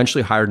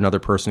 Eventually hired another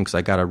person because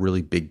I got a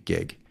really big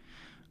gig.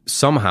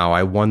 Somehow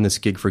I won this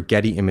gig for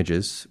Getty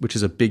Images, which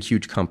is a big,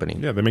 huge company.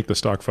 Yeah, they make the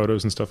stock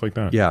photos and stuff like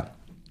that. Yeah.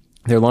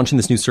 They're launching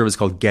this new service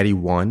called Getty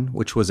One,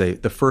 which was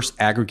the first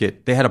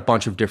aggregate. They had a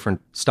bunch of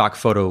different stock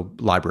photo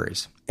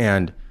libraries.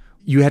 And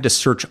you had to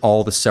search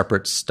all the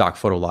separate stock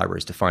photo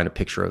libraries to find a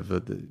picture of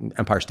the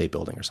Empire State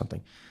Building or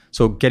something.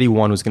 So Getty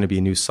One was going to be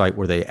a new site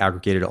where they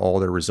aggregated all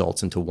their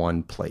results into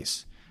one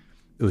place.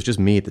 It was just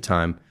me at the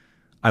time.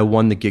 I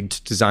won the gig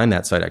to design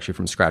that site actually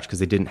from scratch because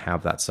they didn't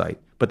have that site.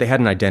 But they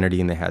had an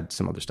identity and they had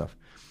some other stuff.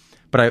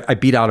 But I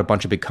beat out a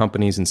bunch of big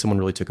companies and someone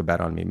really took a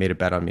bet on me, made a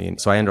bet on me. And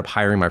so I ended up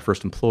hiring my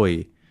first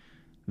employee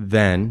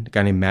then, a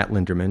guy named Matt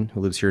Linderman, who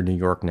lives here in New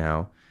York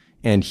now.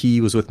 And he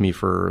was with me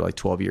for like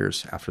 12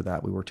 years after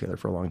that. We worked together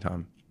for a long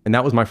time. And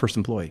that was my first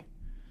employee.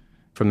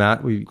 From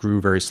that, we grew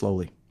very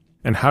slowly.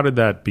 And how did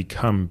that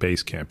become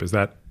Basecamp? Is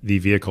that the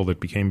vehicle that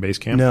became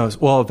Basecamp? No,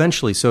 well,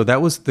 eventually. So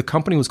the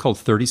company was called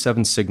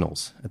 37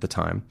 Signals at the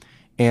time.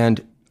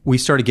 And we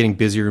started getting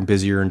busier and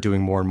busier and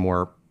doing more and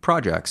more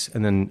projects.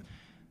 And then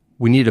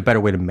we needed a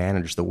better way to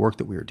manage the work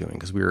that we were doing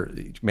because we were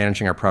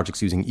managing our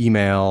projects using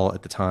email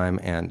at the time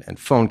and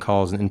phone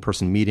calls and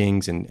in-person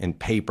meetings and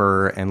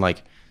paper and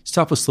like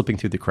stuff was slipping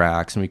through the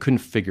cracks and we couldn't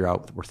figure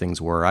out where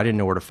things were. I didn't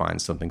know where to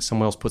find something.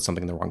 Someone else put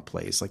something in the wrong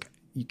place. Like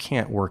you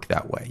can't work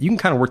that way. You can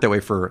kind of work that way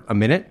for a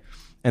minute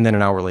and then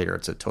an hour later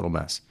it's a total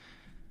mess.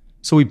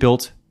 So we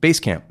built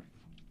Basecamp.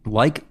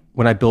 Like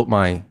when I built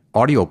my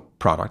audio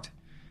product,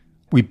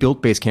 we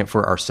built Basecamp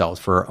for ourselves,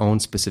 for our own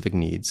specific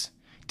needs.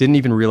 Didn't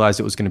even realize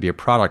it was going to be a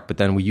product, but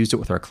then we used it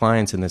with our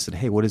clients and they said,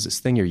 hey, what is this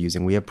thing you're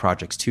using? We have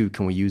projects too.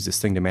 Can we use this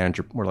thing to manage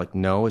your... We're like,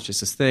 no, it's just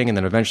this thing. And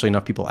then eventually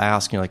enough people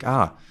ask and you're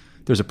like,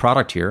 there's a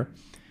product here.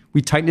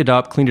 We tightened it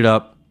up, cleaned it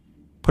up,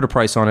 put a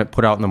price on it,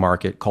 put it out in the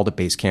market, called it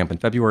Basecamp on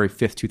February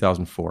 5th,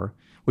 2004,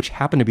 which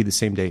happened to be the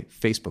same day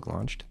Facebook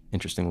launched,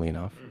 interestingly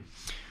enough.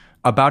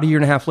 About a year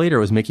and a half later,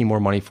 it was making more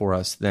money for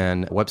us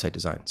than website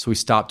design. So we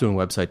stopped doing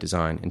website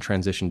design and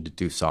transitioned to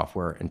do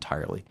software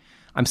entirely.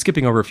 I'm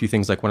skipping over a few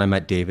things like when I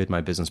met David,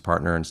 my business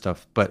partner and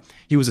stuff, but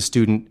he was a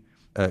student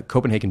at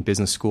Copenhagen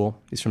Business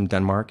School. He's from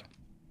Denmark.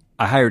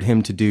 I hired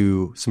him to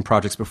do some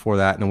projects before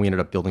that, and then we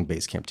ended up building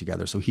Basecamp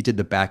together. So he did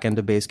the back end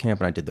of Basecamp,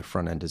 and I did the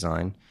front end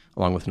design,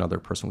 along with another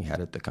person we had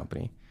at the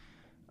company.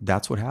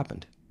 That's what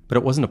happened. But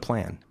it wasn't a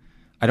plan.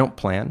 I don't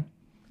plan.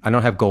 I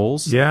don't have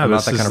goals. Yeah, I'm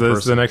not that kind of person. This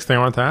is the next thing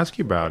I want to ask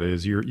you about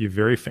is you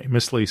very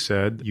famously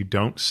said you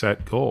don't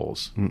set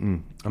goals.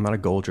 I'm not a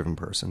goal-driven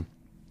person.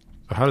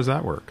 So how does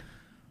that work?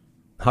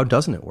 How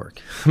doesn't it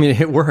work? I mean,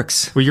 it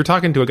works. Well, you're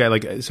talking to a guy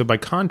like, so by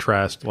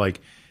contrast,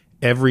 like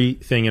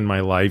everything in my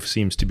life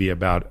seems to be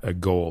about a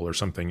goal or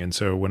something. And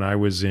so when I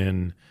was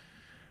in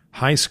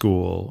high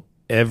school,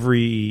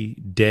 every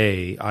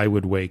day I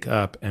would wake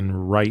up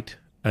and write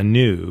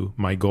anew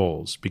my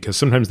goals because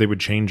sometimes they would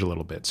change a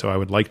little bit. So I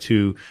would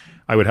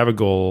have a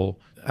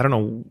goal. I don't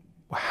know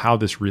how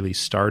this really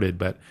started,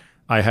 but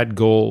I had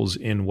goals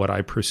in what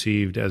I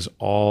perceived as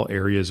all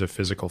areas of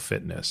physical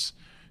fitness.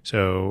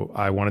 So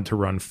I wanted to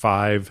run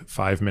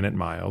 5-minute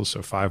miles.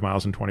 So 5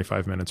 miles in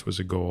 25 minutes was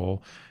a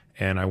goal.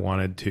 And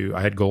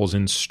I had goals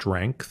in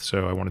strength.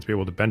 So I wanted to be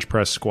able to bench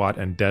press, squat,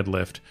 and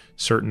deadlift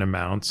certain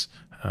amounts.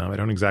 I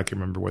don't exactly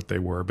remember what they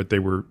were, but they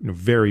were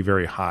very,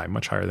 very high,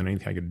 much higher than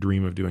anything I could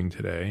dream of doing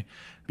today.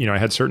 I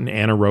had certain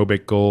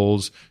anaerobic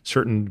goals,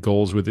 certain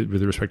goals with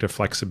respect to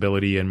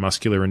flexibility and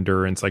muscular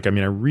endurance. I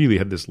really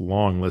had this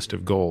long list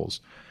of goals.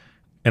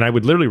 And I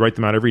would literally write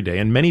them out every day.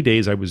 And many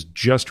days I was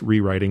just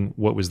rewriting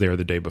what was there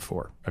the day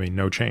before.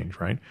 No change,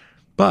 right?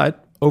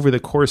 But over the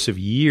course of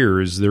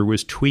years, there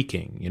was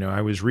tweaking.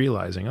 I was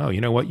realizing,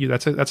 you know what?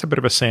 That's a bit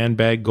of a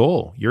sandbag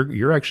goal.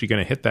 You're actually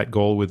going to hit that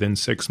goal within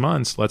 6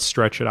 months. Let's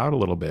stretch it out a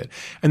little bit.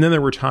 And then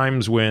there were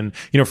times when,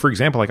 for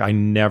example, I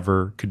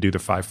never could do the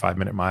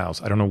 5-minute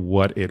miles. I don't know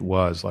what it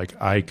was.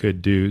 I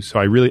could do. So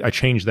I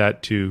changed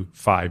that to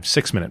 5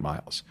 6-minute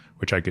miles,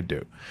 which I could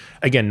do.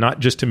 Again, not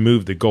just to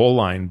move the goal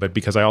line, but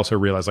because I also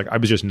realized I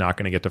was just not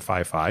going to get to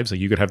 5.5s.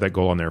 You could have that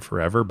goal on there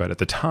forever. But at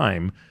the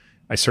time,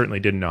 I certainly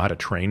didn't know how to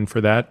train for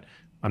that.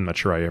 I'm not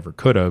sure I ever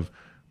could have,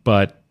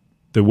 but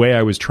the way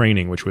I was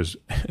training, which was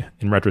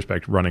in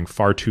retrospect, running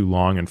far too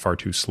long and far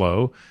too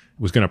slow,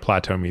 was going to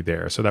plateau me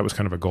there. So that was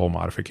kind of a goal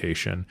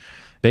modification.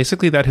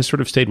 Basically, that has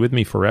sort of stayed with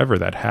me forever,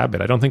 that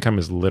habit. I don't think I'm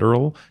as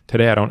literal.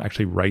 Today, I don't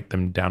actually write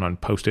them down on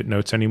Post-it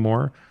notes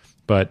anymore.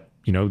 But,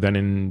 then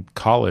in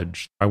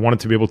college, I wanted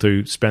to be able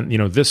to spend,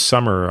 this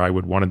summer, I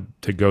would wanted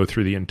to go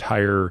through the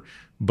entire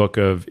book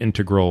of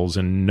integrals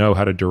and know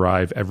how to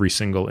derive every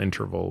single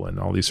interval and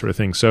all these sort of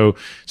things. So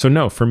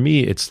no, for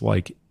me, it's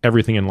like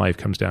everything in life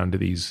comes down to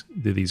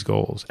these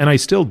goals. And I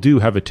still do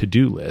have a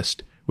to-do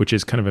list, which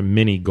is kind of a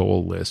mini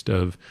goal list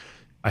of,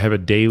 I have a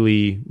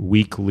daily,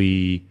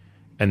 weekly,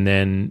 and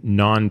then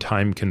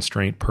non-time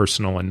constraint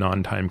personal and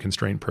non-time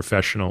constraint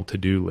professional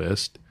to-do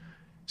list.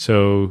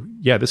 So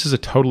yeah, this is a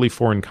totally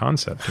foreign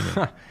concept to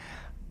me.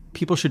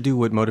 People should do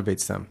what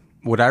motivates them.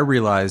 What I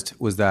realized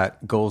was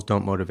that goals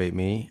don't motivate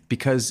me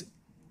because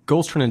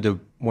goals turn into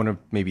one of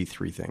maybe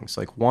three things.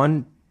 Like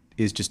one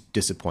is just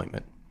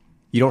disappointment.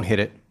 You don't hit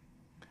it,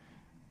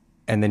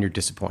 and then you're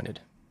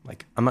disappointed.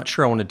 Like, I'm not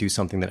sure I want to do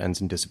something that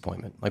ends in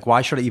disappointment. Like,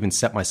 why should I even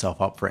set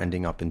myself up for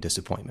ending up in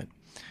disappointment?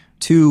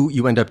 Two,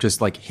 you end up just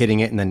like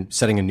hitting it and then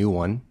setting a new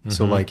one.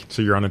 Mm-hmm.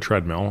 So you're on a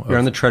treadmill. You're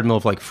on the treadmill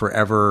of like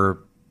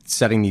forever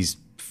setting these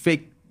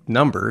fake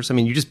numbers. I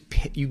mean,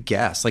 you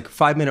guess like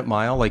 5-minute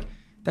mile, like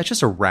that's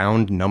just a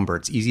round number.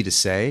 It's easy to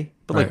say,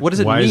 but like, what does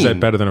it mean? Why is that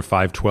better than a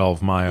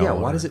 5:12 mile? Yeah.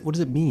 What does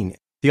it mean?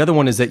 The other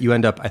one is that you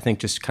end up, I think,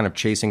 just kind of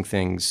chasing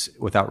things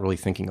without really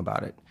thinking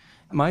about it.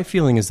 My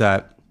feeling is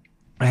that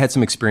I had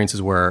some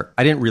experiences where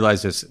I didn't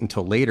realize this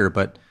until later,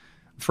 but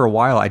for a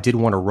while I did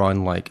want to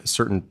run like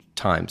certain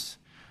times.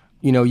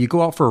 You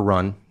go out for a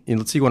run, and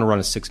let's say you want to run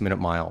a 6-minute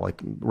mile, like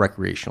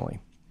recreationally.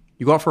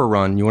 You go out for a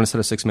run, you want to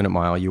set a 6-minute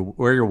mile, you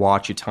wear your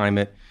watch, you time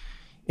it,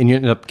 and you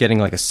end up getting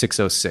like a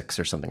 6:06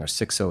 or something, or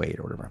 6:08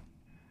 or whatever.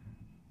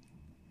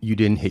 You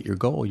didn't hit your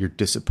goal. You're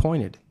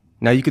disappointed.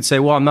 Now you could say,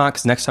 well, I'm not,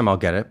 because next time I'll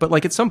get it. But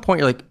like at some point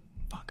you're like,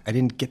 fuck, I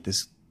didn't get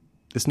this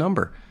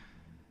number.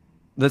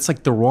 That's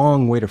like the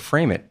wrong way to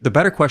frame it. The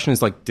better question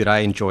is like, did I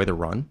enjoy the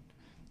run?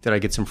 Did I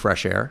get some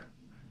fresh air?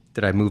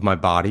 Did I move my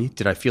body?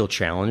 Did I feel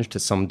challenged to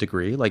some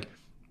degree? Like,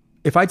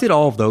 if I did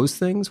all of those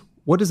things,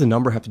 what does the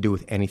number have to do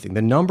with anything?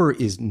 The number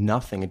is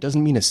nothing. It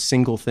doesn't mean a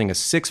single thing. A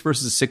 6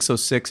 versus a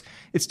 6:06.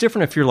 It's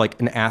different if you're like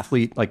an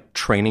athlete, like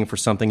training for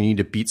something, you need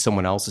to beat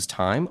someone else's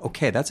time.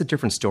 Okay, that's a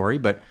different story,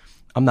 but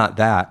I'm not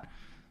that.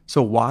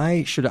 So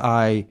why should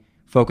I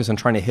focus on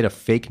trying to hit a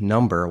fake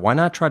number? Why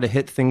not try to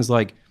hit things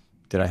like,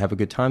 did I have a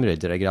good time today?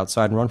 Did I get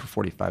outside and run for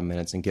 45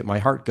 minutes and get my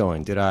heart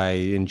going? Did I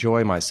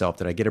enjoy myself?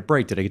 Did I get a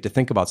break? Did I get to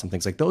think about some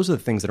things? Like, those are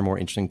the things that are more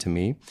interesting to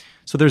me.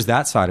 So there's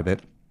that side of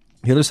it.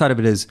 The other side of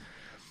it is,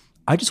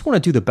 I just want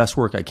to do the best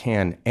work I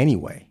can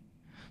anyway.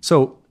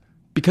 So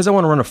because I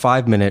want to run a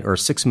 5-minute or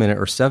 6-minute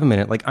or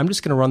 7-minute, like, I'm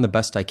just going to run the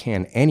best I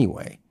can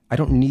anyway. I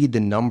don't need the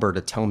number to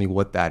tell me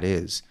what that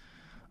is.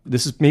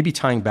 This is maybe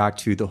tying back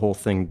to the whole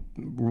thing.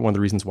 One of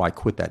the reasons why I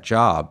quit that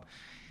job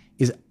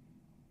is,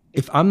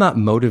 if I'm not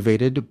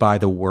motivated by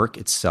the work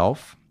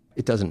itself,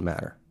 it doesn't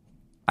matter.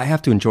 I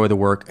have to enjoy the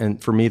work.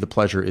 And for me, the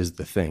pleasure is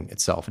the thing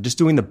itself. Just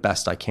doing the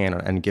best I can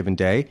on any given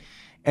day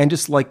and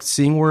just like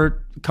seeing where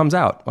it comes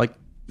out. Like,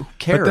 who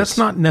cares? But that's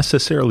not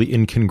necessarily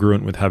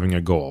incongruent with having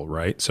a goal,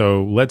 right?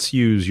 So let's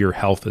use your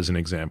health as an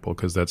example,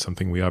 because that's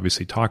something we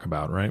obviously talk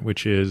about, right?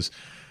 Which is,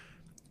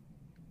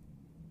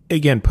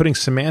 again, putting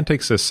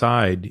semantics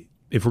aside,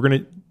 if we're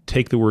going to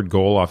take the word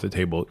goal off the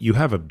table, you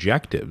have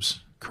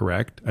objectives.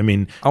 Correct. I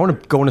mean, I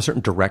want to go in a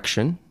certain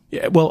direction.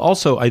 Yeah. Well,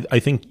 also, I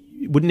think,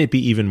 wouldn't it be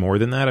even more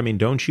than that? I mean,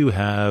 don't you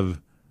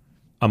have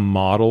a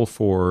model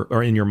for,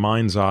 or in your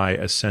mind's eye,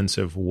 a sense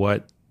of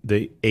what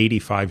the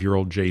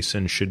 85-year-old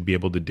Jason should be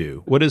able to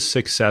do? What does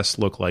success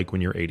look like when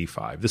you're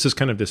 85? This is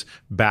kind of this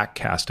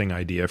backcasting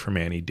idea from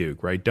Annie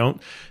Duke, right?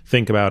 Don't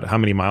think about how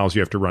many miles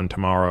you have to run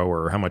tomorrow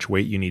or how much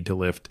weight you need to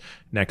lift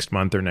next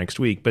month or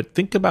next week, but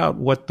think about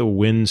what the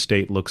win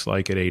state looks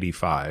like at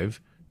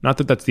 85. Not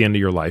that that's the end of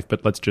your life,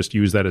 but let's just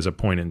use that as a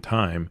point in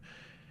time.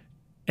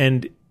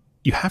 And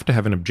you have to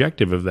have an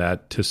objective of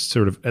that to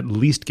sort of at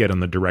least get on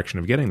the direction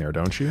of getting there,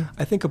 don't you?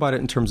 I think about it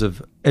in terms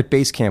of, at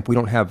Basecamp, we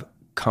don't have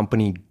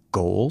company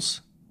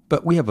goals,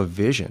 but we have a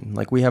vision.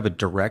 Like, we have a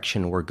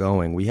direction we're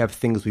going. We have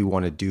things we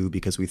want to do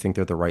because we think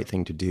they're the right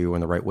thing to do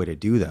and the right way to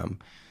do them.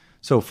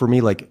 So for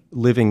me, like,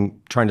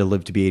 trying to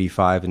live to be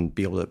 85 and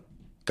be able to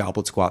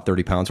goblet squat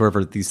 30 pounds,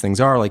 wherever these things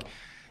are, like,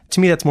 to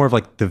me, that's more of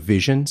like the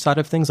vision side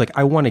of things. Like,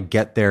 I want to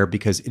get there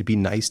because it'd be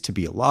nice to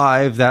be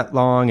alive that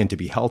long and to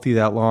be healthy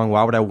that long.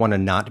 Why would I want to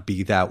not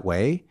be that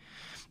way?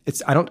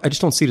 I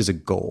just don't see it as a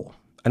goal.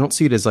 I don't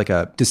see it as like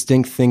a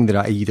distinct thing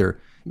that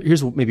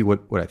here's maybe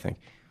what I think.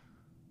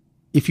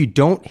 If you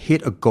don't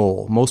hit a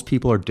goal, most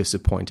people are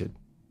disappointed.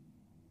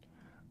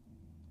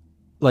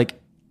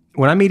 Like,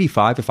 when I'm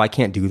 85, if I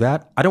can't do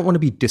that, I don't want to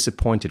be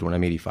disappointed when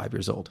I'm 85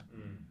 years old.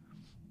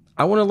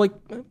 I want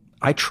to,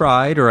 I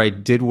tried or I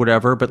did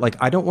whatever, but like,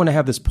 I don't want to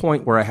have this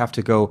point where I have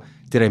to go,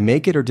 did I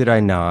make it or did I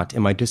not?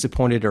 Am I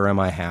disappointed or am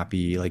I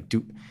happy?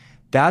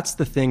 That's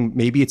the thing.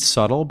 Maybe it's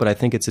subtle, but I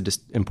think it's an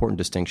important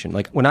distinction.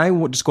 Like, when I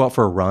just go out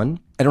for a run,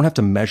 I don't have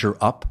to measure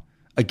up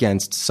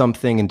against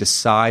something and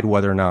decide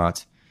whether or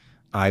not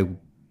I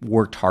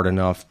worked hard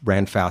enough,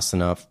 ran fast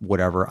enough,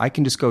 whatever. I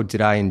can just go,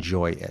 did I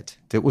enjoy it?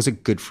 Was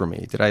it good for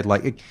me? Did I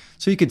like it?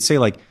 So you could say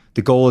like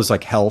the goal is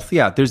like health.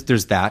 Yeah,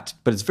 there's that,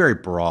 but it's very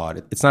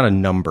broad. It's not a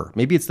number.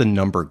 Maybe it's the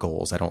number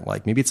goals I don't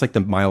like. Maybe it's like the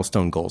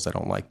milestone goals I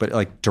don't like. But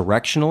like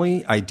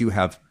directionally, I do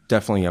have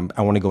definitely,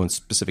 I want to go in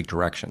specific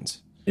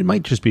directions. It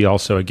might just be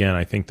also, again,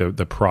 I think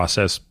the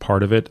process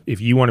part of it. If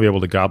you want to be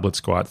able to goblet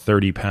squat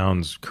 30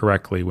 pounds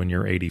correctly when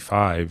you're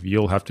 85,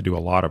 you'll have to do a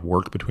lot of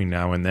work between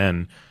now and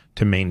then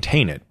to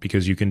maintain it,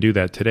 because you can do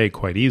that today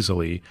quite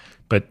easily,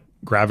 but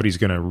gravity's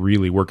going to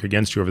really work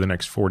against you over the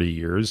next 40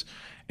 years.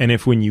 And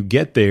if when you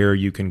get there,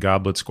 you can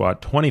goblet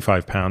squat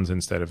 25 pounds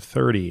instead of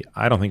 30,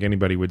 I don't think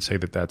anybody would say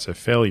that that's a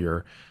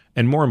failure.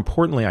 And more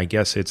importantly, I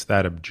guess it's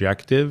that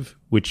objective,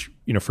 which,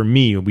 for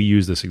me, we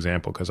use this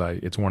example because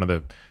it's one of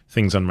the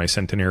things on my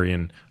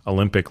centenarian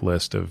Olympic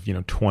list of,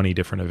 20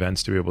 different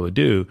events to be able to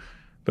do.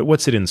 But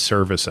what's it in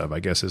service of, I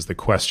guess, is the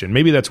question.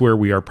 Maybe that's where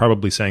we are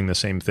probably saying the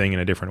same thing in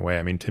a different way.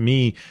 I mean, to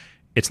me,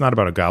 it's not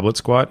about a goblet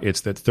squat. It's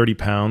that 30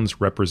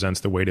 pounds represents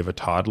the weight of a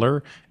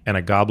toddler, and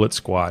a goblet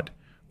squat,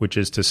 which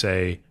is to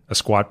say a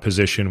squat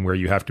position where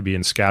you have to be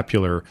in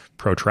scapular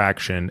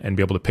protraction and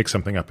be able to pick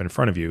something up in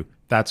front of you.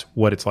 That's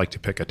what it's like to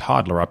pick a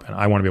toddler up. And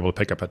I want to be able to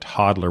pick up a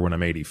toddler when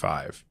I'm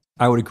 85.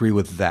 I would agree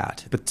with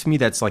that. But to me,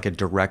 that's like a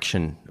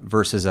direction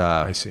versus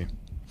a... I see.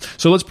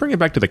 So let's bring it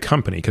back to the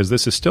company, because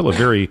this is still a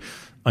very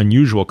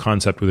unusual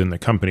concept within the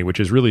company, which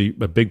is really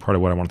a big part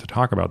of what I wanted to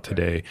talk about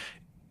today.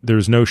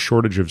 There's no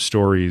shortage of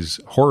stories,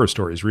 horror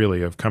stories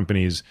really, of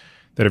companies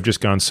that have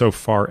just gone so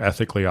far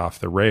ethically off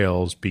the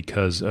rails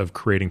because of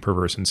creating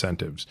perverse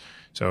incentives.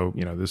 So,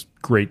 this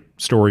great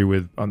story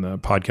on the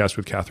podcast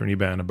with Catherine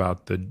Eban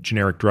about the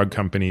generic drug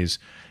companies,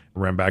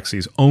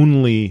 Ranbaxy's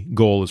only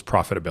goal is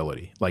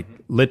profitability. Like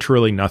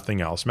literally nothing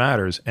else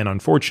matters. And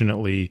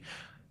unfortunately,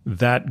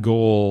 that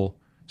goal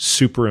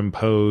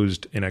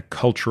superimposed in a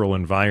cultural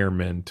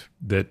environment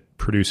that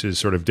produces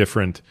sort of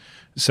different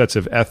sets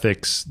of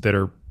ethics that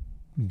are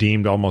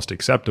deemed almost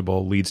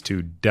acceptable leads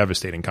to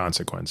devastating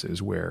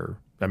consequences where,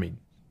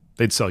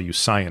 they'd sell you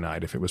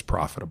cyanide if it was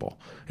profitable.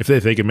 If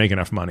they could make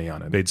enough money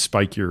on it, they'd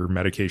spike your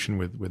medication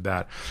with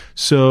that.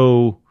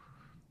 So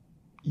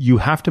you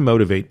have to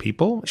motivate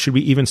people. Should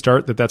we even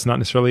start that that's not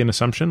necessarily an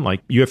assumption?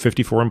 Like, you have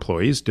 54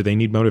 employees. Do they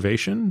need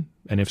motivation?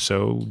 And if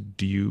so,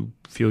 do you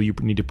feel you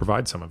need to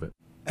provide some of it?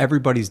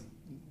 Everybody's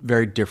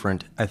very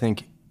different. I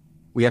think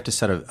we have to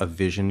set a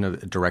vision, a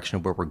direction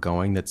of where we're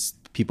going. That's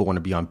people want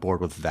to be on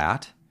board with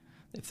that.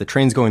 If the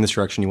train's going this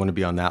direction, you want to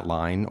be on that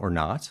line or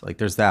not. Like,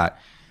 there's that.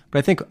 But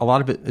I think a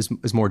lot of it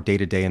is more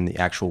day-to-day in the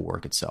actual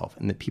work itself,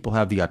 and that people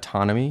have the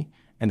autonomy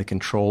and the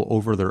control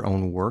over their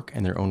own work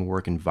and their own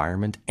work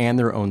environment and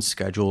their own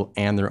schedule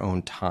and their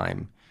own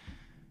time.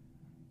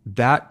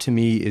 That, to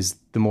me, is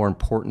the more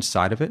important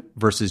side of it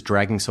versus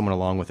dragging someone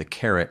along with a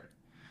carrot,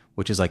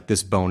 which is like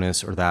this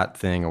bonus or that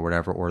thing or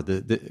whatever. Or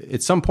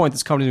at some point,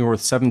 this company is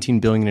worth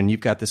 $17 billion and you've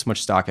got this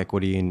much stock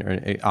equity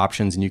and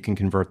options and you can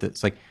convert this.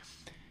 It's like,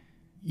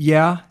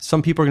 yeah,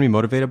 some people are going to be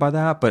motivated by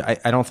that,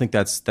 but I don't think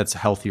that's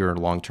healthier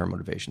long-term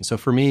motivation. So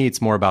for me,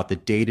 it's more about the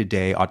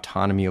day-to-day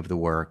autonomy of the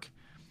work,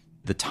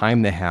 the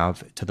time they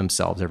have to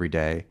themselves every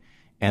day,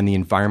 and the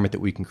environment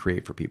that we can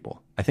create for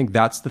people. I think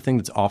that's the thing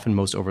that's often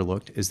most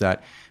overlooked, is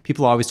that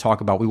people always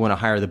talk about, we want to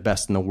hire the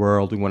best in the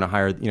world. We want to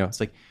hire, it's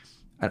like,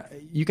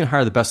 you can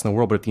hire the best in the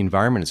world, but if the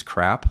environment is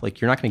crap,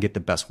 like, you're not going to get the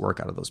best work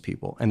out of those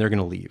people, and they're going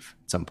to leave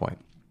at some point.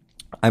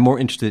 I'm more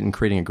interested in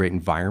creating a great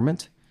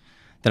environment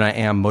than I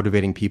am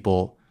motivating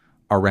people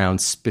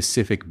around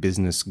specific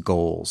business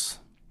goals.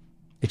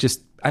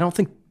 I don't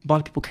think a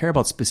lot of people care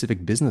about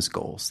specific business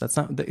goals. That's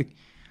not,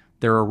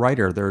 they're a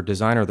writer, they're a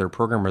designer, they're a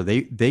programmer.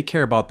 They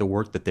care about the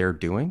work that they're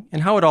doing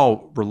and how it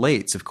all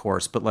relates, of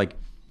course, but like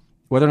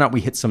whether or not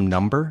we hit some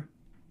number,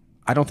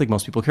 I don't think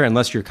most people care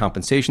unless your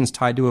compensation's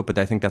tied to it, but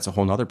I think that's a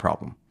whole nother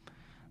problem.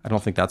 I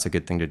don't think that's a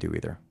good thing to do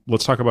either.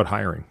 Let's talk about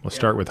hiring. Let's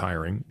start with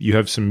hiring. You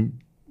have some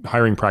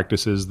hiring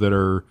practices that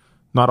are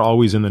not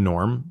always in the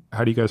norm.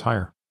 How do you guys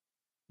hire?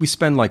 We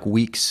spend like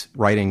weeks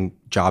writing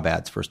job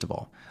ads, first of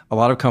all. A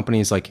lot of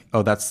companies like,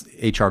 oh, that's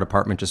HR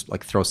department, just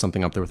like throw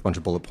something up there with a bunch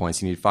of bullet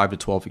points. You need 5 to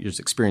 12 years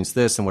experience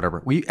this and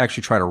whatever. We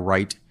actually try to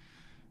write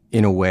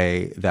in a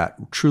way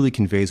that truly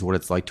conveys what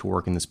it's like to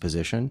work in this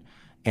position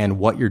and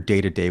what your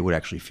day-to-day would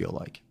actually feel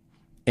like.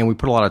 And we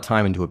put a lot of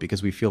time into it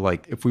because we feel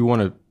like if we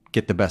want to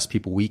get the best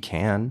people we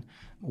can,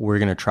 we're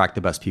going to attract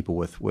the best people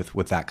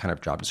with that kind of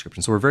job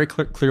description. So we're very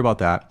clear about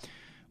that.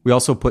 We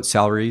also put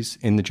salaries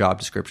in the job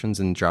descriptions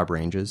and job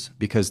ranges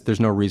because there's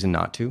no reason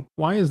not to.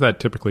 Why is that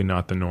typically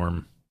not the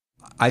norm?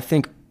 I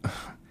think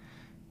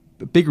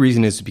the big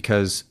reason is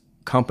because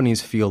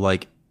companies feel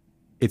like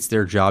it's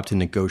their job to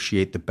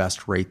negotiate the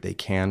best rate they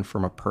can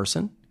from a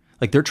person.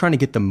 Like they're trying to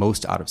get the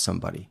most out of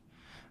somebody.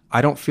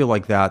 I don't feel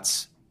like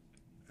that's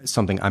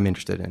something I'm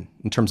interested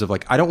in terms of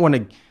like, I don't want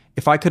to,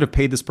 if I could have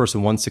paid this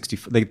person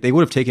 160, they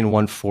would have taken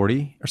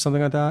 140 or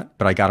something like that,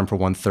 but I got them for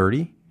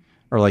 130.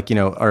 Or like,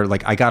 or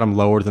like I got them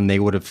lower than they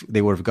would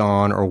have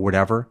gone or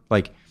whatever.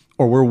 Like,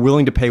 or we're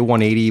willing to pay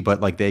 180,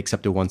 but like they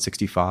accepted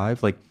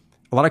 165. Like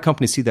a lot of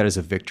companies see that as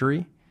a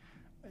victory.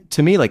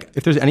 To me, like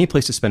if there's any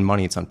place to spend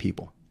money, it's on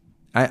people.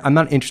 I'm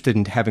not interested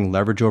in having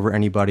leverage over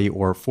anybody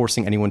or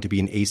forcing anyone to be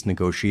an ace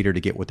negotiator to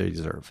get what they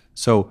deserve.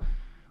 So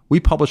we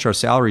publish our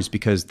salaries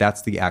because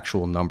that's the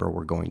actual number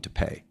we're going to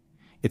pay.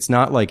 It's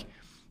not like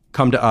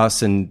come to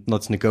us and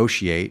let's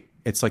negotiate.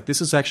 It's like, this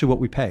is actually what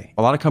we pay.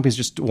 A lot of companies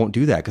just won't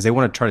do that because they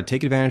want to try to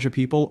take advantage of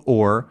people,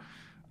 or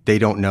they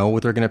don't know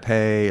what they're going to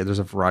pay. There's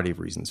a variety of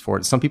reasons for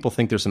it. Some people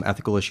think there's some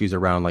ethical issues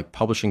around like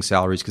publishing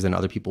salaries because then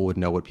other people would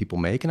know what people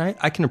make. And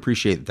I can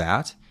appreciate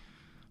that.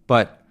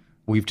 But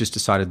we've just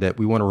decided that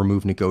we want to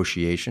remove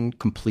negotiation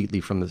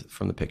completely from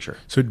the picture.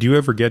 So do you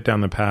ever get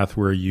down the path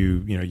where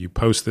you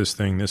post this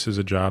thing, this is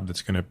a job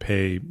that's going to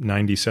pay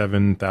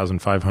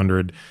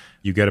 $97,500,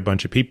 you get a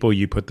bunch of people,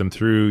 you put them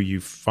through,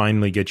 you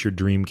finally get your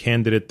dream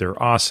candidate,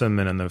 they're awesome,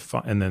 and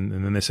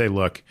then they say,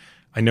 look,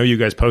 I know you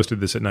guys posted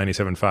this at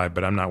 97.5,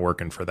 but I'm not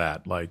working for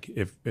that. Like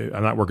if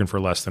I'm not working for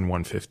less than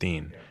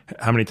 115.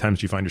 How many times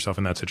do you find yourself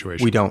in that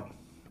situation? We don't.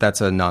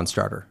 That's a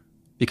non-starter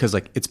because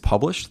like it's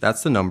published,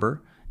 that's the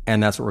number,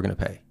 and that's what we're going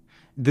to pay.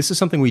 This is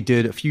something we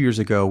did a few years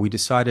ago. We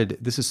decided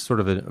this is sort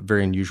of a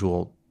very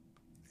unusual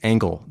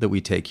angle that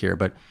we take here,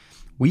 but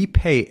we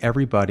pay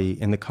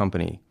everybody in the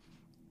company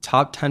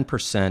top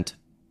 10%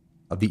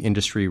 of the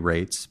industry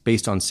rates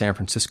based on San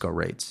Francisco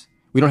rates.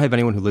 We don't have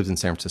anyone who lives in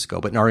San Francisco,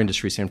 but in our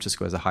industry, San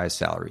Francisco has the highest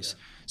salaries.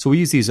 So we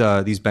use these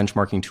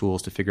benchmarking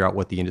tools to figure out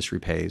what the industry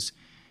pays.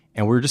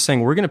 And we're just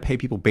saying we're going to pay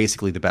people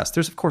basically the best.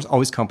 There's, of course,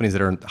 always companies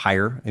that are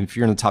higher. And if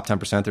you're in the top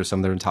 10%, there's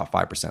some that are in the top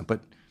 5%.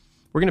 But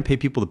we're going to pay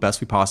people the best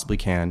we possibly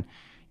can. And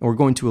we're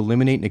going to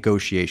eliminate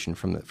negotiation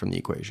from the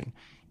equation.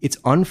 It's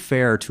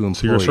unfair to employees.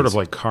 So you're sort of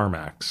like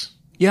CarMax.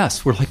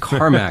 Yes, we're like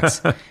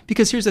CarMax.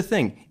 Because here's the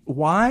thing.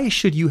 Why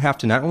should you have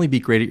to not only be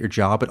great at your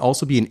job, but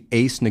also be an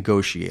ace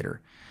negotiator?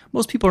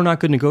 Most people are not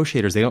good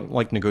negotiators. They don't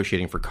like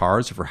negotiating for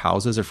cars or for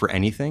houses or for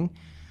anything.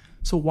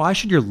 So why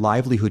should your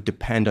livelihood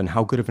depend on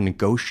how good of a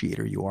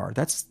negotiator you are?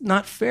 That's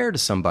not fair to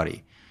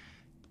somebody.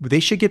 They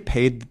should get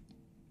paid,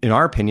 in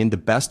our opinion, the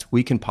best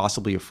we can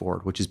possibly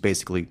afford, which is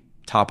basically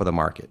top of the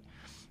market.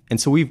 And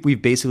so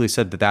we've basically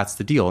said that that's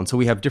the deal. And so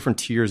we have different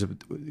tiers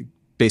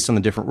based on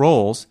the different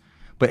roles,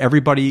 but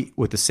everybody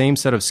with the same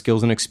set of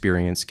skills and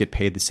experience get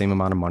paid the same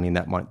amount of money, and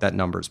that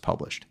number is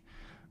published.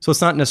 So it's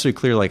not necessarily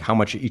clear like how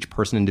much each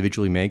person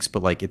individually makes,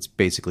 but like it's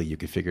basically you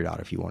could figure it out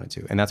if you wanted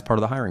to. And that's part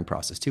of the hiring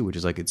process too, which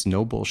is like it's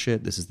no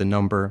bullshit. This is the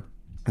number.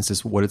 This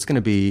is what it's going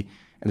to be.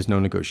 And there's no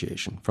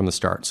negotiation from the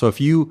start. So if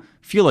you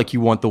feel like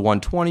you want the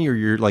 120 or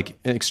you're like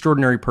an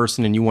extraordinary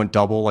person and you want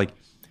double, like,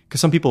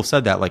 because some people have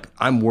said that, like,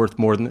 I'm worth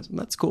more than this.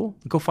 That's cool.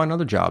 Go find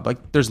another job.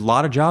 Like there's a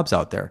lot of jobs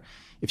out there.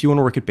 If you want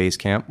to work at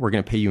Basecamp, we're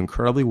going to pay you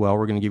incredibly well.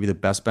 We're going to give you the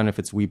best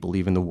benefits we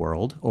believe in the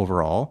world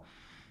overall.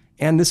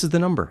 And this is the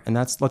number. And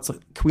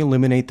can we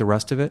eliminate the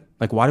rest of it?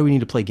 Like, why do we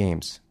need to play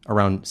games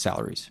around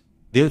salaries?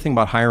 The other thing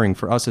about hiring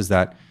for us is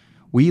that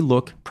we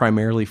look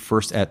primarily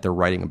first at their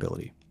writing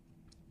ability.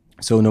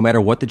 So no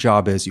matter what the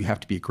job is, you have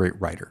to be a great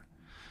writer.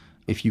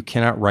 If you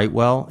cannot write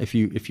well, if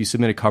you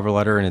submit a cover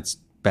letter and it's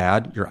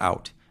bad, you're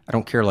out. I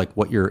don't care like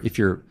if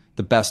you're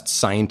the best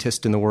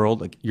scientist in the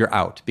world, like you're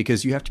out,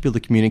 because you have to be able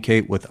to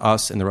communicate with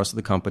us and the rest of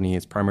the company.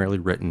 It's primarily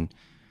written,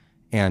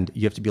 and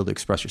you have to be able to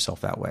express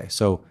yourself that way.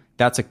 So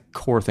that's a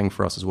core thing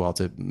for us as well.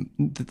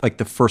 It's like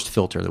the first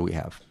filter that we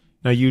have.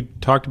 Now, you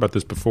talked about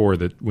this before,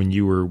 that when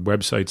you were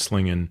website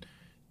slinging,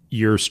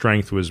 your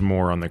strength was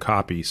more on the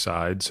copy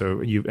side.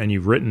 So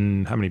you've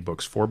written how many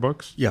books? 4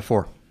 books? Yeah,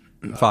 4.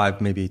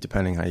 5 maybe,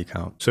 depending how you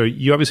count. So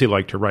you obviously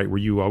like to write. Were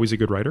you always a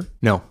good writer?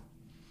 No.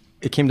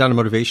 It came down to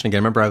motivation again.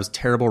 I remember I was a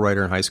terrible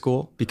writer in high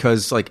school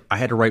because like I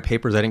had to write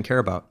papers I didn't care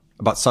about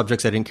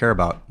subjects I didn't care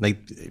about. Like,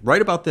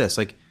 write about this.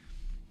 Like,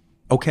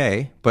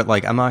 okay, but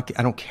like I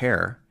don't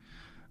care.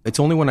 It's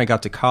only when I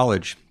got to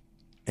college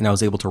and I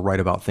was able to write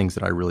about things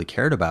that I really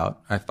cared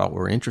about, I thought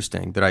were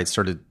interesting, that I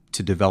started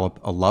to develop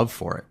a love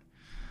for it.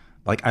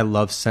 Like, I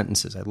love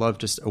sentences. I love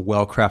just a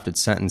well-crafted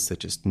sentence that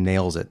just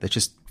nails it. That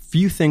just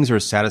few things are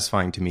as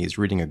satisfying to me as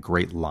reading a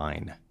great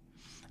line.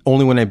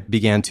 Only when I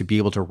began to be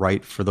able to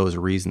write for those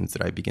reasons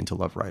did I begin to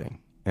love writing.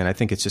 And I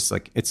think it's just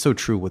like, it's so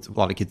true with a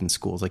lot of kids in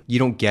schools. Like, you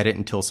don't get it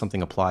until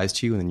something applies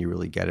to you and then you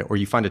really get it. Or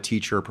you find a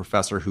teacher or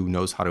professor who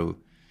knows how to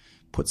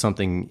put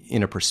something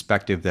in a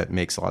perspective that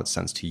makes a lot of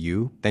sense to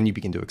you, then you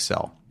begin to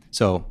excel.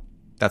 So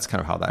that's kind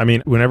of how that... I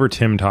mean, whenever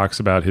Tim talks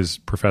about his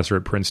professor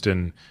at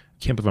Princeton, I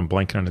can't believe I'm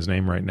blanking on his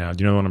name right now.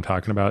 Do you know what I'm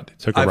talking about?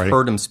 I've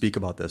heard him speak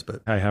about this,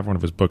 but... I have one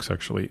of his books,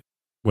 actually.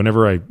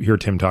 Whenever I hear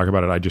Tim talk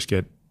about it, I just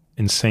get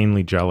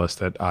insanely jealous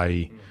that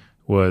I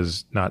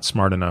was not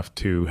smart enough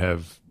to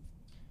have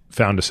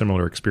found a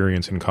similar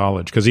experience in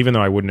college. Because even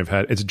though I wouldn't have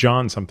had... It's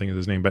John something is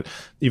his name, but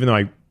even though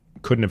I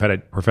couldn't have had a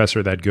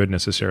professor that good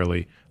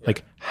necessarily,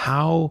 like,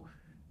 how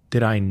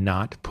did I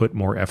not put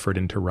more effort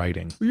into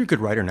writing? Well, you're a good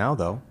writer now,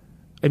 though.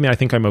 I mean, I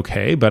think I'm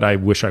okay, but I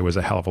wish I was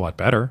a hell of a lot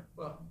better.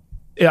 Well,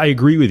 I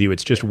agree with you.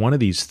 It's just one of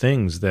these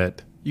things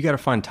that... You got to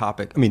find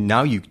topic. I mean,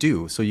 now you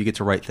do, so you get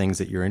to write things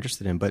that you're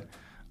interested in. But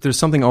There's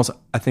something else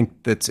I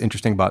think that's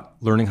interesting about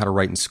learning how to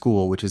write in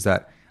school, which is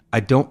that I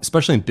don't,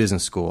 especially in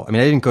business school. I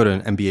mean, I didn't go to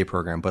an MBA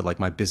program, but like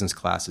my business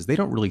classes, they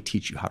don't really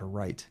teach you how to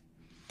write.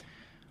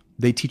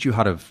 They teach you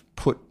how to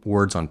put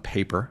words on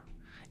paper.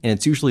 And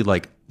it's usually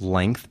like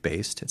length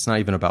based. It's not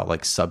even about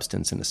like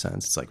substance in a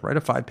sense. It's like write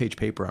a 5-page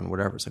paper on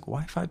whatever. It's like,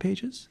 why 5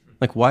 pages?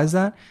 Like, why is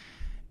that?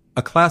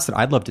 A class that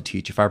I'd love to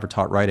teach if I ever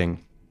taught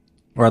writing,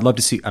 or I'd love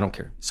to see, I don't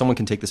care. Someone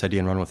can take this idea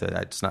and run with it.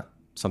 It's not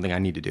something I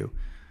need to do.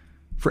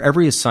 For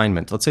every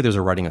assignment, let's say there's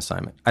a writing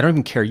assignment. I don't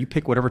even care. You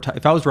pick whatever,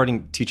 if I was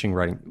teaching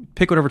writing,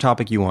 pick whatever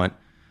topic you want.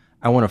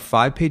 I want a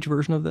 5-page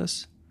version of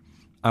this.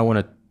 I want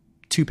a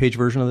 2-page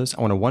version of this.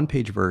 I want a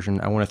 1-page version.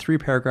 I want a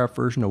 3-paragraph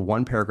version, a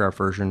 1-paragraph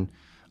version,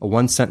 a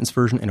 1-sentence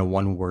version, and a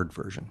 1-word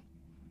version.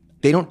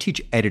 They don't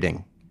teach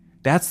editing.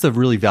 That's the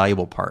really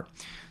valuable part.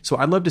 So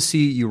I'd love to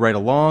see you write a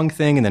long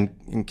thing and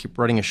then keep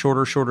writing a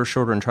shorter,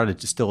 and try to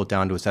distill it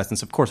down to its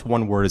essence. Of course,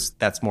 1 word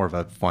that's more of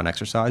a fun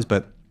exercise,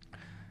 but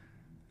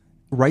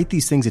write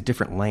these things at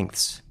different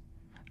lengths.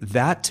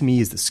 That to me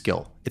is the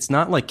skill. It's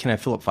not like, can I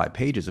fill up 5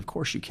 pages? Of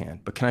course you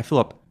can. But can I fill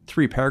up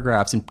 3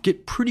 paragraphs and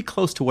get pretty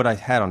close to what I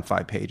had on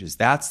 5 pages?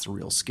 That's the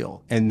real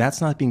skill. And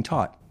that's not being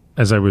taught.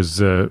 As I was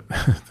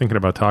thinking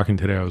about talking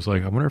today, I was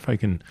like, I wonder if I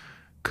can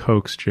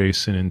coax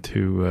Jason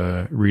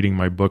into reading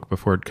my book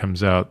before it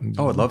comes out.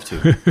 Oh, I'd love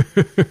to.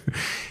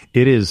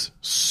 It is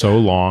so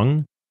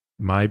long.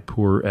 My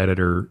poor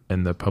editor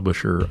and the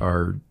publisher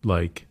are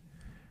like,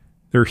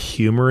 they're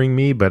humoring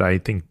me, but I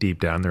think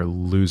deep down they're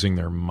losing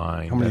their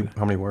mind.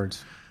 How many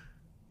words?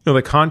 No,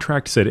 the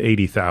contract said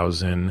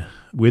 80,000.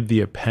 With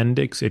the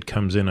appendix, it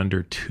comes in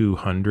under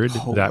 200.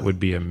 Holy. That would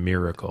be a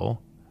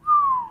miracle.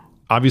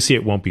 Obviously,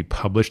 it won't be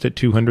published at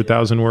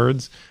 200,000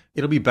 words.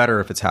 It'll be better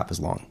if it's half as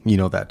long. You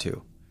know that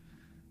too.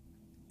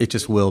 It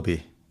just will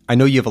be. I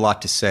know you have a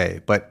lot to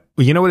say, but...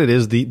 Well, you know what it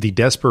is? The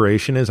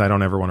desperation is I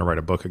don't ever want to write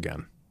a book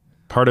again.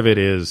 Part of it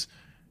is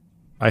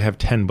I have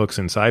 10 books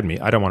inside me.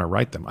 I don't want to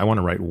write them. I want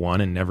to write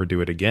one and never do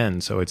it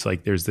again. So it's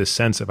like there's this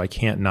sense of I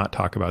can't not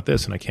talk about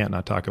this and I can't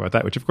not talk about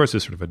that, which of course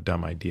is sort of a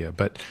dumb idea.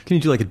 But can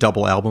you do like a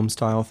double album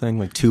style thing,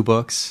 like 2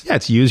 books? Yeah,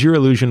 it's Use Your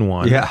Illusion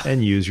 1 Yeah.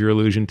 and Use Your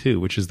Illusion 2,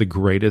 which is the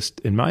greatest,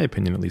 in my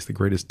opinion at least, the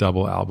greatest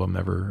double album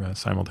ever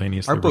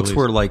simultaneously Our books released.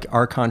 were like,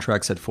 our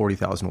contract said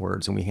 40,000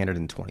 words and we handed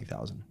in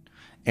 20,000.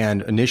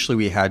 And initially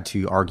we had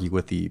to argue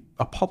with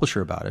a publisher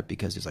about it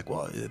because he's like,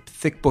 well,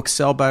 thick books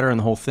sell better and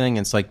the whole thing.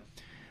 And it's like,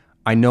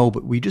 I know,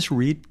 but we just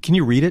read. Can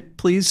you read it,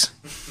 please?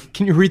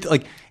 Can you read?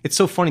 Like, it's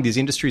so funny. These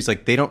industries,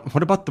 like, they don't.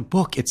 What about the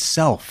book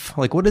itself?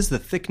 Like, what is the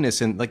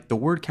thickness and like the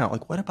word count?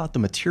 Like, what about the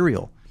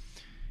material?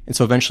 And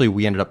so eventually,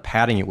 we ended up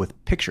padding it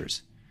with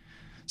pictures.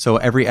 So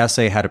every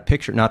essay had a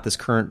picture. Not this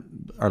current,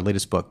 our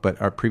latest book, but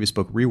our previous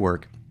book,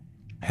 WeWork,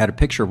 had a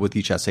picture with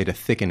each essay to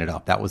thicken it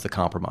up. That was the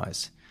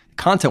compromise. The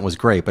content was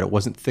great, but it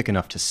wasn't thick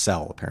enough to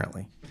sell,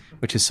 apparently,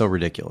 which is so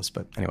ridiculous.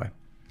 But anyway.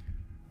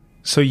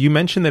 So you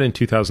mentioned that in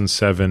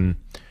 2007.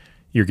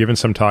 You're given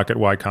some talk at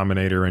Y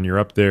Combinator and you're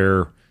up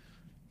there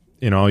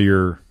in all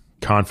your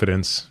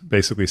confidence,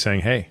 basically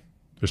saying, hey,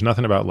 there's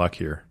nothing about luck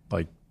here.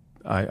 Like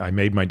I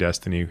made my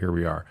destiny. Here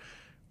we are.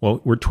 Well,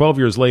 we're 12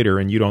 years later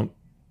and you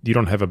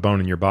don't have a bone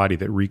in your body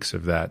that reeks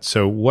of that.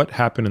 So what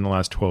happened in the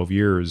last 12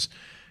 years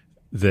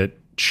that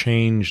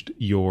changed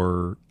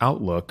your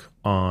outlook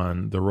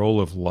on the role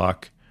of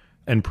luck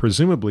and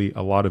presumably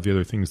a lot of the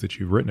other things that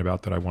you've written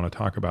about that I want to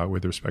talk about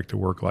with respect to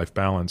work-life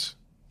balance?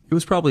 It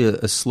was probably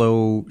a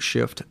slow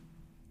shift.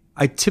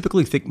 I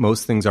typically think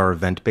most things are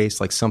event-based,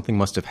 like something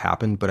must have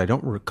happened, but I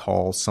don't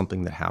recall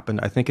something that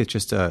happened. I think it's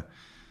just a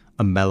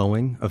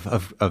mellowing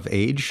of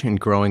age and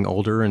growing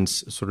older and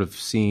sort of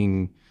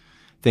seeing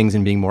things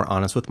and being more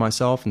honest with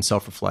myself and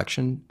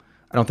self-reflection.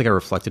 I don't think I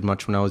reflected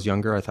much when I was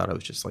younger. I thought I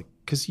was just like,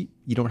 because you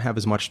don't have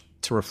as much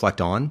to reflect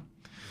on.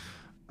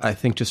 I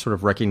think just sort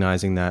of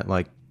recognizing that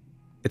like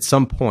at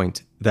some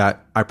point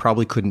that I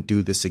probably couldn't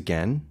do this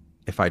again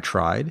if I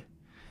tried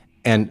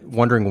and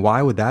wondering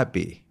why would that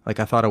be? Like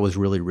I thought I was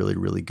really, really,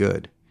 really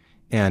good.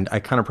 And I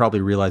kind of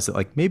probably realized that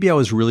like maybe I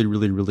was really,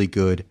 really, really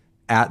good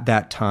at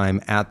that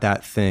time, at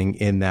that thing,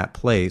 in that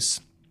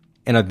place.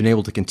 And I've been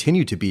able to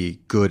continue to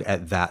be good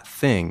at that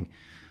thing.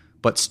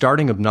 But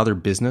starting another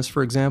business,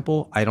 for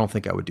example, I don't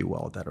think I would do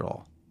well at that at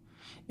all.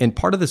 And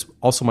part of this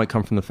also might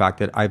come from the fact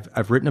that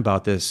I've written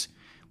about this,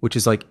 which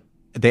is like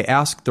they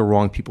ask the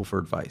wrong people for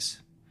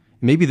advice.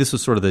 Maybe this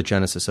was sort of the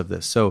genesis of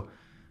this. So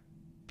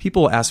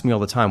people ask me all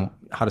the time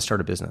how to start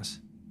a business.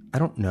 I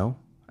don't know.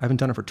 I haven't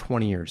done it for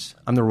 20 years.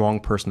 I'm the wrong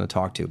person to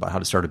talk to about how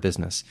to start a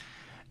business.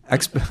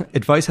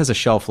 Advice has a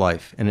shelf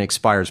life and it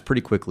expires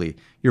pretty quickly.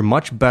 You're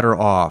much better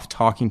off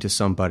talking to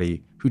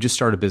somebody who just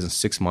started a business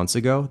 6 months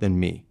ago than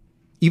me.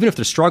 Even if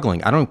they're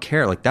struggling, I don't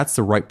care. Like that's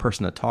the right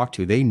person to talk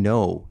to. They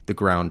know the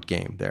ground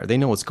game there. They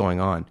know what's going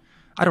on.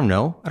 I don't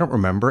know. I don't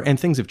remember. And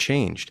things have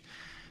changed.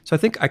 So I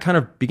think I kind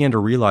of began to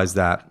realize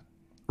that,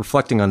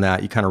 reflecting on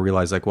that, you kind of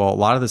realize like, well, a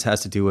lot of this has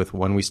to do with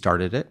when we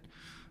started it,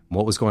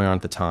 what was going on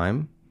at the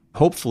time.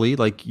 Hopefully,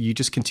 like you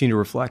just continue to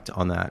reflect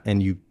on that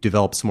and you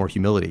develop some more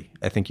humility.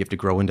 I think you have to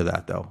grow into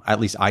that though. At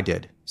least I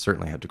did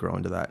certainly have to grow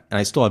into that. And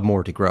I still have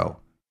more to grow.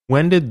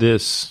 When did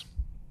this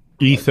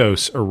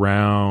ethos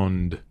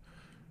around,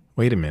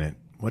 wait a minute,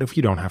 what if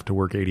you don't have to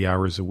work 80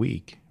 hours a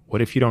week?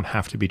 What if you don't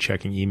have to be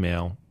checking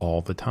email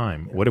all the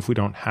time? What if we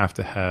don't have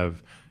to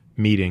have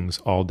meetings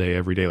all day,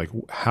 every day? Like,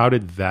 how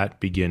did that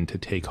begin to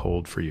take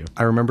hold for you?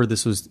 I remember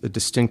this was a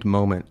distinct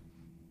moment.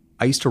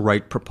 I used to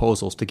write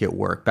proposals to get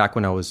work back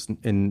when I was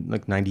in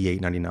like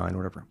 98, 99,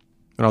 whatever.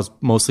 When I was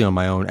mostly on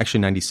my own, actually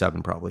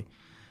 97 probably.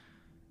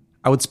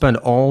 I would spend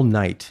all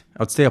night,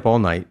 I would stay up all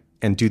night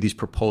and do these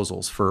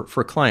proposals for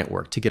client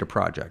work to get a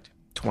project,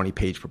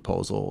 20-page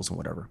proposals and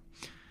whatever.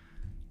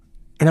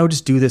 And I would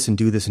just do this and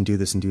do this and do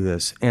this and do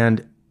this.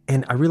 And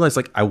I realized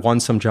like I won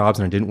some jobs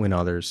and I didn't win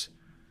others,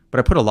 but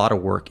I put a lot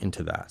of work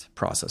into that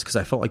process because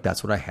I felt like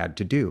that's what I had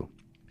to do.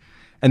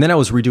 And then I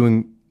was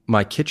redoing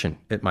my kitchen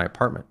at my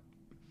apartment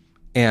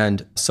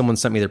and someone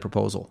sent me their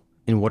proposal.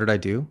 And what did I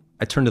do?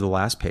 I turned to the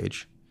last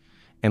page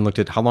and looked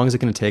at how long is it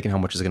going to take and how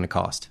much is it going to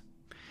cost.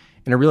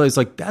 And I realized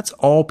like that's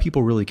all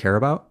people really care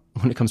about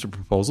when it comes to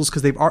proposals,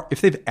 because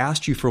if they've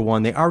asked you for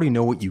one, they already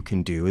know what you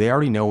can do. They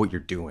already know what you're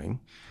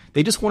doing.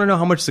 They just want to know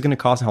how much is it going to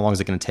cost and how long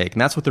is it going to take.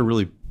 And that's what they're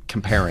really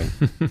comparing.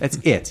 That's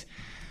it.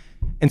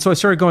 And so I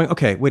started going,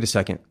 okay, wait a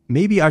second.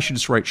 Maybe I should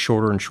just write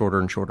shorter and shorter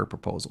and shorter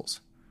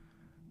proposals.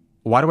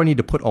 Why do I need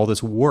to put all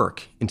this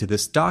work into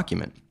this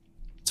document?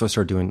 So I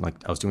started doing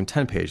I was doing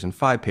 10-page and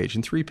 5-page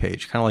and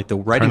 3-page, kind of like the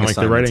writing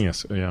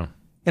assignments. Yeah.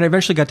 And I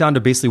eventually got down to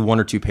basically 1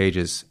 or 2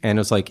 pages. And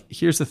it was like,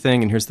 here's the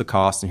thing, and here's the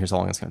cost, and here's how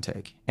long it's going to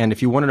take. And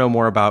if you want to know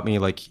more about me,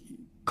 like,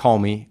 call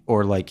me,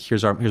 or like,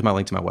 here's my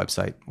link to my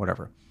website,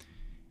 whatever.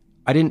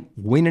 I didn't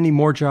win any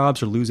more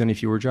jobs or lose any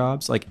fewer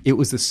jobs. Like, it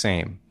was the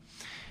same.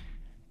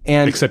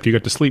 And except you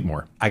got to sleep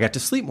more. I got to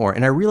sleep more.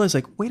 And I realized,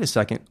 like, wait a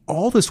second,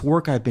 all this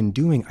work I've been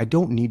doing, I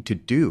don't need to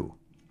do.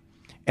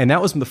 And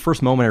that was the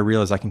first moment I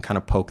realized I can kind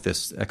of poke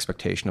this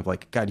expectation of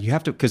like, God, you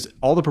have to, because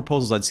all the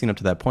proposals I'd seen up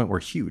to that point were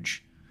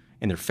huge.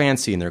 And they're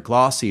fancy and they're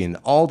glossy and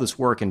all this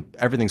work and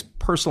everything's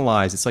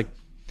personalized. It's like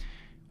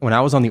when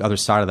I was on the other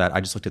side of that,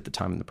 I just looked at the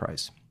time and the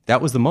price.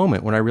 That was the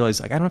moment when I realized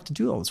like I don't have to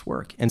do all this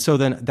work. And so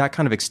then that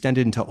kind of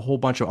extended into a whole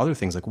bunch of other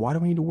things. Like, why do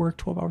I need to work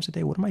 12 hours a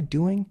day? What am I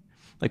doing?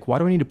 Like, why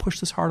do I need to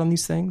push this hard on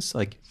these things?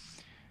 Like,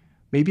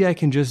 maybe I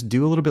can just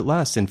do a little bit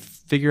less and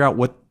figure out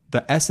what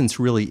the essence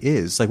really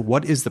is. Like,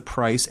 what is the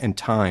price and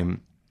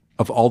time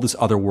of all this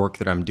other work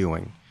that I'm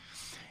doing?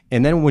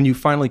 And then when you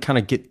finally kind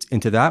of get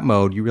into that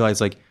mode, you realize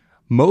like,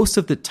 most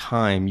of the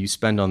time you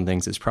spend on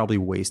things is probably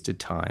wasted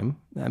time.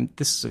 And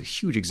this is a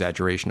huge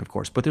exaggeration, of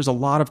course, but there's a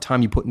lot of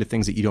time you put into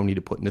things that you don't need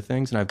to put into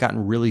things. And I've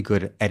gotten really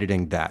good at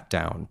editing that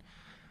down.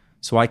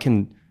 So I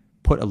can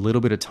put a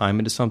little bit of time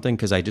into something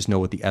because I just know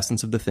what the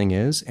essence of the thing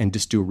is and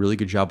just do a really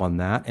good job on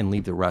that and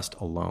leave the rest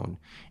alone.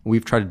 And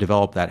we've tried to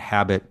develop that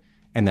habit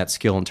and that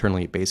skill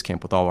internally at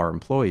Basecamp with all our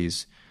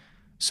employees.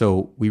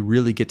 So we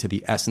really get to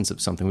the essence of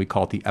something. We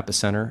call it the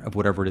epicenter of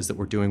whatever it is that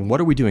we're doing. What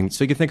are we doing?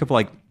 So you can think of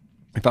like,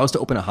 if I was to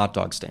open a hot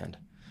dog stand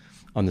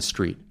on the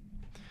street,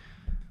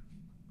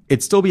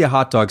 it'd still be a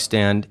hot dog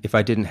stand if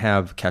I didn't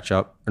have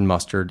ketchup and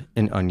mustard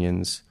and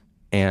onions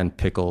and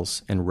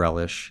pickles and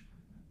relish,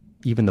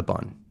 even the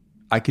bun.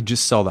 I could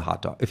just sell the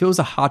hot dog. If it was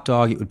a hot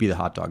dog, it would be the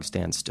hot dog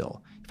stand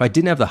still. If I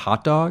didn't have the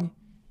hot dog,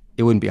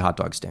 it wouldn't be a hot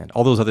dog stand.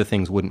 All those other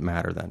things wouldn't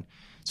matter then.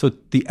 So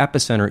the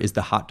epicenter is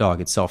the hot dog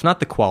itself,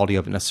 not the quality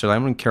of it necessarily. I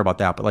don't care about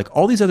that. But like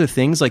all these other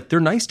things, like they're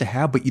nice to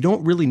have, but you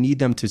don't really need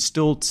them to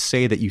still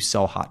say that you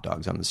sell hot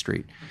dogs on the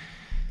street.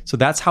 So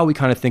that's how we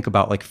kind of think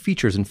about like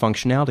features and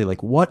functionality.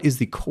 Like what is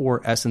the core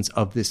essence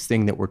of this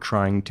thing that we're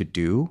trying to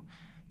do?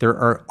 There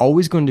are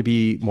always going to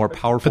be more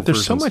powerful But there's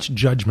versions. so much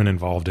judgment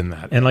involved in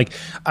that. And like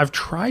I've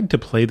tried to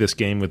play this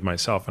game with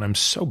myself and I'm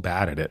so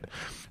bad at it.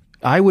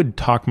 I would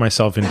talk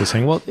myself into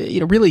saying, well,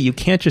 really, you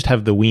can't just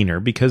have the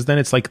wiener because then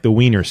it's like the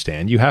wiener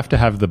stand. You have to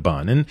have the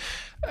bun. And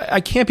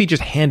I can't be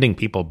just handing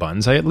people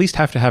buns. I at least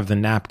have to have the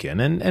napkin.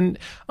 And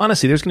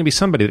honestly, there's going to be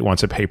somebody that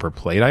wants a paper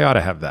plate. I ought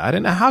to have that.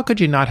 And how could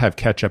you not have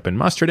ketchup and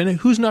mustard? And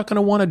who's not going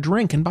to want a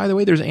drink? And by the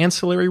way, there's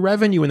ancillary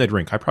revenue in the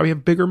drink. I probably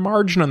have bigger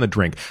margin on the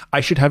drink. I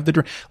should have the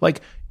drink.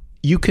 Like,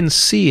 you can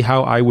see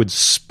how I would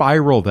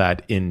spiral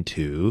that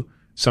into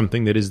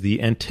something that is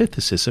the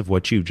antithesis of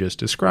what you just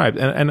described.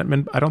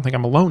 And I don't think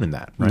I'm alone in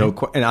that. Right? No,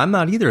 and I'm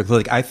not either.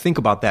 Like I think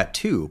about that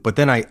too, but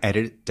then I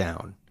edit it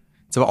down.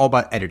 It's all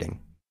about editing.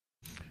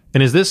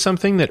 And is this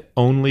something that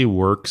only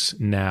works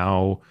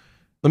now?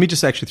 Let me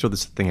just actually throw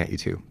this thing at you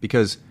too,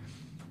 because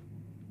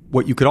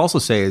what you could also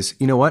say is,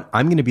 you know what?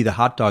 I'm going to be the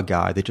hot dog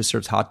guy that just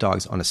serves hot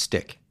dogs on a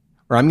stick.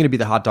 Or I'm going to be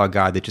the hot dog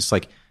guy that just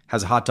like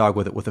has a hot dog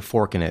with a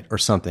fork in it or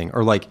something.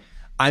 Or like,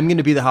 I'm going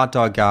to be the hot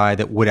dog guy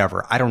that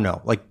whatever. I don't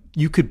know. Like,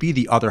 you could be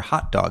the other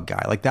hot dog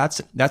guy. Like that's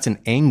an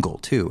angle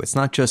too. It's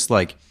not just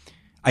like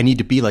I need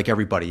to be like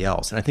everybody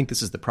else. And I think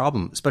this is the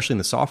problem, especially in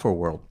the software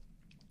world,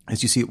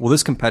 is you see, well,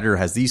 this competitor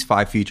has these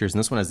 5 features and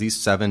this one has these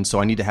 7. So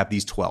I need to have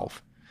these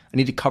 12. I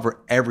need to cover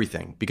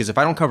everything because if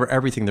I don't cover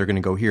everything, they're going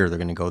to go here, they're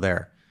going to go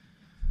there.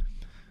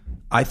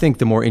 I think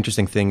the more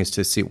interesting thing is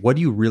to see what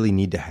do you really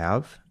need to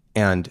have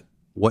and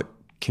what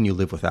can you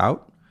live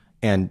without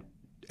and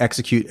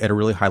execute at a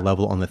really high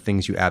level on the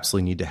things you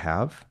absolutely need to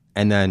have.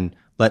 And then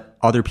Let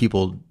other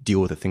people deal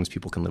with the things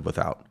people can live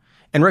without.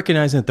 And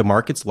recognizing that the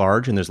market's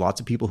large and there's lots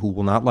of people who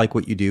will not like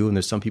what you do, and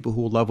there's some people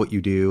who will love what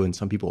you do, and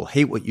some people will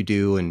hate what you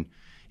do, and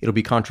it'll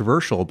be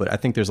controversial, but I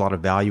think there's a lot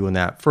of value in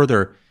that.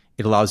 Further,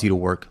 it allows you to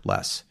work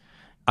less.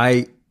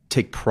 I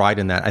take pride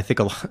in that. I think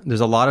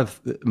there's a lot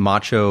of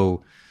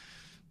macho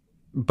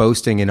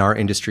boasting in our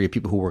industry of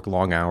people who work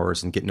long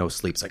hours and get no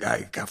sleep. It's like,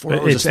 I got 4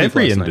 hours of sleep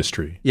every last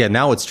industry. Night. Yeah,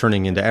 now it's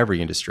turning into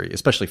every industry,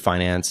 especially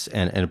finance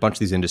and a bunch of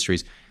these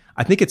industries.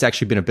 I think it's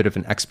actually been a bit of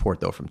an export,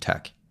 though, from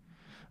tech.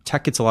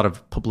 Tech gets a lot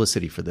of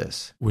publicity for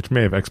this. Which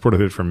may have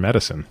exported it from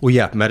medicine. Well,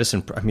 yeah,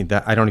 medicine. I mean,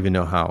 I don't even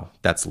know how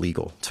that's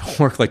legal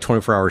to work like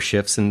 24-hour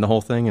shifts and the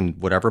whole thing and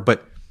whatever.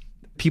 But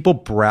people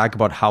brag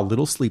about how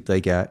little sleep they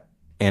get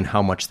and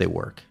how much they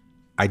work.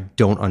 I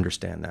don't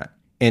understand that.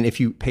 And if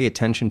you pay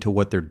attention to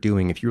what they're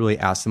doing, if you really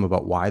ask them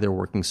about why they're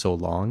working so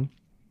long,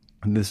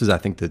 and this is, I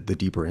think, the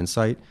deeper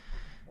insight,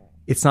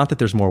 it's not that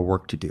there's more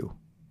work to do.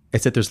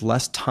 It's that there's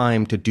less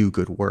time to do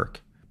good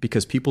work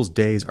because people's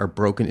days are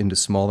broken into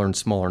smaller and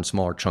smaller and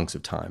smaller chunks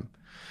of time.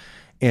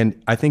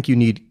 And I think you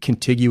need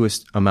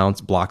contiguous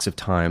blocks of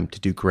time to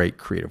do great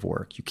creative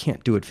work. You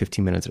can't do it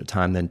 15 minutes at a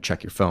time, then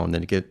check your phone,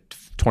 then you get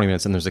 20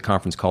 minutes and there's a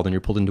conference call, then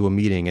you're pulled into a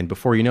meeting. And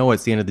before you know it,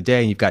 it's the end of the day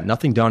and you've got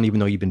nothing done even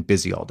though you've been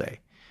busy all day.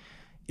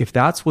 If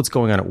that's what's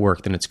going on at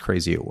work, then it's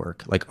crazy at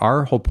work. Like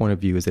our whole point of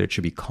view is that it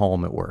should be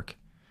calm at work.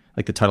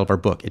 Like the title of our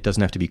book, it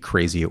doesn't have to be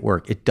crazy at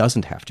work. It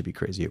doesn't have to be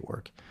crazy at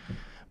work.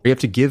 You have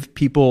to give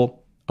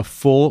people a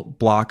full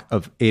block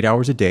of 8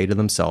 hours a day to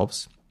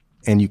themselves.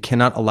 And you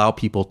cannot allow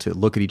people to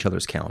look at each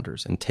other's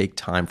calendars and take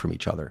time from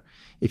each other.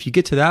 If you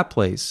get to that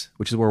place,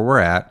 which is where we're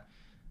at,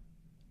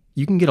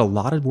 you can get a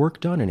lot of work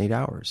done in 8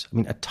 hours. I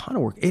mean, a ton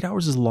of work. 8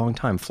 hours is a long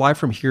time. Fly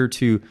from here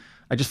to,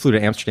 I just flew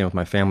to Amsterdam with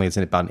my family. It's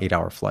about an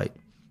 8-hour flight.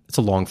 It's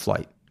a long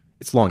flight.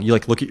 It's long. You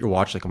like look at your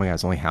watch, like, oh my God,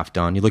 it's only half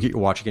done. You look at your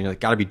watch again, you're like,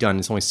 gotta be done.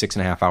 It's only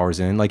 6.5 hours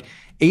in. Like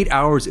 8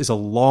 hours is a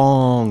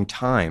long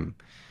time.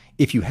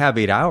 If you have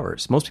 8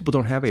 hours, most people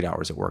don't have 8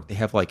 hours at work. They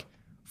have like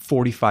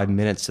 45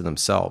 minutes to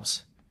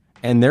themselves.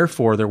 And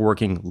therefore, they're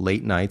working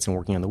late nights and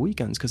working on the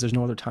weekends because there's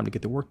no other time to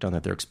get the work done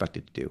that they're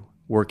expected to do.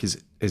 Work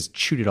is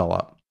chewed it all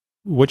up.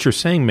 What you're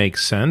saying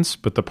makes sense,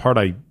 but the part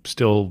I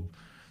still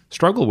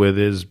struggle with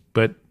is,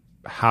 but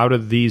how do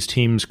these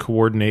teams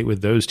coordinate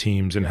with those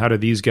teams? And how do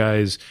these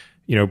guys,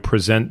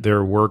 present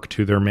their work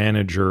to their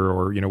manager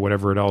or,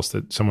 whatever else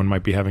that someone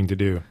might be having to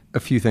do? A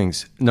few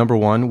things. Number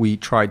one, we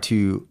try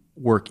to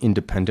work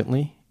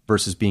independently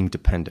versus being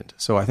dependent.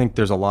 So I think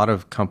there's a lot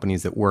of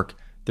companies that work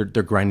they're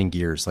grinding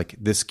gears. Like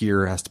this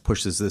gear has to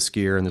push this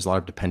gear, and there's a lot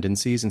of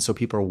dependencies. And so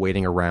people are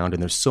waiting around,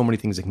 and there's so many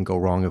things that can go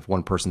wrong if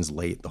one person's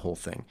late, the whole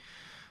thing.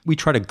 We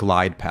try to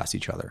glide past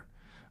each other.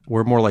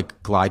 We're more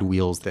like glide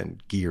wheels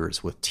than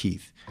gears with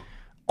teeth.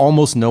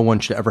 Almost no one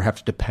should ever have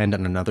to depend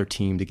on another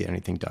team to get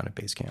anything done at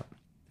Basecamp.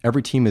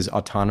 Every team is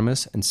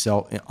autonomous and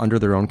under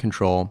their own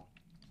control.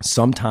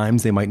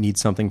 Sometimes they might need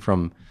something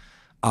from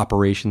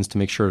operations to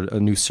make sure a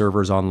new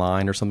server is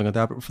online or something like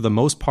that. But for the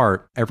most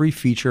part, every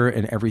feature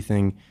and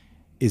everything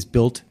is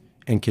built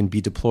and can be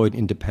deployed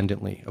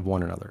independently of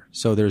one another.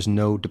 So there's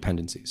no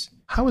dependencies.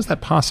 How is that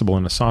possible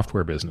in a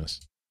software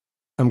business?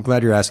 I'm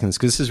glad you're asking this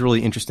because this is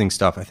really interesting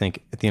stuff, I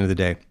think, at the end of the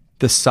day.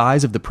 The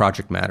size of the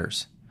project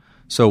matters.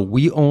 So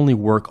we only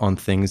work on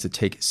things that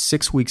take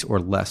 6 weeks or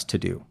less to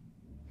do.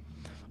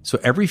 So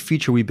every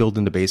feature we build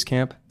into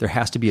Basecamp, there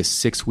has to be a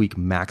 6-week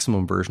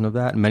maximum version of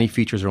that. And many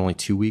features are only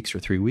 2 weeks or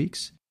 3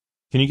 weeks.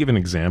 Can you give an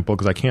example?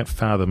 Because I can't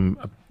fathom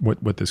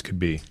what this could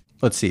be.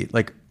 Let's see.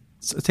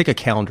 So take a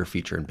calendar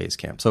feature in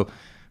Basecamp. So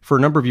for a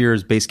number of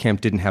years,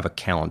 Basecamp didn't have a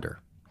calendar.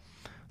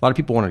 A lot of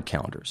people wanted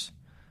calendars.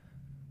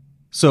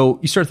 So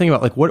you start thinking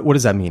about what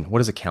does that mean?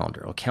 What is a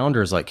calendar? A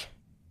calendar is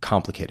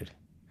complicated.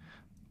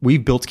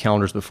 We've built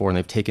calendars before,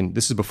 and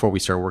this is before we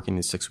started working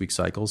these 6-week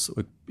cycles.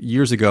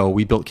 Years ago,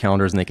 we built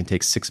calendars and they can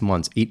take 6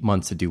 months, 8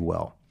 months to do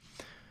well.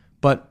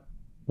 But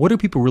what do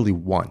people really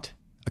want?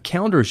 A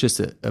calendar is just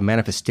a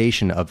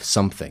manifestation of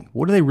something.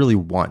 What do they really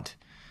want?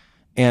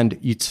 And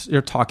you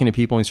start talking to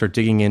people and you start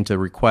digging into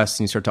requests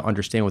and you start to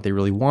understand what they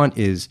really want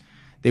is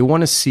they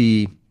want to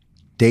see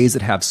days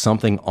that have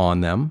something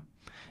on them,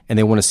 and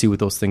they want to see what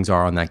those things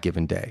are on that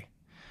given day.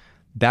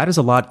 That is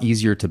a lot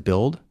easier to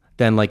build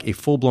than a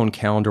full-blown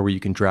calendar where you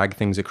can drag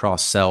things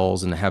across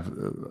cells and have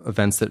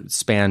events that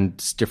span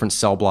different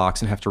cell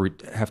blocks and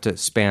have to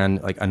span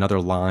another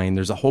line.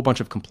 There's a whole bunch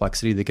of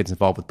complexity that gets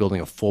involved with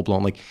building a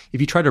full-blown, if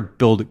you try to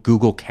build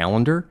Google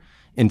Calendar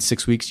in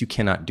 6 weeks, you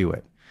cannot do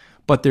it.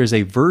 But there's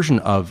a version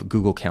of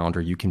Google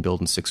Calendar you can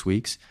build in 6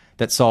 weeks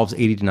that solves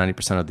 80 to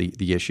 90% of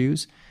the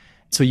issues.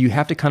 So you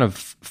have to kind of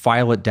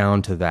file it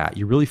down to that.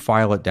 You really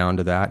file it down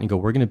to that and you go,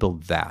 we're going to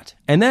build that.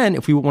 And then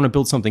if we want to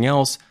build something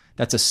else,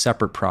 that's a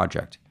separate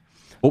project.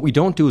 What we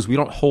don't do is we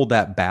don't hold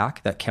that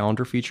back, that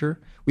calendar feature.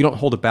 We don't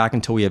hold it back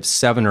until we have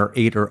 7 or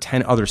 8 or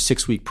 10 other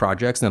 6-week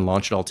projects and then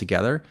launch it all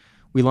together.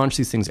 We launch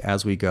these things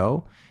as we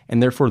go.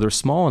 And therefore, they're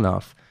small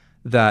enough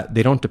that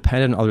they don't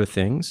depend on other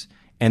things.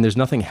 And there's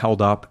nothing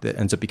held up that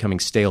ends up becoming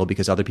stale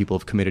because other people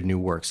have committed new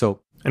work. So,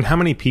 and how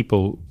many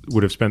people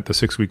would have spent the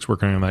 6 weeks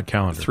working on that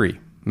calendar? 3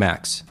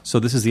 max. So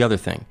this is the other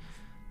thing.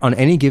 On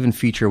any given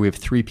feature, we have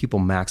 3 people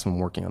maximum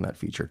working on that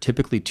feature.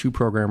 Typically 2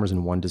 programmers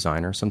and 1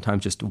 designer,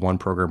 sometimes just 1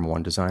 programmer,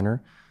 1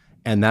 designer.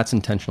 And that's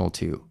intentional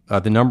too.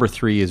 The number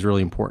 3 is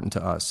really important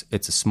to us.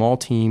 It's a small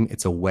team.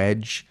 It's a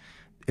wedge.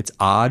 It's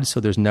odd, so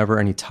there's never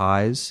any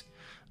ties.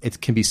 It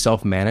can be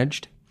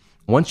self-managed.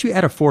 Once you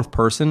add a 4th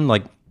person,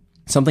 like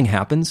something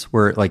happens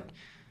where like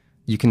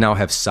you can now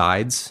have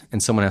sides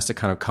and someone has to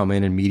kind of come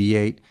in and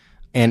mediate.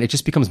 And it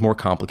just becomes more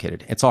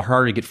complicated. It's all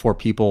harder to get 4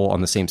 people on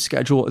the same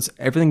schedule.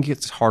 Everything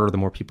gets harder the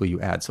more people you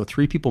add. So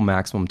 3 people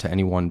maximum to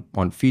any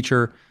one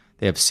feature.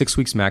 They have 6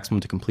 weeks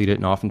maximum to complete it,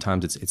 and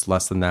oftentimes it's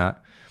less than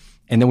that.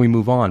 And then we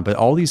move on. But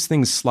all these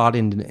things slot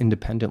in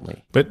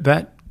independently. But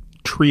that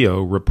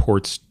trio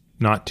reports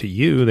not to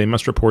you. They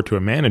must report to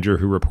a manager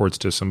who reports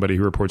to somebody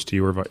who reports to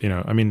you. Or,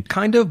 I mean,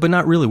 kind of, but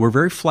not really. We're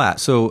very flat.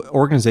 So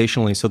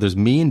organizationally, so there's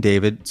me and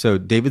David. So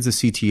David's the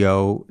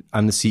CTO.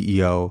 I'm the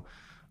CEO.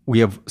 We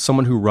have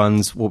someone who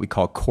runs what we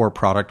call core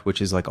product,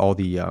 which is like all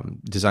the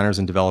designers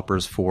and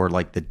developers for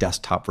like the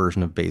desktop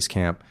version of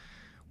Basecamp.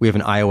 We have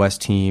an iOS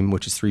team,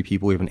 which is 3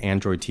 people. We have an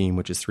Android team,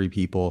 which is 3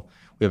 people.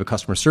 We have a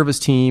customer service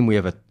team. We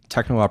have a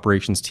technical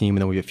operations team.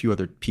 And then we have a few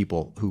other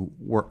people who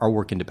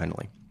work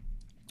independently.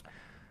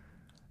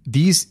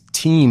 These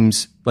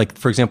teams, like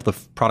for example, the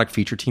product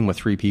feature team with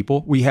 3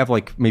 people, we have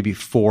like maybe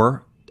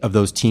 4 of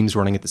those teams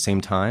running at the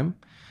same time.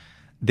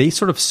 They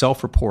sort of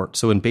self-report.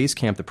 So in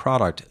Basecamp, the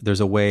product, there's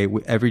a way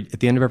at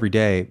the end of every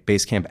day,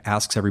 Basecamp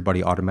asks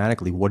everybody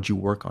automatically, "What'd you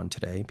work on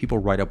today?" People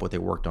write up what they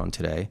worked on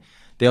today.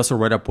 They also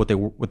write up what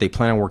they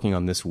plan on working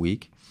on this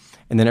week.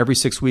 And then every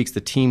 6 weeks, the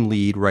team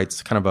lead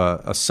writes kind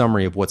of a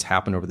summary of what's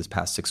happened over this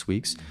past 6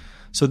 weeks.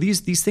 So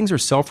these things are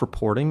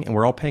self-reporting, and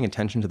we're all paying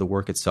attention to the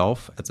work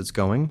itself as it's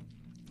going.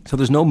 So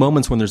there's no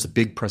moments when there's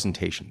big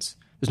presentations.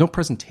 There's no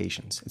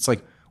presentations. It's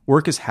like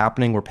work is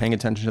happening. We're paying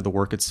attention to the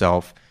work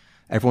itself.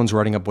 Everyone's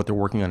writing up what they're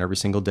working on every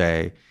single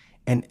day.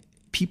 And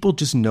people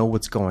just know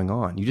what's going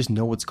on. You just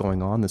know what's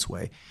going on this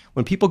way.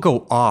 When people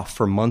go off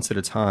for months at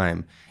a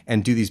time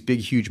and do these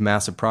big, huge,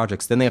 massive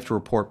projects, then they have to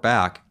report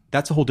back.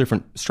 That's a whole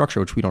different structure,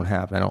 which we don't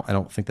have. I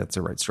don't think that's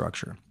the right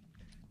structure.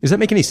 Does that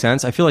make any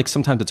sense? I feel like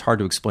sometimes it's hard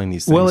to explain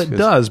these things. Well, it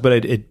does,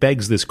 but it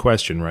begs this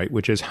question, right?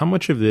 Which is, how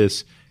much of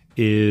this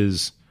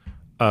is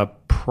a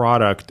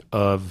product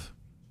of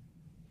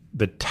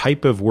the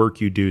type of work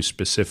you do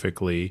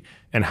specifically,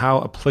 and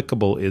how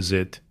applicable is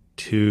it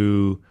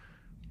to,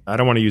 I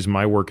don't want to use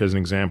my work as an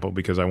example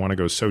because I want to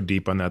go so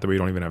deep on that we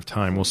don't even have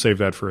time. We'll save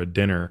that for a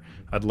dinner.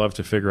 I'd love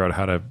to figure out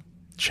how to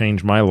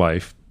change my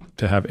life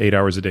to have 8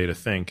 hours a day to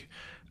think.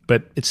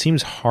 But it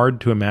seems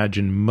hard to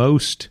imagine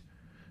most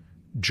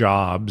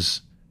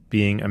jobs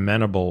being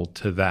amenable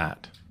to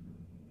that.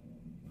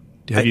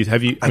 I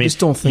just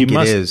don't think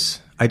it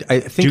is. I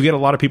think. Do you get a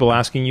lot of people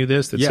asking you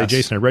this that say, Yes.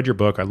 "Jason, I read your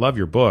book. I love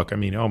your book. I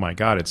mean, oh my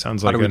God, it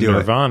sounds like a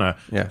nirvana."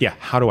 Yeah.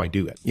 How do I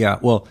do it? Yeah.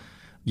 Well,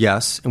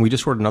 yes. And we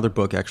just wrote another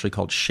book actually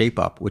called Shape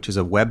Up, which is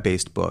a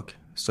web-based book.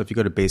 So if you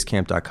go to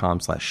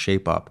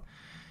basecamp.com/shapeup,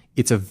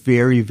 it's a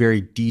very,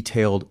 very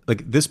detailed,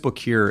 like this book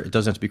here, it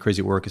doesn't have to be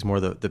crazy work. It's more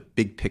the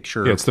big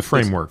picture. Yeah, it's the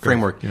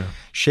framework. Yeah.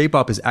 Shape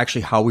Up is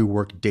actually how we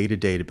work day to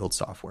day to build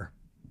software.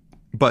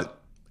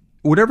 But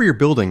whatever you're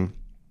building,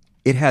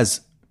 it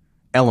has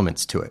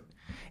elements to it.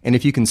 And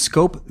if you can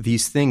scope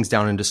these things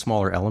down into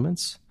smaller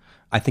elements,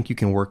 I think you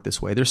can work this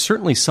way. There's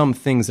certainly some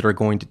things that are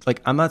going to,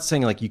 like, I'm not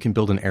saying like you can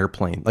build an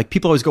airplane. Like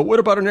people always go, "What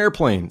about an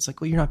airplane?" It's like,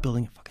 well, you're not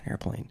building a fucking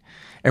airplane.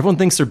 Everyone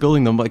thinks they're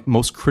building the like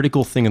most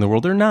critical thing in the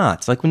world. They're not.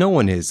 It's like, no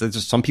one is. There's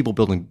just some people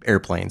building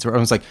airplanes. Or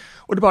everyone's like,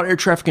 "What about air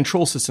traffic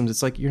control systems?"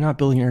 It's like, you're not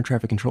building an air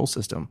traffic control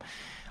system.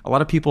 A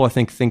lot of people, I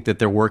think that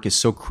their work is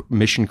so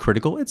mission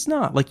critical. It's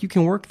not. Like, you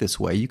can work this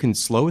way. You can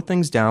slow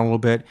things down a little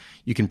bit.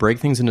 You can break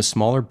things into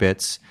smaller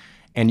bits.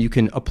 And you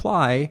can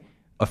apply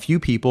a few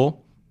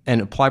people and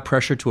apply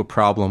pressure to a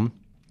problem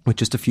with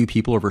just a few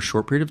people over a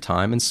short period of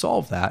time and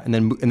solve that. And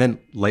then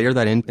layer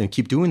that in and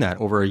keep doing that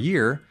over a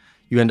year.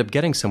 You end up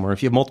getting somewhere.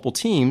 If you have multiple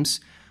teams,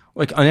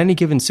 like on any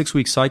given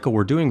 6-week cycle,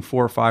 we're doing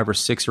 4 or 5 or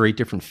 6 or 8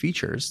 different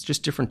features.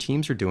 Just different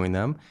teams are doing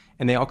them,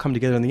 and they all come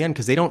together in the end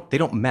because they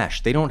don't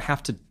mesh. They don't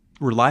have to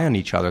rely on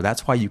each other.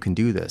 That's why you can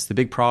do this. The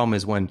big problem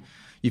is when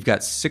you've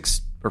got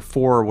 6 or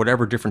 4 or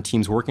whatever different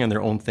teams working on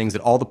their own things,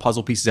 that all the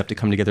puzzle pieces have to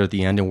come together at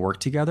the end and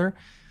work together.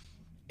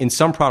 In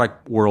some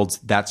product worlds,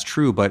 that's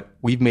true, but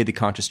we've made the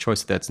conscious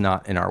choice that that's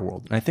not in our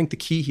world. And I think the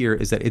key here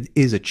is that it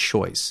is a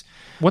choice.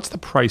 What's the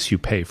price you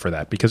pay for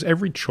that? Because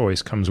every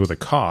choice comes with a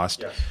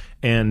cost. Yes.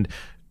 And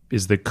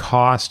is the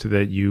cost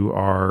that you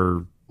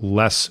are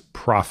less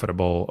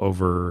profitable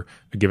over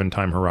a given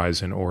time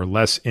horizon, or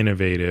less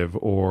innovative,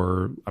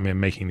 or, I mean, I'm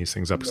making these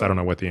things up because I don't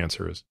know what the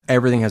answer is.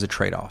 Everything has a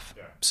trade-off.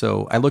 Yeah.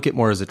 So I look at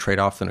more as a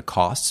trade-off than a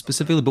cost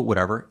specifically, but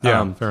whatever.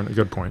 Yeah, fair enough.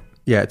 Good point.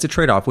 Yeah, it's a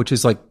trade-off, which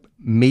is like,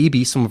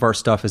 maybe some of our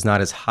stuff is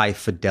not as high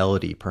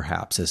fidelity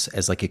perhaps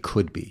as like it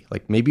could be.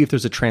 Like maybe if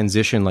there's a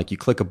transition, like you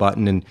click a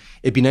button and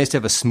it'd be nice to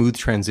have a smooth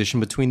transition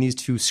between these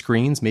two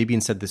screens. Maybe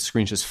instead the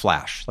screens just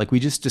flash. Like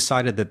we just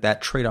decided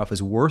that trade-off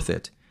is worth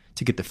it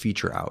to get the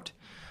feature out.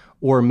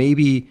 Or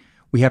maybe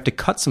we have to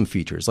cut some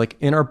features. Like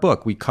in our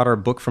book, we cut our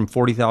book from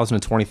 40,000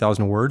 to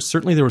 20,000 words.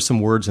 Certainly there were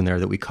some words in there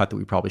that we cut that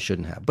we probably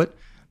shouldn't have, but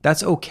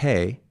that's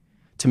okay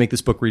to make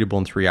this book readable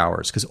in 3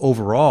 hours because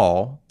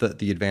overall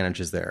the advantage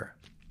is there.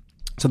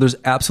 So there's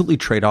absolutely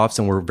trade-offs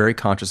and we're very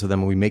conscious of them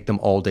and we make them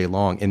all day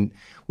long. And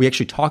we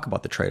actually talk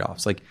about the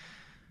trade-offs. Like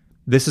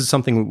this is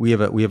something we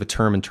have a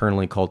term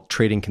internally called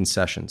trading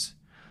concessions.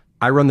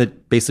 I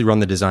basically run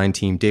the design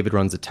team. David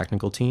runs the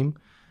technical team.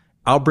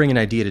 I'll bring an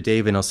idea to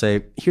David and I'll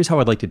say, here's how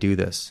I'd like to do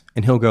this.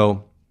 And he'll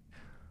go,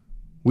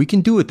 we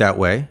can do it that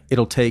way.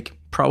 It'll take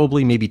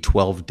probably maybe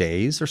 12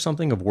 days or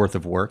something of worth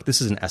of work.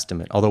 This is an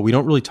estimate. Although we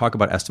don't really talk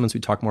about estimates. We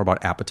talk more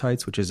about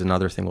appetites, which is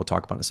another thing we'll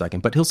talk about in a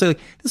second. But he'll say, like,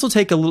 this will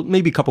take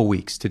maybe a couple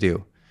weeks to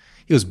do.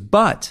 He goes,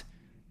 but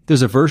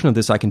there's a version of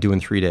this I can do in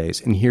 3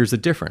 days. And here's the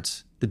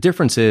difference. The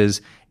difference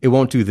is it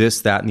won't do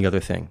this, that, and the other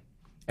thing.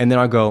 And then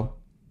I'll go,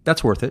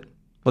 that's worth it.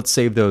 Let's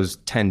save those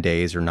 10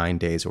 days or 9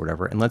 days or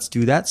whatever. And let's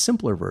do that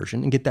simpler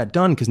version and get that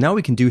done because now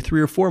we can do 3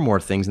 or 4 more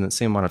things in the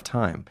same amount of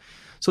time.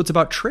 So it's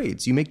about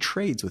trades. You make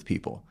trades with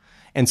people.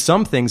 And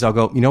some things I'll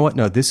go, you know what?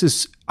 No, this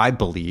is, I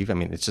believe, I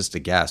mean, it's just a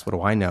guess. What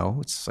do I know?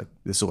 It's like,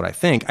 this is what I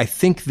think. I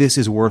think this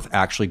is worth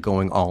actually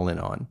going all in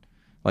on.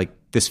 Like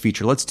this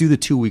feature, let's do the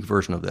 2-week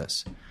version of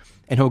this.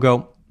 And he'll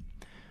go,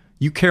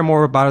 you care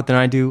more about it than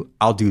I do.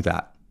 I'll do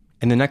that.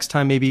 And the next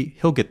time, maybe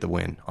he'll get the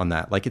win on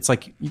that. Like, it's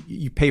like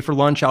you pay for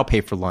lunch, I'll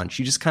pay for lunch.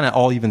 You just kind of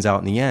all evens out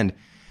in the end.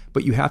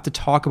 But you have to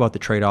talk about the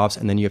trade-offs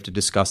and then you have to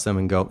discuss them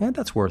and go,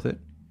 that's worth it.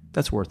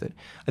 That's worth it.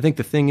 I think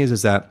the thing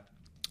is that,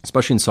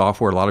 especially in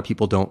software, a lot of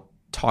people don't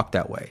talk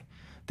that way.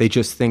 They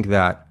just think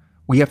that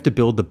we have to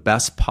build the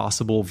best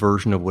possible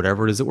version of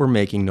whatever it is that we're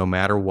making, no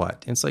matter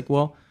what. And it's like,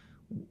 well,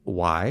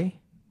 why?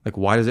 Like,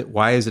 why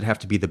does it have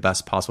to be the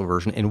best possible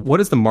version? And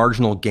what is the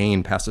marginal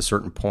gain past a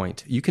certain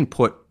point? You can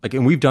put, like,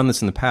 and we've done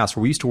this in the past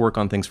where we used to work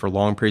on things for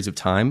long periods of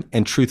time.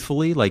 And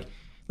truthfully, like,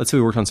 let's say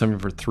we worked on something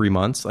for 3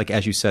 months. Like,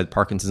 as you said,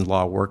 Parkinson's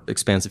law work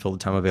expands the field of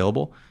time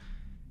available.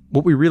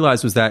 What we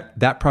realized was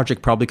that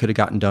project probably could have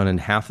gotten done in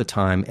half the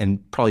time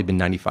and probably been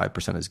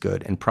 95% as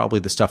good. And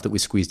probably the stuff that we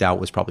squeezed out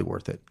was probably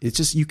worth it. It's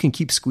just, you can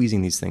keep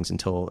squeezing these things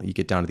until you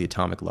get down to the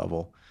atomic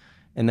level.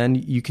 And then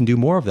you can do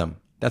more of them.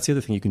 That's the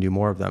other thing, you can do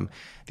more of them.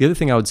 The other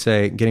thing I would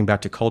say, getting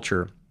back to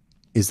culture,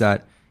 is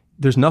that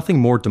there's nothing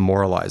more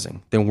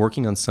demoralizing than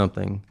working on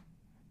something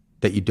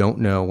that you don't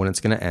know when it's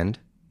going to end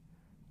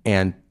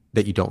and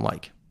that you don't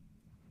like.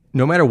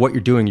 No matter what you're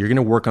doing, you're going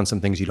to work on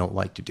some things you don't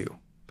like to do.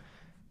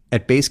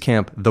 At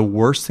Basecamp, the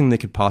worst thing that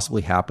could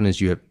possibly happen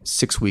is you have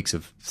 6 weeks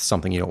of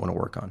something you don't want to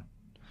work on.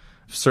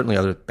 Certainly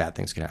other bad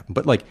things can happen.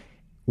 But like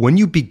when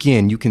you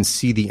begin, you can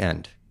see the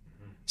end.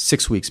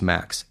 6 weeks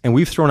max. And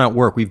we've thrown out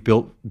work. We've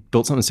built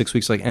something in 6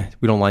 weeks, like,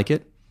 we don't like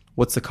it.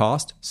 What's the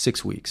cost?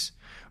 6 weeks.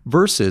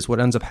 Versus what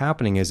ends up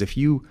happening is if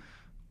you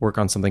work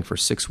on something for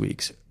 6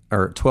 weeks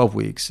or 12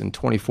 weeks and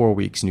 24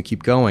 weeks and you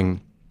keep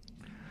going,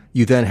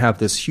 you then have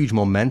this huge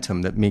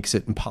momentum that makes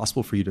it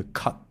impossible for you to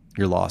cut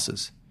your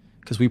losses.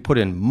 Because we put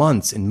in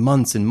months and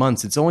months and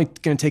months. It's only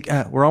going to take,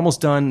 we're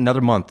almost done,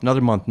 another month,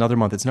 another month, another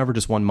month. It's never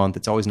just 1 month.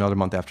 It's always another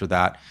month after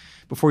that.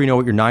 Before you know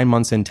it, you're 9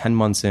 months in, 10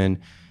 months in,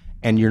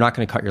 and you're not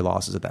going to cut your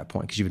losses at that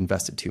point because you've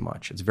invested too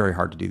much. It's very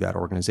hard to do that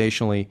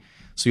organizationally.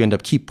 So you end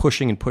up keep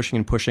pushing and pushing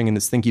and pushing, and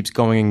this thing keeps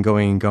going and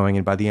going and going,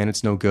 and by the end,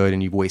 it's no good,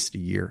 and you've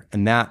wasted a year.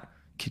 And that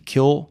could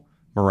kill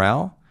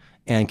morale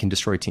and can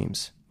destroy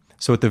teams.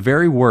 So at the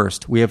very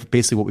worst, we have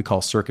basically what we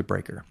call circuit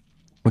breaker,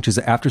 which is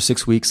after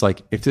 6 weeks,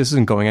 like if this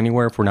isn't going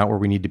anywhere, if we're not where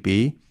we need to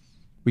be,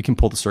 we can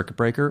pull the circuit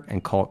breaker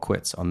and call it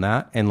quits on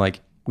that. And like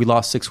we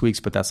lost 6 weeks,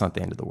 but that's not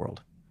the end of the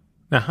world.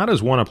 Now, how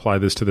does one apply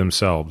this to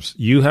themselves?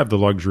 You have the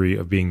luxury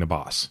of being the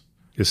boss.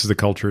 This is the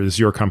culture. This is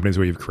your company's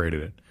way you've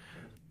created it.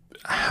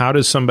 How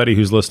does somebody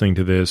who's listening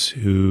to this,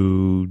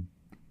 who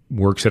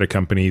works at a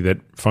company that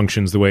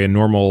functions the way a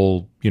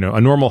normal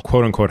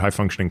quote unquote high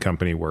functioning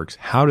company works,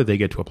 how do they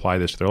get to apply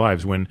this to their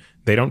lives when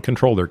they don't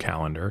control their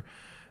calendar,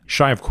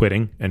 shy of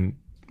quitting and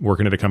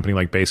working at a company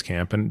like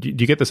Basecamp? And do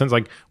you get the sense,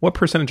 like, what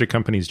percentage of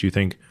companies do you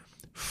think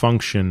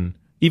function,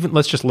 even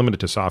let's just limit it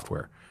to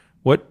software?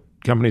 What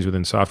companies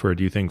within software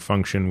do you think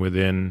function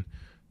within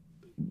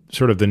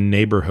sort of the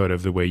neighborhood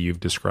of the way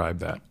you've described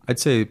that? I'd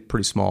say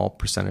pretty small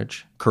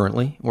percentage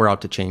currently. We're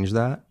out to change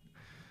that.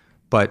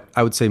 But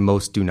I would say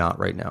most do not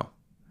right now.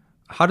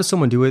 How does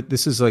someone do it?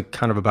 This is like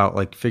kind of about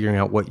like figuring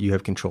out what you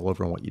have control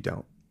over and what you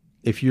don't.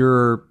 If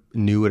you're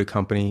new at a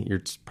company,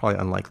 it's probably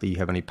unlikely you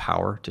have any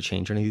power to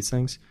change any of these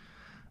things.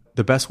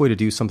 The best way to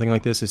do something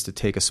like this is to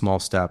take a small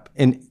step.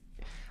 And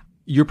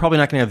you're probably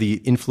not going to have the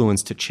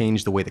influence to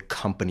change the way the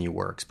company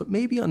works, but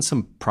maybe on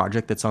some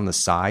project that's on the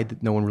side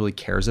that no one really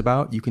cares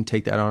about, you can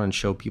take that on and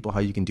show people how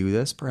you can do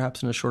this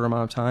perhaps in a shorter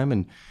amount of time.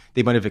 And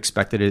they might have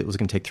expected it was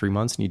going to take 3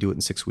 months and you do it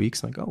in 6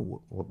 weeks. Like,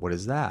 oh, what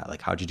is that?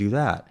 Like, how'd you do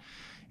that?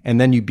 And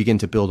then you begin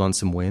to build on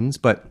some wins.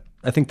 But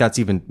I think that's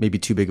even maybe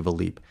too big of a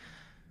leap.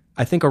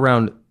 I think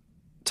around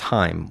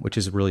time, which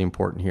is really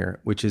important here,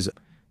 which is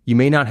you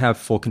may not have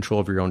full control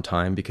of your own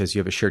time because you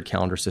have a shared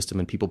calendar system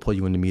and people pull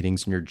you into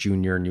meetings and you're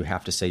junior and you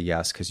have to say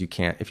yes because you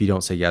can't. If you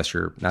don't say yes,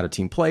 you're not a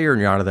team player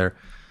and you're out of there.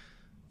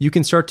 You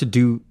can start to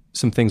do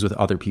some things with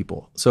other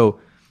people. So,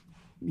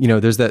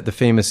 there's the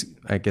famous,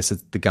 I guess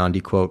it's the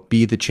Gandhi quote,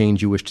 be the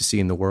change you wish to see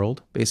in the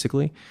world,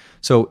 basically.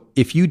 So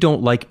if you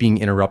don't like being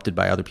interrupted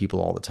by other people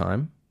all the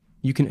time,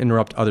 you can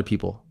interrupt other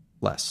people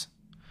less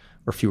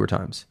or fewer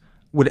times.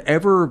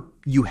 Whatever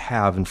you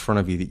have in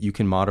front of you that you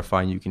can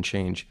modify and you can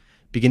change,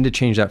 begin to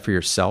change that for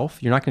yourself.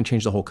 You're not going to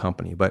change the whole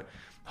company, but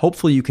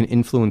hopefully you can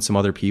influence some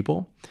other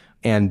people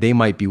and they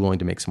might be willing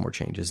to make some more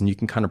changes and you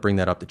can kind of bring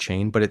that up the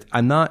chain. But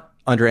I'm not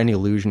under any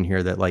illusion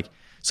here that like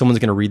someone's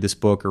going to read this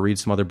book or read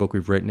some other book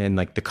we've written and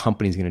like the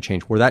company's going to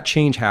change. Where that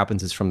change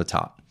happens is from the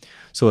top.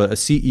 So a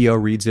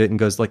CEO reads it and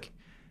goes like,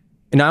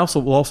 and I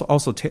will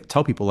also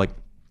tell people like,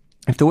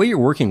 if the way you're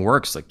working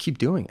works, like keep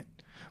doing it.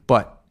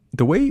 But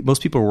the way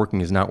most people are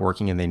working is not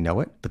working and they know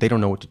it, but they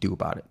don't know what to do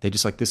about it. They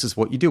just like, this is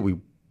what you do.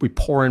 We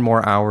pour in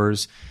more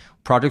hours,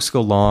 projects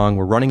go long,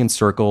 we're running in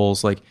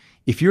circles. Like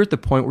if you're at the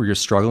point where you're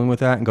struggling with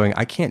that and going,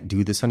 I can't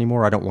do this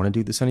anymore, I don't want to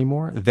do this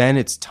anymore, then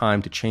it's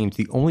time to change.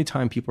 The only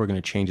time people are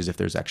going to change is if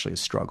there's actually a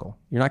struggle.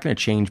 You're not going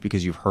to change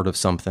because you've heard of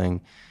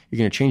something. You're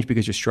going to change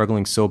because you're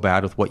struggling so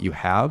bad with what you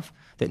have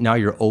that now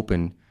you're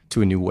open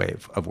to a new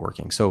wave of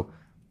working. So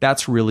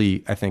that's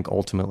really, I think,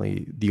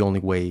 ultimately the only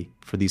way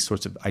for these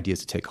sorts of ideas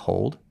to take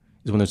hold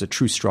is when there's a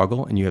true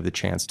struggle and you have the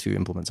chance to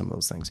implement some of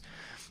those things.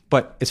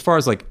 But as far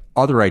as like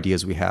other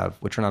ideas we have,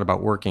 which are not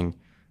about working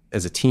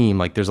as a team,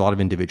 like there's a lot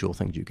of individual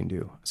things you can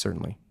do,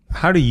 certainly.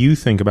 How do you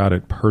think about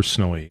it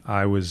personally?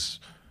 I was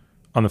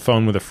on the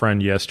phone with a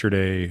friend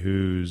yesterday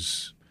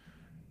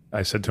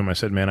I said to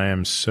him, man, I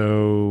am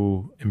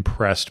so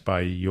impressed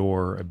by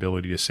your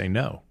ability to say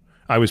no.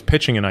 I was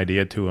pitching an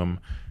idea to him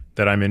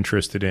that I'm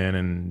interested in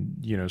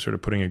and, sort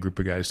of putting a group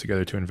of guys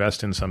together to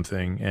invest in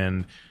something.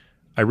 And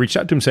I reached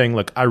out to him saying,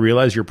 look, I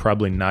realize you're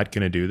probably not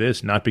going to do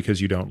this, not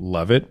because you don't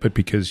love it, but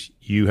because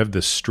you have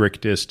the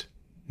strictest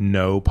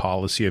no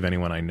policy of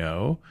anyone I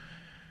know.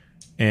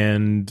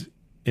 And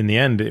in the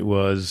end, it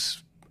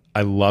was,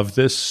 I love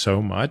this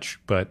so much,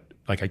 but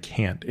like I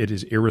can't. It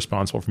is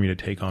irresponsible for me to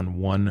take on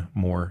one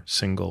more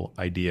single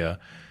idea.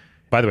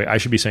 By the way, I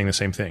should be saying the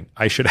same thing.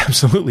 I should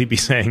absolutely be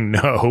saying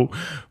no,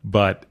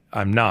 but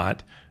I'm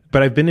not.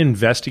 But I've been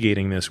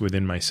investigating this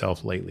within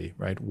myself lately,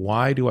 right?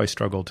 Why do I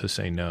struggle to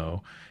say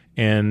no?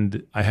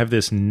 And I have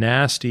this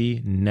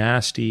nasty,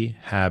 nasty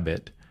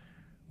habit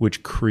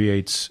which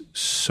creates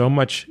so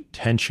much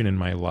tension in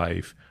my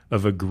life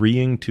of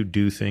agreeing to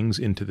do things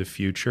into the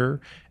future.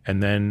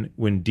 And then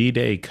when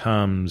D-Day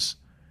comes,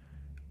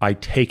 I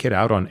take it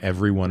out on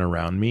everyone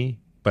around me,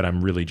 but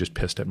I'm really just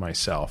pissed at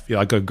myself.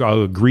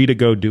 I'll agree to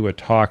go do a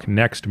talk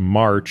next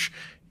March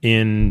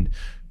in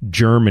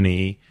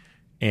Germany.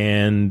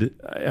 And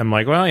I'm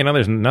like, well,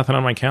 there's nothing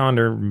on my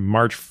calendar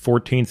March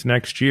 14th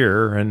next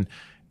year. And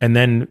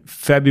then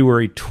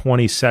February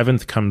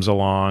 27th comes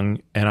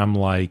along and I'm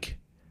like,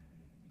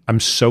 I'm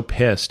so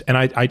pissed. And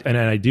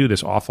I do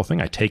this awful thing.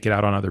 I take it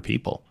out on other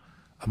people.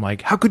 I'm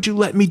like, how could you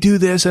let me do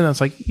this? And it's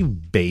like, you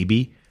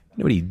baby,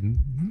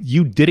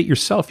 you did it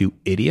yourself, you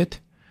idiot.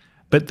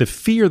 But the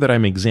fear that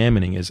I'm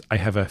examining is I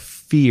have a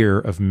fear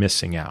of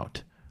missing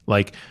out.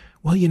 Like,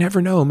 well, you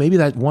never know. Maybe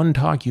that one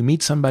talk, you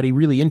meet somebody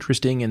really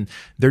interesting and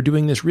they're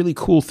doing this really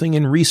cool thing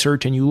in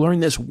research and you learn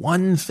this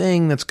one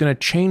thing that's going to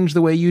change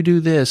the way you do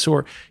this.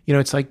 Or,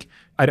 it's like,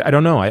 I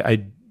don't know.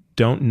 I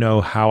don't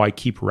know how I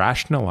keep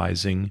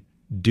rationalizing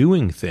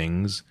doing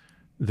things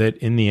that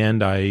in the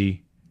end, I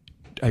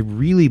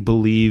really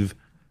believe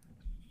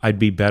I'd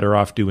be better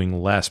off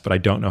doing less, but I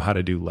don't know how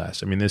to do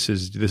less. I mean, this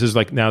is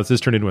like, now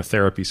this turned into a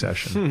therapy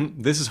session.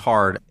 This is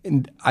hard.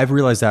 And I've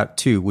realized that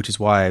too, which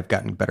is why I've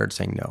gotten better at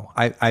saying no.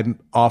 I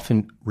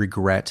often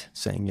regret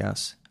saying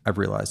yes, I've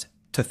realized,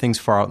 to things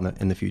far out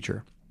in the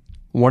future.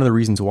 One of the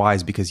reasons why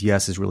is because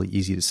yes is really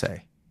easy to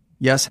say.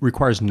 Yes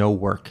requires no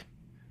work.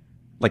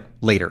 Like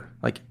later,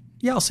 like,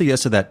 yeah, I'll say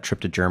yes to that trip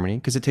to Germany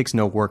because it takes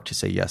no work to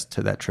say yes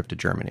to that trip to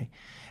Germany.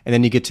 And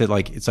then you get to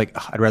like, it's like,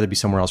 I'd rather be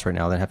somewhere else right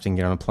now than have to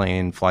get on a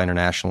plane, fly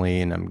internationally,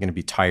 and I'm going to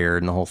be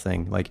tired and the whole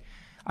thing. Like,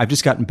 I've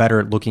just gotten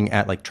better at looking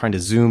at like trying to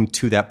zoom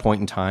to that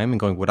point in time and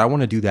going, would I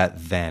want to do that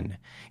then?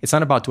 It's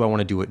not about, do I want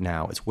to do it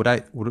now? It's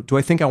do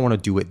I think I want to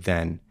do it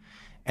then?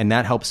 And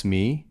that helps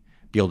me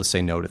be able to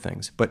say no to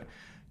things. But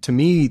to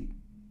me,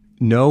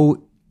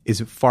 no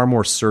is far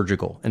more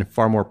surgical and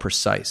far more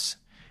precise,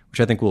 which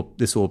I think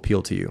this will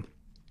appeal to you.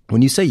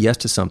 When you say yes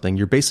to something,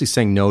 you're basically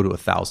saying no to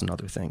 1,000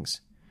 other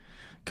things.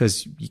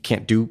 Because you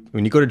can't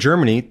when you go to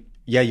Germany,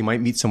 yeah, you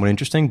might meet someone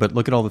interesting, but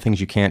look at all the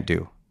things you can't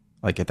do,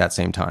 like at that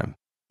same time.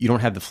 You don't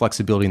have the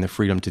flexibility and the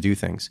freedom to do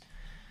things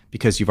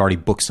because you've already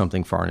booked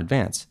something far in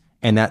advance.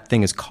 And that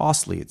thing is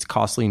costly. It's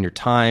costly in your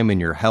time and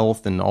your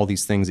health and all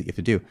these things that you have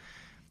to do.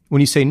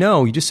 When you say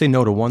no, you just say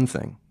no to one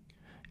thing.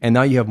 And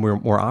now you have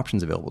more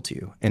options available to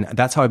you. And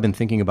that's how I've been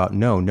thinking about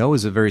no. No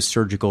is a very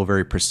surgical,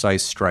 very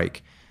precise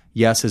strike.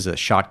 Yes is a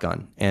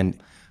shotgun.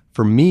 And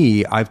for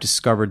me, I've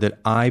discovered that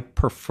I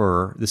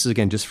prefer, this is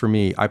again just for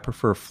me, I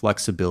prefer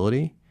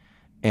flexibility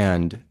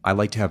and I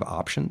like to have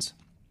options,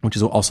 which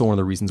is also one of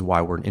the reasons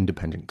why we're an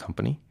independent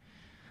company.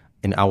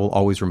 And I will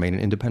always remain an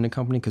independent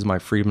company because my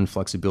freedom and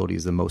flexibility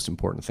is the most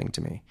important thing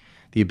to me.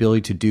 The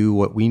ability to do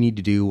what we need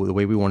to do the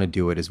way we want to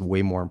do it is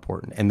way more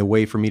important. And the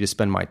way for me to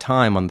spend my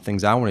time on the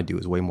things I want to do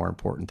is way more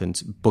important than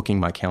booking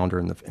my calendar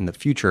in the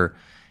future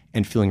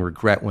and feeling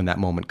regret when that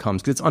moment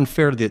comes. Because it's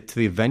unfair to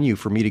the venue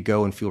for me to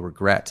go and feel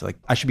regret. Like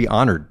I should be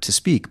honored to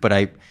speak, but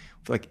I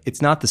feel like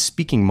it's not the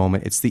speaking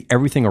moment. It's the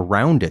everything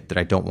around it that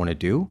I don't want to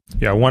do.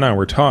 Yeah, 1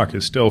 hour talk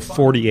is still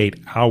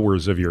 48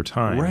 hours of your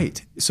time.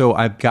 Right. So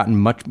I've gotten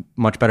much,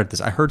 much better at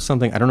this. I heard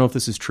something, I don't know if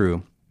this is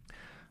true.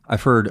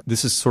 I've heard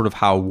this is sort of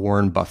how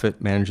Warren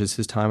Buffett manages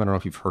his time. I don't know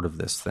if you've heard of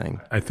this thing.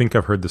 I think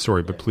I've heard the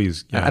story, but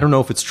please. Yeah. I don't know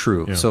if it's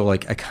true. Yeah. So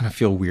like I kind of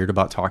feel weird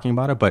about talking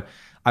about it, but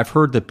I've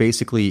heard that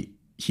basically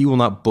he will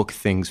not book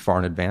things far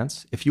in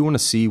advance. If you want to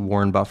see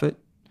Warren Buffett,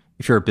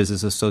 if you're a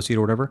business associate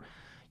or whatever,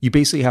 you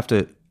basically have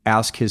to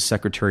ask his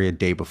secretary a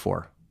day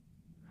before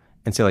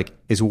and say like,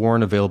 is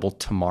Warren available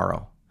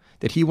tomorrow?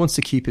 That he wants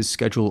to keep his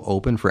schedule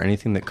open for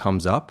anything that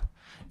comes up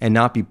and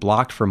not be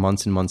blocked for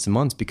months and months and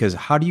months, because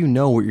how do you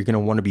know what you're going to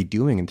want to be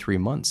doing in 3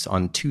 months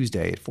on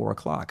Tuesday at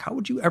 4:00? How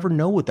would you ever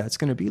know what that's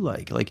going to be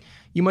like? Like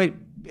you might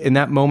in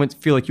that moment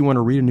feel like you want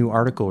to read a new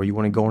article or you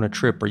want to go on a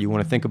trip or you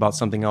want to think about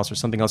something else or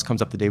something else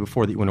comes up the day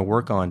before that you want to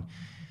work on.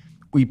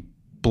 We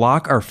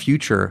block our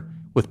future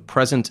with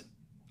present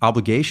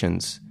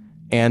obligations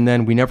and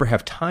then we never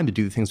have time to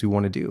do the things we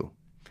want to do.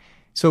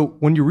 So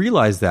when you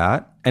realize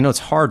that, I know it's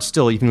hard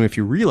still, even if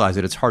you realize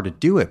it, it's hard to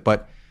do it,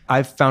 but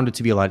I've found it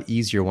to be a lot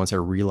easier once I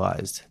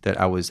realized that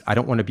I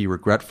don't want to be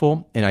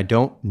regretful and I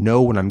don't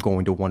know when I'm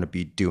going to want to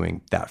be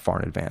doing that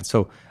far in advance.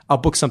 So I'll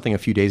book something a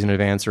few days in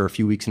advance or a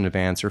few weeks in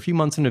advance or a few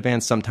months in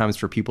advance sometimes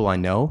for people I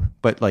know,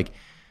 but like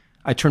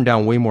I turn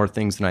down way more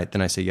things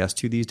than I say yes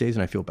to these days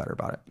and I feel better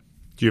about it.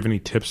 Do you have any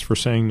tips for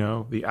saying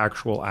no? The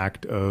actual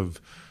act of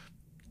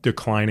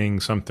declining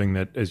something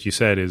that, as you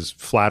said, is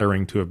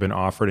flattering to have been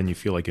offered and you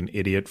feel like an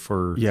idiot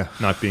for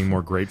not being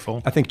more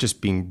grateful? I think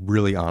just being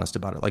really honest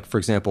about it. Like, for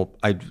example,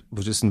 I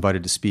was just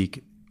invited to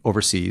speak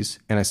overseas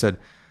and I said,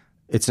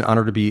 it's an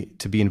honor to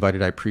be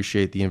invited. I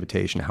appreciate the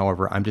invitation.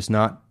 However,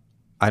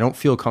 I don't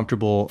feel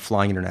comfortable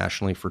flying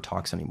internationally for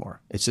talks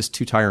anymore. It's just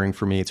too tiring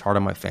for me. It's hard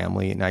on my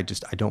family and I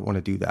don't want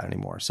to do that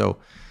anymore. So,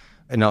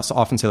 and I'll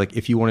often say like,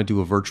 if you want to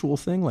do a virtual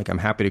thing, like I'm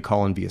happy to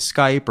call in via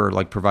Skype or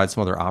like provide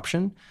some other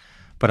option.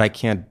 But I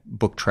can't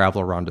book travel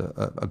around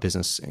a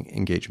business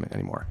engagement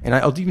anymore. And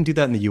I'll even do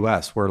that in the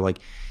US where like,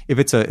 if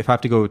I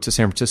have to go to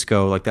San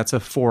Francisco, like that's a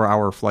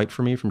 4-hour flight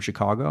for me from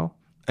Chicago.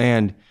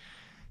 And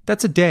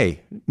that's a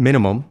day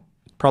minimum,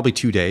 probably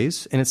 2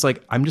 days. And it's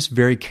like, I'm just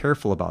very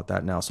careful about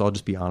that now. So I'll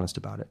just be honest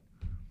about it.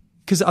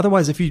 Because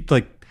otherwise, if you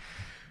like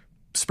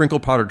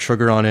sprinkle powdered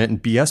sugar on it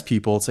and BS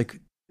people, it's like,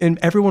 and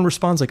everyone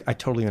responds like, I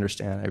totally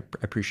understand. I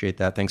appreciate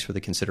that. Thanks for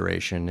the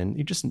consideration. And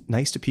you're just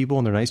nice to people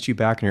and they're nice to you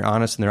back and you're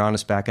honest and they're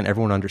honest back and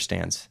everyone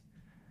understands.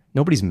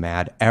 Nobody's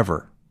mad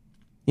ever.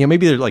 You know,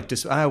 maybe they're like,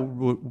 I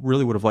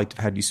really would have liked to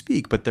have had you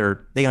speak, but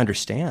they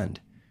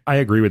understand. I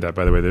agree with that,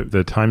 by the way.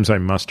 The times I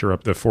muster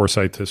up the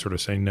foresight to sort of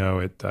say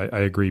no, I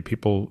agree.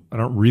 I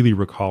don't really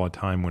recall a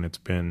time when it's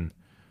been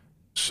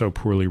so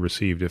poorly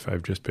received if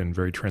I've just been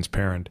very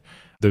transparent.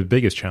 The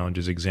biggest challenge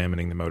is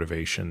examining the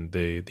motivation,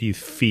 the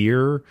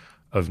fear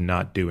of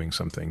not doing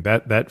something.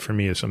 That for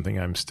me is something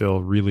I'm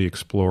still really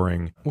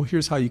exploring. Well,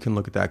 here's how you can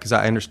look at that, because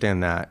I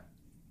understand that.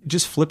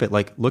 Just flip it,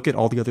 like look at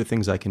all the other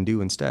things I can do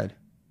instead.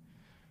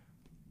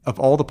 Of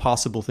all the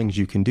possible things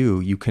you can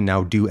do, you can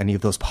now do any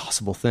of those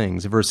possible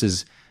things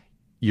versus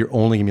you're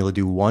only going to be able to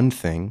do one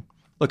thing.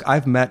 Look,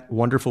 I've met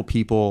wonderful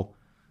people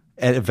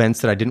at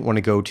events that I didn't want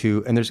to go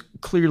to, and there's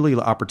clearly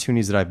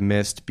opportunities that I've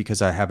missed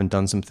because I haven't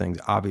done some things,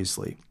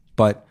 obviously.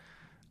 But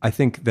I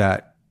think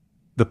that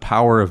the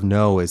power of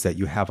no is that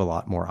you have a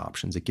lot more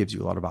options. It gives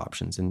you a lot of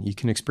options and you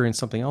can experience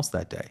something else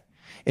that day.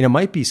 And it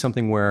might be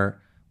something where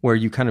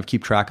you kind of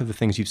keep track of the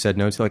things you've said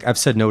no to. Like I've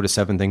said no to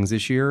 7 things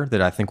this year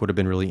that I think would have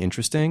been really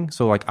interesting.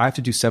 So like I have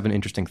to do 7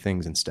 interesting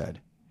things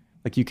instead.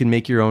 Like you can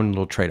make your own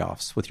little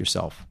trade-offs with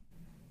yourself.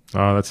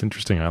 Oh, that's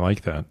interesting. I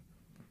like that.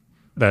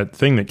 That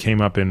thing that came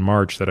up in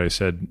March that I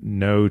said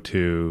no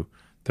to,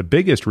 the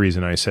biggest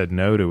reason I said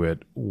no to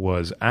it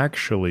was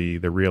actually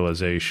the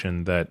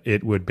realization that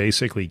it would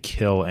basically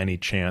kill any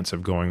chance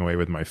of going away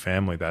with my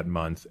family that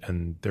month.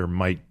 And there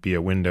might be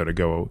a window to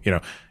go,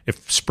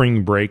 if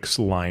spring breaks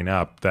line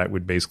up, that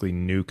would basically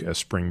nuke a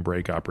spring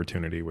break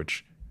opportunity,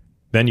 which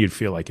then you'd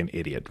feel like an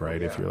idiot,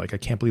 right? Yeah. If you're like, I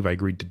can't believe I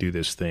agreed to do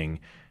this thing.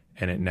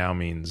 And it now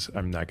means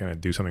I'm not going to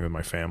do something with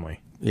my family.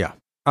 Yeah.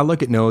 I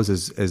look at no's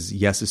as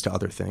yeses to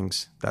other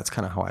things. That's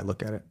kind of how I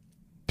look at it.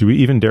 Do we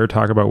even dare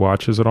talk about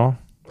watches at all?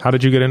 How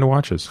did you get into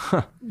watches?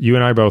 You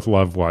and I both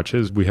love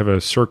watches. We have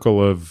a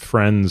circle of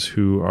friends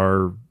who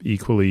are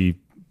equally,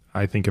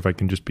 I think if I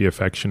can just be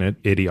affectionate,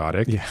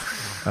 idiotic.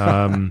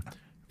 Yeah.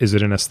 Is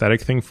it an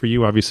aesthetic thing for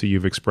you? Obviously,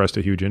 you've expressed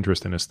a huge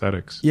interest in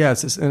aesthetics. Yeah,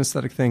 it's an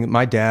aesthetic thing.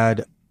 My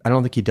dad, I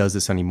don't think he does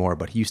this anymore,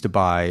 but he used to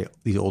buy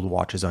these old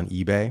watches on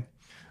eBay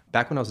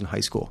back when I was in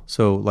high school.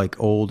 So like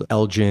old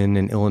Elgin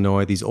in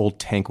Illinois, these old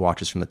tank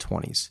watches from the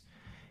 20s.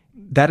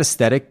 That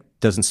aesthetic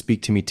doesn't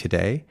speak to me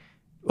today.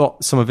 Well,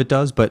 some of it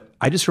does, but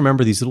I just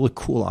remember these little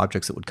cool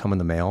objects that would come in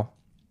the mail.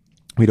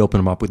 We'd open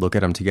them up, we'd look at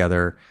them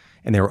together,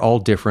 and they were all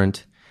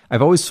different.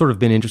 I've always sort of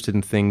been interested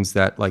in things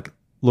that like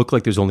look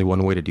like there's only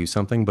one way to do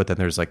something, but then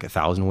there's like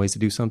 1,000 ways to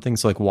do something.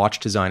 So like watch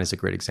design is a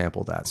great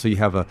example of that. So you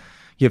have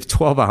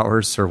 12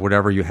 hours or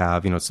whatever you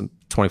have, some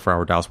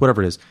 24-hour dials,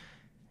 whatever it is.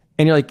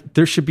 And you're like,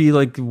 there should be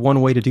like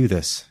one way to do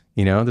this.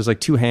 There's like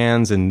two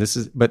hands and this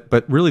is,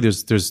 but really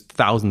there's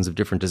thousands of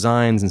different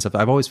designs and stuff.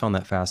 I've always found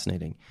that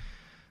fascinating.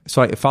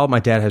 So I followed, my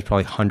dad has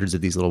probably hundreds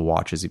of these little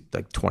watches,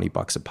 like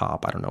 $20 a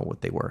pop. I don't know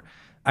what they were.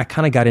 I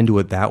kind of got into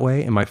it that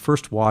way. And my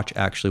first watch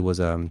actually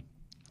was,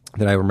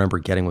 that I remember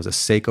getting was a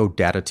Seiko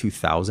Data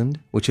 2000,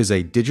 which is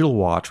a digital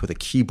watch with a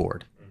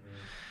keyboard. Mm-hmm.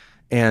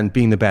 And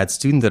being the bad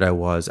student that I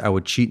was, I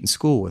would cheat in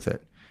school with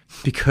it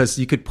because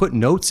you could put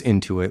notes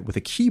into it with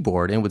a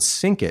keyboard and it would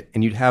sync it.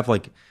 And you'd have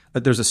like,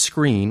 there's a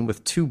screen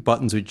with two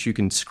buttons which you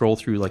can scroll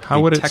through like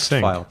How would a text it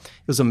sync? file.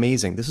 It was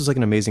amazing. This was like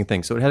an amazing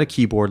thing. So it had a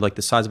keyboard like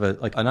the size of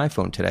like an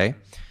iPhone today.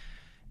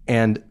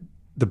 And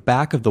the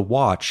back of the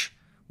watch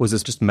was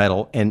this just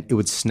metal and it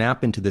would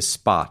snap into this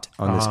spot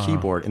on this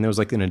keyboard. And there was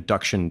like an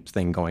induction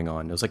thing going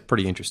on. It was like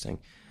pretty interesting.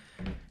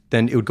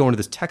 Then it would go into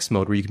this text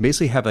mode where you can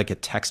basically have like a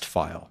text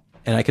file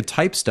and I could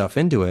type stuff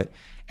into it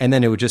and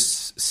then it would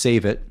just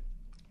save it.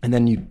 And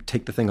then you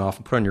take the thing off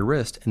and put it on your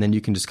wrist and then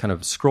you can just kind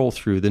of scroll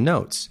through the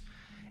notes.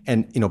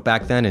 And,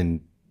 back then in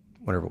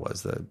whatever it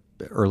was, the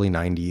early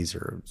 90s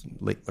or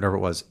late, whatever it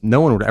was, no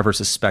one would ever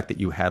suspect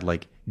that you had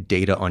like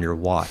data on your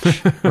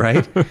watch,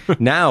 right?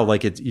 Now,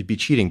 like you'd be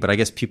cheating, but I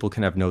guess people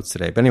can have notes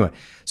today. But anyway,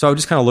 so I would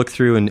just kind of look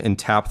through and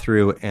tap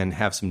through and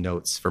have some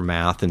notes for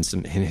math and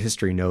some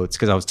history notes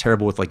because I was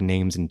terrible with like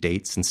names and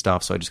dates and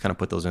stuff. So I just kind of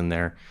put those in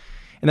there.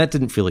 And that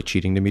didn't feel like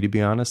cheating to me, to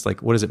be honest.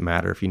 Like, what does it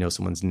matter if you know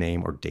someone's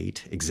name or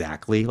date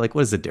exactly? Like,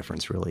 what is the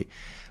difference really?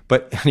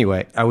 But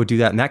anyway, I would do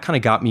that. And that kind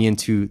of got me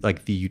into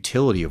like the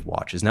utility of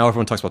watches. Now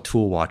everyone talks about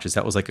tool watches.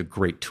 That was like a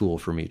great tool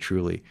for me,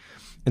 truly.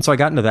 And so I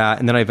got into that.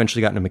 And then I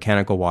eventually got into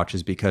mechanical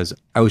watches because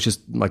I was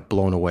just like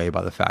blown away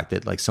by the fact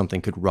that like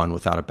something could run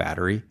without a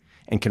battery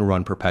and can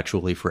run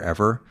perpetually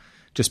forever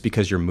just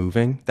because you're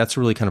moving. That's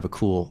really kind of a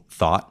cool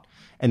thought.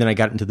 And then I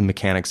got into the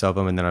mechanics of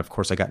them. And then of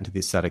course I got into the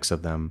aesthetics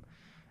of them.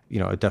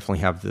 I definitely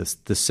have this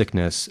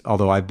sickness,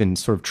 although I've been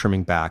sort of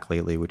trimming back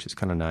lately, which is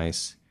kind of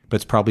nice, but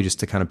it's probably just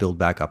to kind of build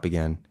back up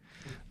again.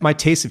 My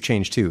tastes have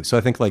changed too. So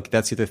I think like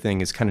that's the other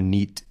thing is kind of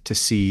neat to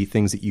see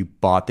things that you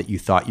bought that you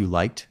thought you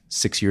liked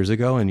 6 years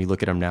ago. And you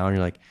look at them now and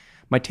you're like,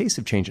 my tastes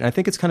have changed. And I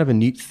think it's kind of a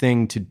neat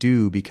thing to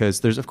do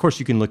because of course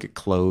you can look at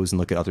clothes and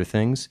look at other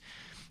things,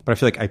 but I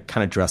feel like I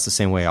kind of dress the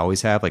same way I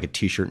always have, like a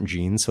t-shirt and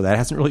jeans. So that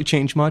hasn't really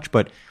changed much,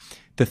 but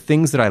the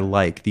things that I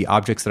like, the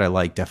objects that I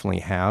like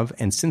definitely have.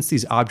 And since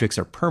these objects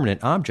are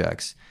permanent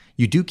objects,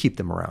 you do keep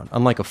them around.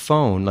 Unlike a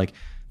phone, like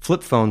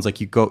flip phones,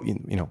 like you go,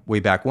 way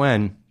back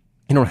when,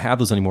 you don't have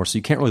those anymore. So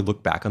you can't really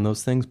look back on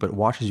those things, but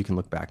watches you can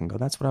look back and go,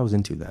 that's what I was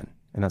into then.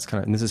 And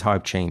and this is how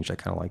I've changed. I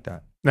kind of like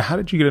that. Now, how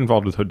did you get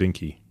involved with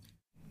Hodinkee?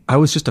 I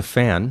was just a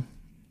fan.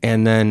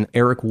 And then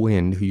Eric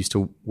Wind, who used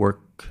to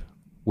work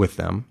with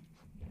them,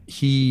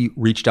 he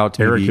reached out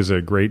to me. Eric is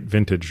a great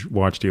vintage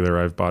watch dealer.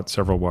 I've bought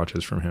several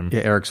watches from him.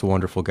 Yeah, Eric's a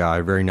wonderful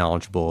guy, very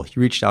knowledgeable. He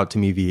reached out to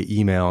me via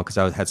email because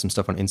I had some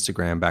stuff on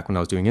Instagram back when I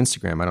was doing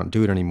Instagram. I don't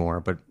do it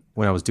anymore, but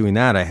when I was doing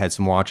that, I had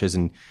some watches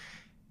and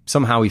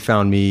somehow he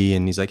found me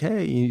and he's like,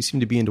 hey, you seem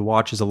to be into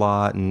watches a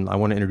lot and I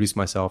want to introduce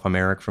myself. I'm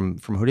Eric from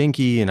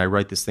Hodinkee and I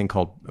write this thing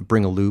called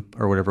Bring a Loop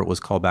or whatever it was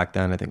called back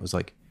then. I think it was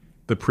like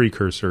the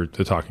precursor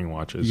to Talking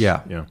Watches.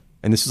 Yeah. Yeah.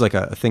 And this is like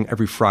a thing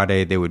every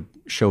Friday they would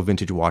show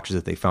vintage watches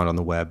that they found on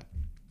the web.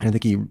 And I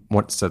think he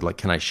once said like,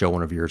 can I show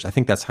one of yours? I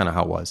think that's kind of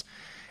how it was.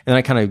 And then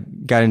I kind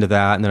of got into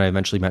that. And then I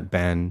eventually met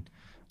Ben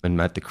and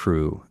met the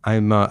crew.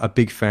 I'm a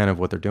big fan of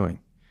what they're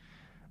doing.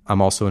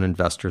 I'm also an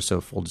investor.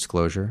 So full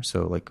disclosure.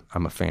 So like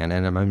I'm a fan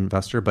and I'm an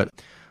investor, but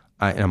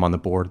I'm on the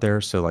board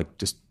there. So like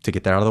just to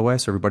get that out of the way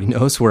so everybody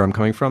knows where I'm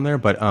coming from there.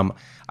 But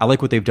I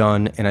like what they've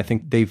done. And I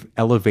think they've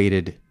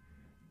elevated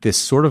this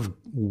sort of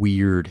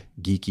weird,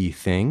 geeky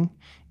thing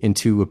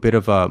into a bit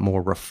of a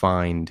more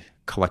refined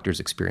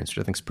collector's experience,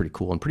 which I think is pretty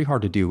cool and pretty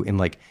hard to do in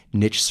like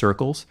niche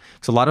circles.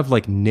 Because a lot of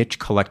like niche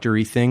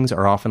collector-y things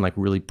are often like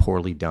really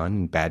poorly done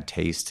and bad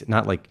taste,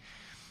 not like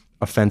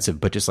offensive,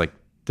 but just like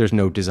there's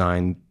no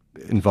design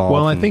involved.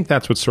 Well, I think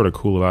that's what's sort of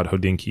cool about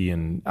Hodinkee.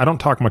 And I don't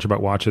talk much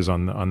about watches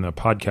on the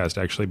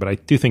podcast actually, but I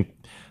do think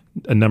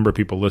a number of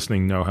people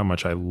listening know how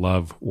much I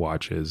love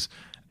watches.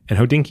 And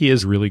Hodinkee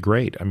is really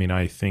great. I mean,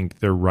 I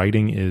think their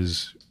writing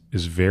is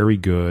very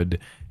good.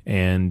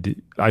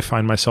 And I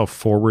find myself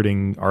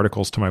forwarding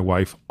articles to my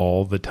wife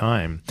all the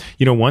time.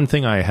 One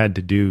thing I had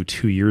to do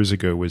 2 years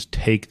ago was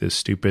take this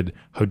stupid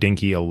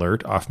Hodinkee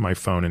alert off my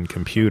phone and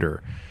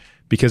computer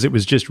because it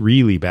was just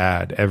really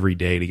bad every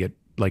day to get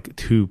like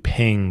 2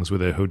 pings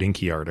with a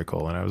Hodinkee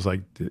article. And I was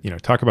like,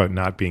 talk about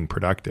not being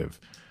productive,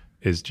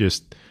 is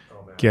just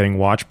getting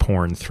watch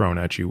porn thrown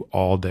at you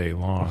all day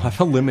long. I've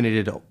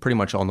eliminated pretty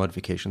much all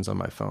notifications on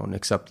my phone,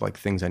 except like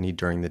things I need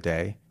during the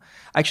day.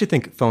 I actually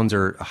think phones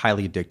are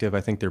highly addictive. I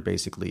think they're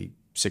basically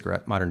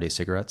modern day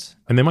cigarettes.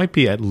 And they might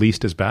be at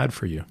least as bad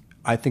for you.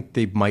 I think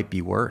they might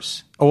be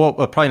worse. Oh, well,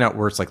 probably not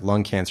worse. Like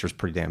lung cancer is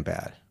pretty damn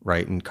bad,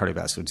 right? And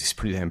cardiovascular disease is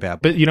pretty damn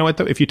bad. But you know what,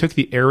 though? If you took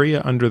the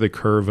area under the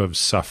curve of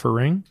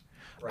suffering,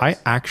 right. I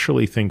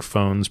actually think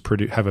phones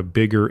have a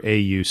bigger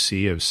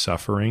AUC of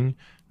suffering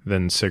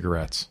than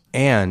cigarettes.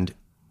 And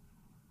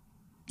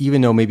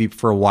even though maybe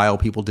for a while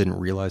people didn't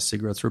realize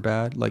cigarettes were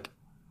bad, like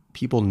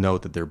people know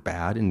that they're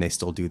bad and they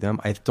still do them.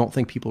 I don't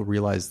think people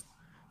realize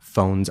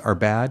phones are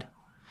bad.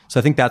 So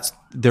I think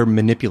they're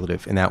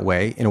manipulative in that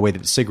way, in a way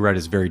that a cigarette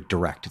is very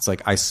direct. It's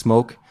like I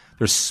smoke,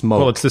 there's smoke.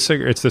 Well, it's the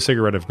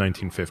cigarette of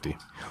 1950.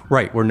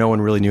 Right, where no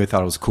one really knew it,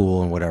 thought it was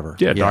cool and whatever.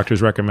 Yeah,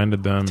 doctors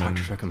recommended them.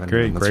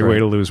 Great way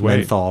to lose weight.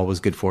 Menthol was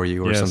good for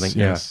you or something.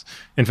 Yes. Yeah.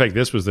 In fact,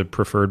 this was the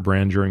preferred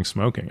brand during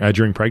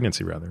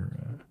pregnancy rather.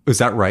 Is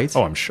that right?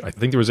 Oh, I'm sure. I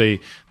think there was a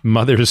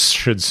mothers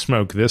should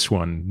smoke this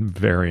one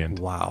variant.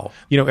 Wow.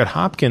 At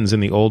Hopkins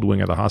in the old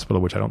wing of the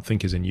hospital, which I don't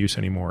think is in use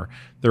anymore,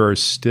 there are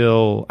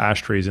still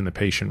ashtrays in the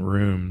patient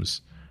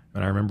rooms.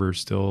 And I remember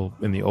still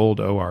in the old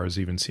ORs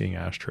even seeing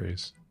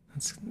ashtrays.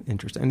 That's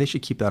interesting. And they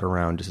should keep that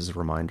around just as a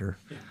reminder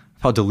of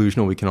how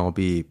delusional we can all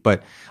be.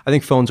 But I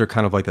think phones are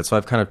kind of like that. So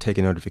I've kind of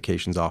taken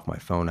notifications off my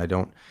phone. I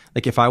don't,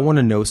 like if I want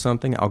to know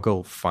something, I'll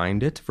go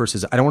find it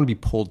versus I don't want to be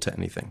pulled to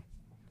anything.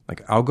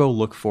 Like I'll go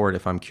look for it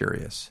if I'm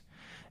curious.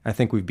 I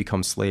think we've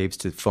become slaves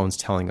to phones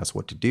telling us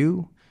what to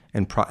do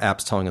and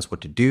apps telling us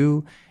what to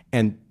do.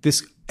 And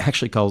this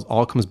actually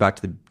all comes back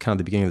to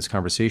the beginning of this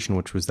conversation,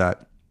 which was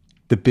that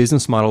the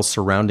business models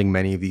surrounding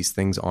many of these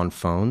things on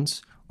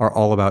phones are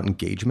all about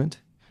engagement.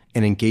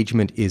 And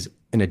engagement is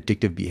an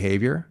addictive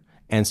behavior.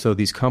 And so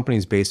these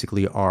companies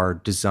basically are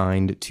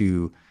designed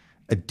to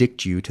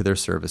addict you to their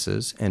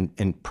services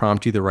and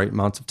prompt you the right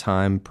amounts of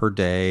time per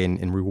day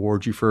and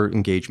reward you for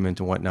engagement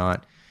and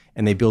whatnot.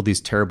 And they build these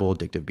terrible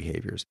addictive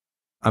behaviors.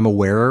 I'm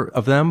aware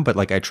of them, but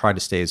like I try to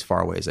stay as far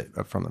away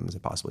from them as I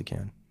possibly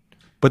can.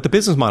 But the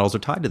business models are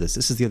tied to this.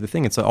 This is the other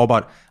thing. It's all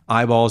about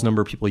eyeballs,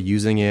 number of people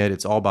using it.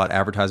 It's all about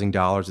advertising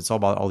dollars. It's all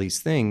about all these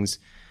things.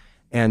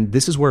 And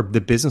this is where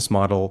the business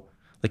model,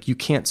 like you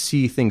can't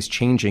see things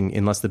changing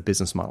unless the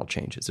business model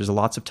changes. There's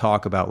lots of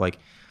talk about like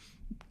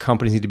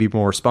companies need to be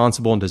more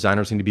responsible and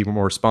designers need to be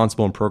more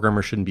responsible and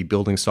programmers shouldn't be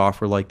building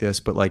software like this.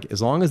 But like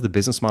as long as the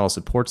business model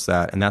supports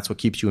that and that's what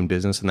keeps you in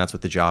business and that's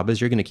what the job is,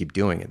 you're going to keep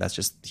doing it. That's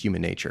just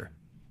human nature,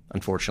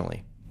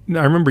 unfortunately.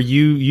 I remember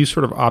you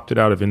sort of opted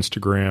out of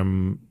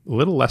Instagram a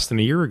little less than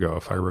a year ago,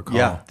 if I recall.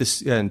 Yeah,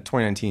 in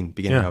 2019,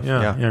 beginning of.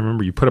 Yeah, I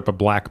remember you put up a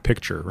black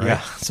picture, right?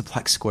 Yeah, it's a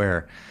black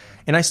square.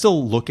 And I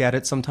still look at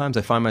it sometimes.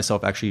 I find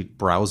myself actually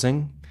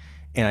browsing,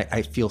 and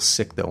I feel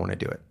sick though when I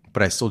do it.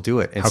 But I still do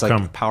it. It's How like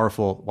come?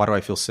 Powerful. Why do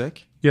I feel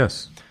sick?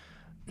 Yes.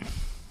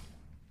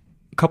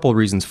 A couple of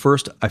reasons.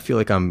 First, I feel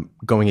like I'm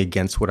going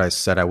against what I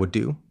said I would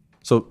do.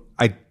 So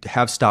I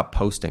have stopped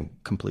posting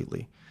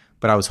completely.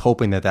 But I was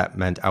hoping that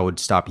meant I would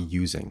stop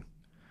using.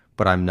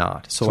 But I'm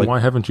not. So like, why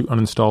haven't you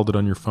uninstalled it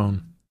on your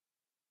phone?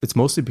 It's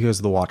mostly because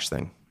of the watch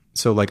thing.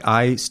 So like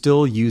I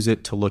still use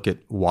it to look at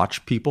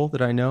watch people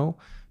that I know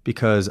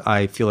because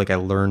I feel like I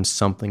learned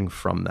something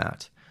from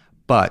that.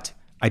 But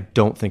I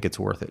don't think it's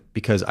worth it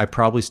because I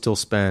probably still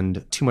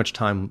spend too much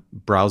time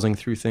browsing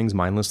through things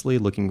mindlessly,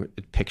 looking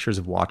at pictures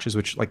of watches,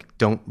 which like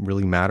don't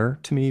really matter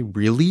to me,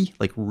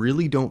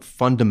 really don't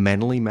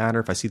fundamentally matter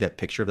if I see that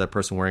picture of that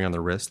person wearing on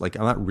their wrist. Like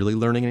I'm not really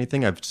learning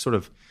anything. I've sort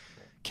of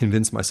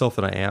convinced myself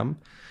that I am.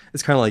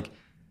 It's kind of like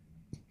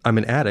I'm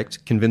an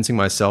addict convincing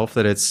myself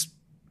that it's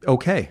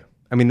okay.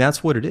 I mean,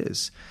 that's what it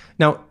is.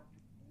 Now,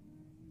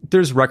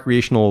 there's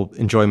recreational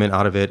enjoyment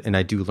out of it, and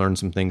I do learn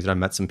some things, and I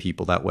met some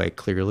people that way,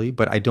 clearly.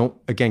 But I don't,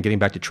 again, getting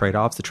back to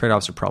trade-offs, the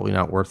trade-offs are probably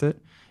not worth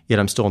it, yet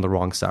I'm still on the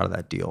wrong side of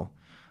that deal.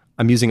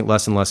 I'm using it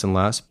less and less and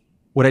less.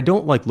 What I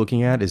don't like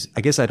looking at is,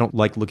 I guess I don't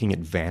like looking at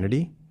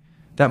vanity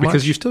that much.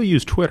 Because you still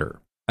use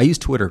Twitter. I use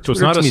Twitter. So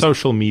it's not a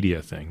social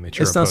media thing that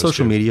you're It's not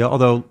social media,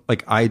 although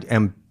like I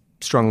am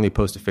strongly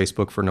opposed to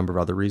Facebook for a number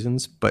of other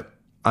reasons, but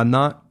I'm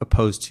not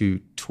opposed to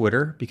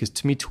Twitter because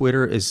to me,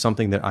 Twitter is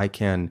something that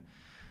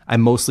I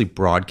mostly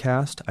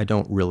broadcast. I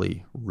don't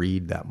really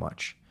read that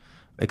much,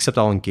 except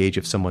I'll engage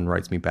if someone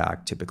writes me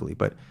back typically.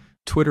 But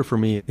Twitter for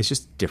me is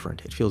just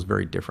different. It feels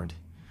very different.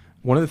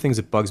 One of the things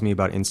that bugs me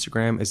about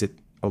Instagram is that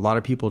a lot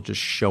of people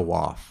just show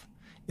off.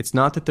 It's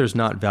not that there's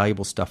not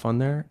valuable stuff on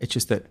there. It's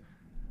just that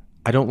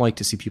I don't like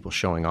to see people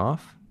showing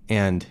off.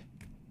 And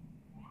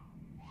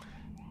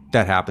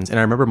that happens. And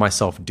I remember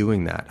myself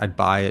doing that. I'd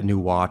buy a new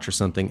watch or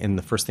something, and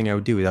the first thing I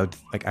would do is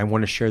I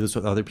want to share this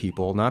with other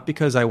people, not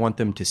because I want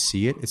them to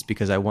see it, it's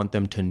because I want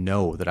them to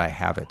know that I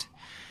have it.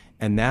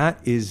 And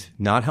that is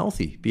not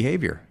healthy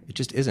behavior. It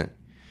just isn't.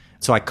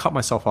 So I cut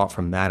myself off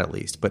from that at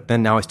least. But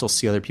then now I still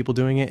see other people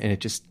doing it, and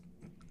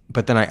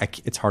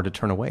it's hard to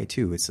turn away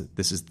too.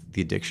 This is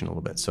the addiction a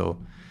little bit. So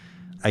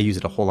I use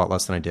it a whole lot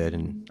less than I did,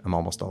 and I'm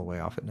almost all the way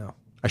off it now.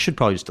 I should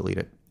probably just delete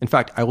it. In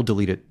fact, I will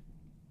delete it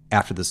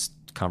after this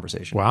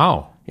conversation.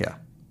 Wow. Yeah.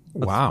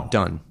 Wow.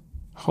 Done.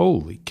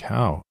 Holy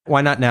cow.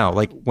 Why not now?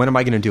 Like, when am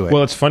I going to do it?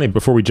 Well, it's funny.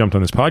 Before we jumped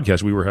on this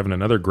podcast, we were having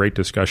another great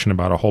discussion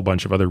about a whole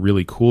bunch of other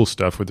really cool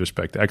stuff with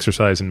respect to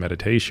exercise and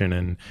meditation.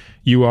 And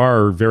you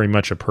are very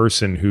much a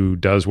person who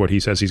does what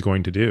he says he's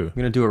going to do.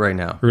 I'm going to do it right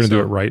now. We're going to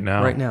do it right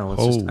now. Right now.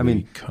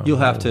 You'll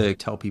have to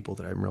tell people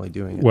that I'm really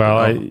doing it.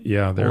 Well,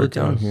 there it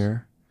down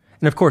here.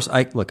 And of course,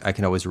 I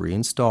can always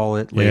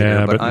reinstall it later.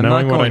 Yeah, but I'm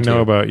knowing not what I know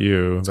to. about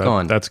you,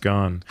 that's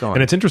gone.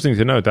 And it's interesting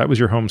to note that was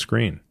your home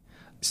screen.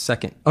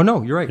 Second. Oh,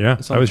 no, you're right. Yeah,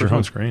 that was your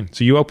home screen.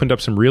 So you opened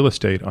up some real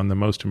estate on the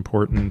most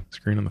important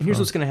screen on the phone. Here's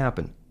what's going to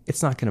happen.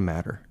 It's not going to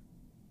matter.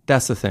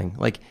 That's the thing.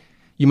 Like,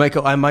 you might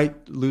go, I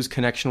might lose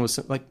connection with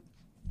some, like,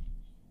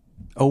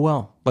 oh,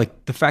 well.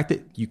 Like, the fact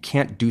that you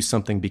can't do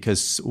something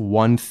because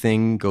one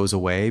thing goes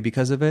away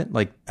because of it,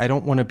 like, I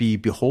don't want to be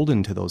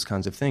beholden to those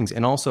kinds of things.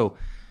 And also,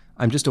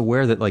 I'm just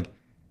aware that, like,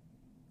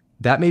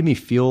 that made me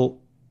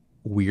feel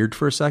weird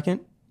for a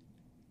second.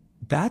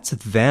 That's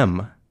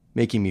them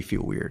making me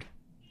feel weird.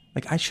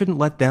 Like, I shouldn't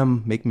let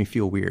them make me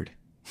feel weird.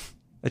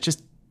 They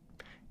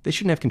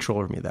shouldn't have control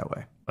over me that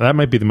way. That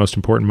might be the most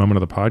important moment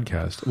of the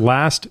podcast.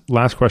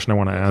 Last question I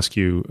want to ask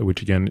you,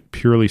 which again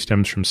purely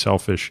stems from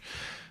selfish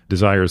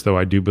desires, though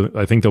I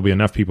think there'll be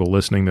enough people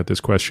listening that this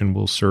question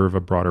will serve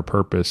a broader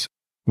purpose.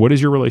 What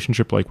is your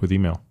relationship like with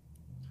email?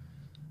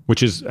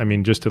 Which is,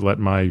 just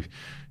to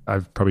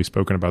I've probably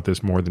spoken about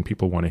this more than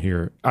people want to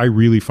hear. I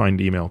really find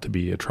email to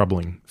be a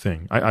troubling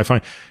thing. I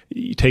find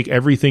you take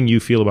everything you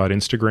feel about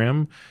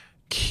Instagram,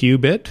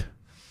 cube it,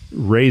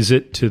 raise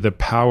it to the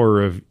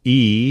power of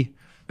E,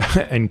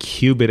 and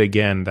cube it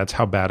again. That's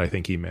how bad I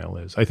think email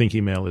is. I think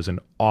email is an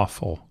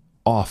awful,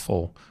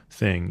 awful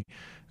thing,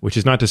 which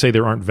is not to say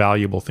there aren't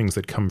valuable things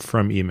that come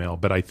from email,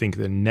 but I think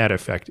the net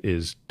effect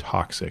is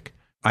toxic.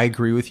 I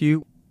agree with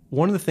you.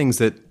 One of the things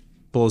that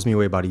blows me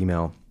away about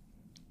email,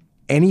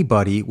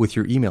 anybody with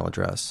your email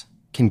address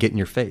can get in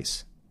your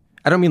face.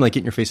 I don't mean like get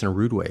in your face in a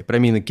rude way, but I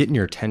mean like get in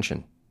your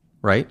attention,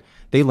 right?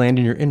 They land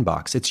in your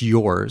inbox. It's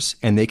yours,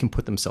 and they can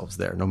put themselves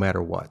there no matter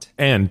what.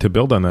 And to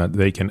build on that,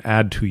 they can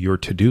add to your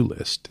to-do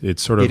list.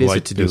 It's sort of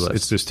like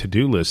it's this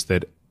to-do list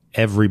that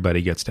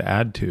everybody gets to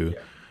add to. Yeah.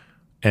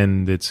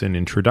 And it's an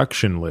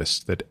introduction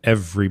list that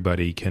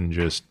everybody can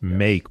just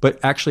make. But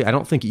actually, I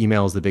don't think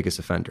email is the biggest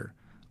offender.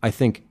 I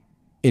think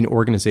in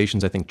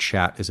organizations,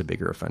 chat is a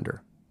bigger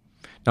offender.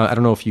 Now, I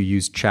don't know if you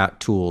use chat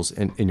tools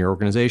in your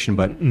organization,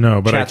 but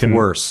chat's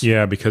worse.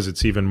 Yeah, because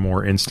it's even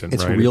more instant,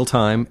 it's right? Real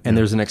time, and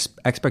there's an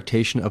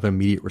expectation of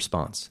immediate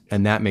response,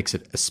 and that makes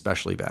it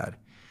especially bad.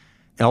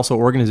 And also,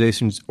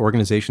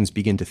 organizations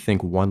begin to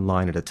think one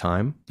line at a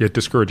time. It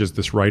discourages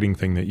this writing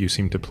thing that you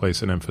seem to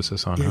place an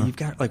emphasis on. Yeah, you've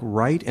got to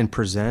write and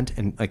present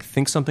and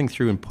think something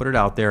through and put it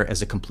out there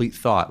as a complete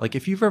thought. Like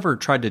if you've ever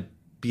tried to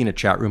be in a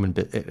chat room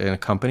in a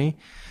company,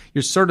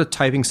 you're sort of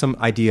typing some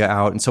idea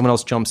out and someone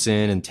else jumps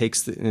in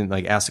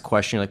and asks a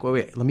question. You're like,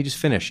 wait, let me just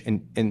finish.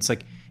 And it's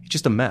like, it's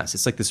just a mess.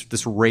 It's like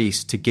this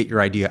race to get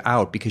your idea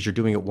out because you're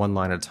doing it one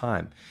line at a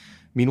time.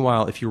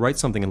 Meanwhile, if you write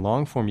something in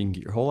long form, you can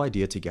get your whole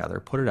idea together,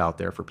 put it out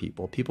there for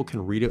people. People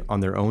can read it on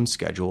their own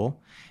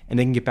schedule and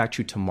they can get back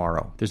to you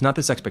tomorrow. There's not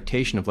this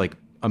expectation of like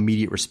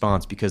immediate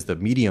response because the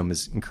medium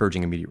is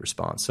encouraging immediate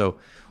response. So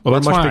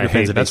that's why I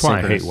hate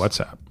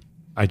WhatsApp.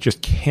 I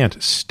just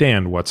can't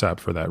stand WhatsApp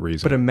for that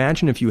reason. But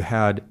imagine if you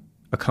had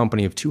a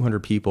company of 200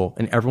 people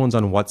and everyone's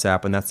on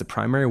WhatsApp and that's the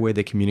primary way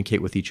they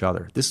communicate with each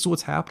other. This is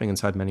what's happening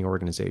inside many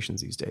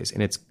organizations these days,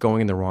 and it's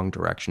going in the wrong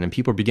direction. And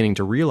people are beginning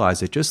to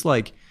realize it. Just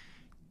like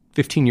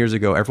 15 years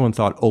ago, everyone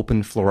thought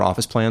open floor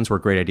office plans were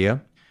a great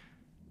idea.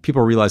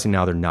 People are realizing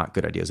now they're not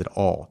good ideas at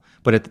all.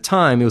 But at the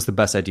time, it was the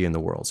best idea in the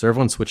world. So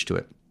everyone switched to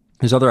it.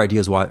 There's other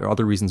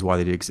reasons why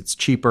they did it, because it's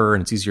cheaper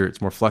and it's easier, it's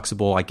more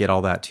flexible. I get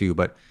all that too,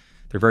 but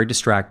they're very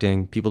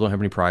distracting. People don't have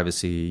any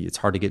privacy. It's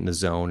hard to get in the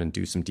zone and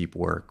do some deep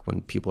work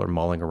when people are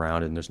mulling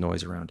around and there's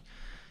noise around.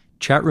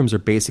 Chat rooms are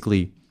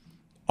basically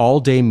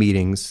all-day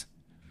meetings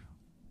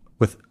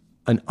with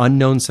an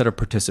unknown set of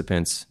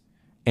participants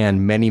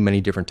and many,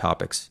 many different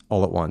topics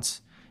all at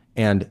once.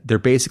 And they're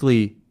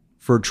basically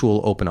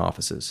virtual open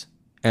offices.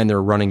 And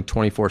they're running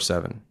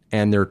 24/7.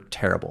 And they're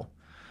terrible.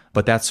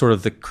 But that's sort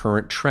of the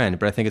current trend.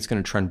 But I think it's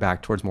going to trend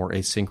back towards more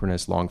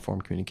asynchronous, long-form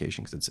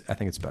communication because I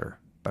think it's better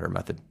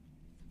method.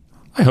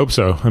 I hope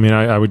so. I mean,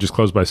 I would just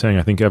close by saying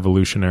I think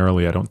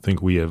evolutionarily, I don't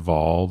think we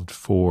evolved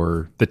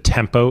for the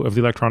tempo of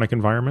the electronic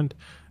environment.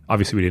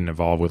 Obviously, we didn't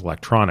evolve with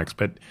electronics,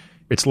 but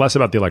it's less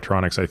about the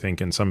electronics, I think,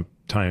 and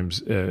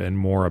sometimes and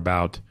more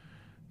about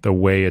the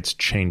way it's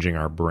changing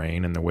our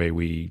brain and the way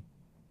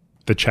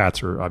the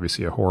chats are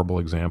obviously a horrible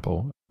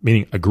example,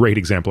 meaning a great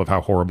example of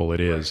how horrible it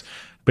is.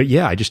 But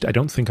yeah, I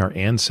don't think our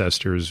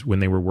ancestors, when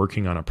they were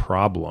working on a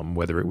problem,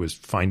 whether it was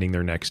finding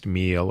their next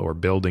meal or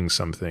building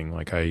something,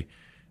 like I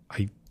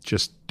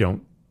just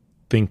don't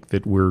think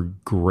that we're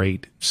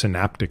great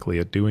synaptically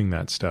at doing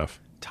that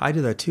stuff. Tied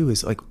to that too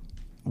is like,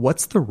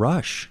 what's the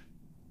rush?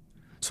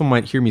 So someone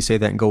might hear me say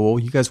that and go, well,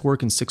 you guys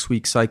work in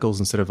 6-week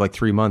cycles instead of like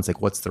 3 months.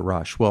 Like, what's the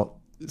rush? Well,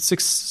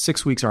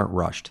 six weeks aren't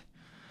rushed.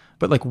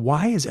 But like,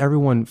 why does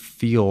everyone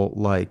feel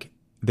like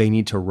they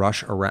need to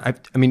rush around?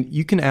 I mean,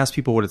 you can ask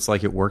people what it's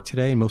like at work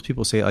today, and most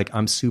people say like,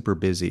 I'm super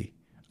busy.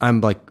 I'm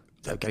like,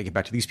 I've got to get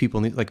back to these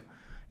people. And like,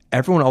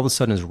 everyone all of a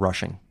sudden is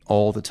rushing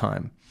all the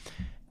time.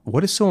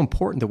 What is so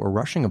important that we're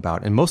rushing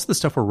about? And most of the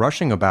stuff we're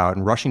rushing about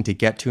and rushing to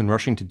get to and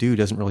rushing to do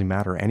doesn't really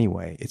matter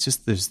anyway. It's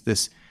just there's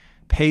this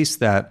pace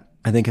that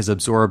I think has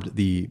absorbed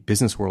the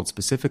business world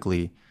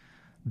specifically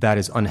that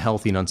is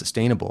unhealthy and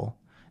unsustainable.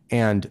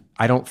 And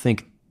I don't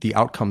think the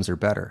outcomes are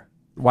better.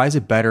 Why is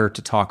it better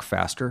to talk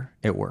faster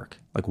at work?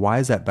 Like, why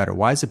is that better?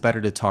 Why is it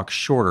better to talk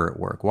shorter at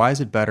work? Why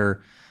is it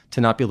better to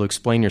not be able to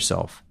explain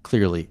yourself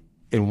clearly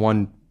in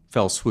one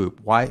fell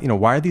swoop? Why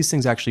are these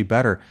things actually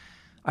better?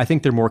 I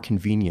think they're more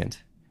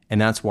convenient,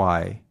 and that's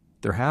why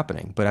they're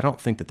happening. But I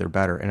don't think that they're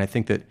better. And I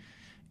think that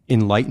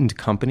enlightened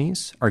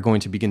companies are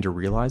going to begin to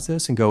realize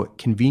this and go,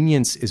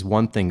 convenience is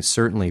one thing,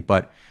 certainly,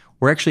 but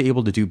we're actually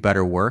able to do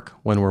better work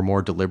when we're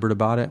more deliberate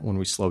about it, when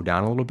we slow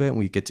down a little bit, and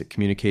we get to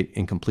communicate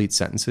in complete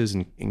sentences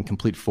and in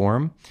complete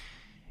form.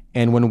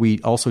 And when we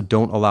also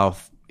don't allow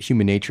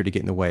human nature to get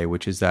in the way,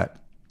 which is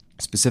that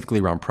specifically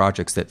around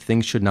projects, that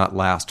things should not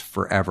last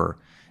forever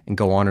and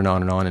go on and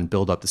on and on and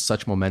build up to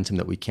such momentum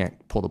that we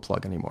can't pull the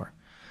plug anymore.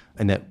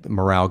 And that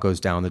morale goes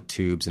down the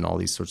tubes and all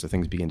these sorts of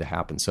things begin to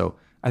happen. So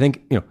I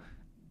think,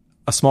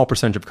 a small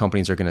percentage of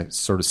companies are going to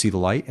sort of see the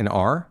light and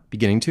are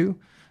beginning to.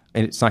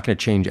 And it's not going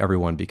to change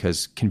everyone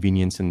because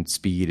convenience and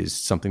speed is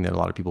something that a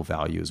lot of people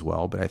value as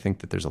well. But I think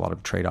that there's a lot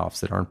of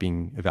trade-offs that aren't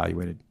being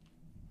evaluated.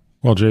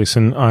 Well,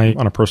 Jason, I,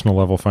 on a personal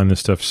level, find this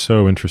stuff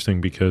so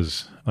interesting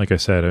because, like I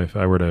said, if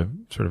I were to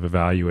sort of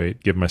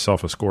evaluate, give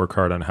myself a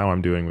scorecard on how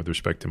I'm doing with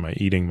respect to my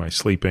eating, my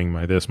sleeping,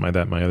 my this, my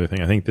that, my other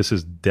thing, I think this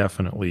is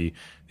definitely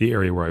the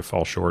area where I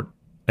fall short.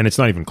 And it's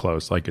not even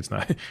close. Like it's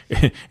not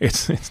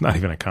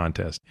even a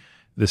contest.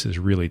 This is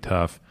really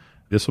tough.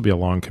 This will be a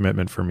long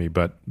commitment for me,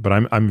 but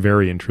I'm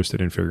very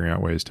interested in figuring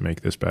out ways to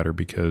make this better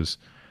because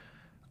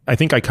I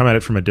think I come at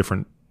it from a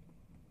different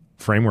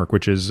framework,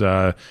 which is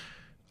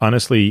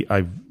honestly,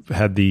 I've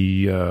had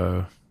the,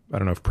 I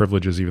don't know if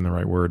privilege is even the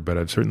right word, but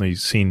I've certainly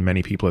seen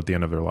many people at the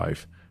end of their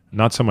life.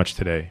 Not so much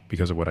today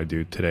because of what I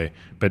do today,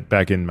 but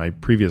back in my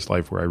previous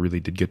life where I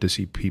really did get to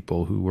see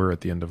people who were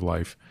at the end of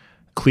life.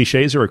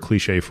 Cliches are a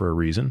cliche for a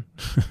reason.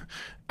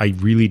 I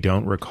really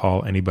don't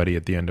recall anybody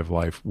at the end of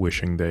life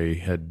wishing they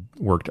had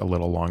worked a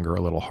little longer,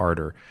 a little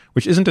harder,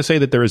 which isn't to say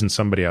that there isn't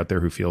somebody out there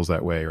who feels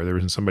that way, or there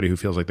isn't somebody who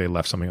feels like they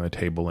left something on the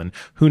table. And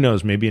who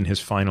knows, maybe in his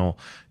final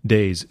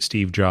days,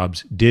 Steve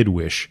Jobs did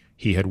wish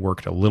he had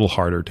worked a little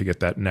harder to get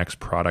that next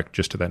product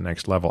just to that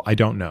next level. I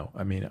don't know.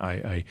 I mean,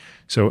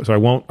 so I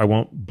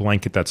won't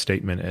blanket that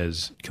statement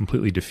as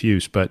completely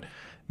diffuse, but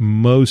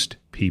most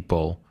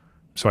people,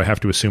 so I have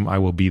to assume I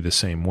will be the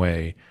same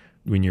way.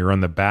 When you're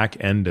on the back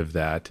end of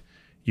that,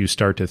 you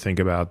start to think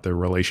about the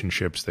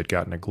relationships that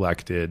got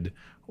neglected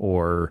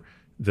or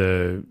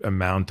the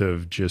amount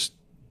of just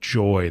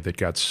joy that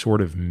got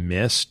sort of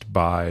missed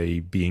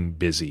by being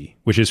busy,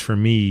 which is, for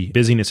me,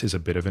 busyness is a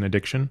bit of an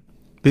addiction.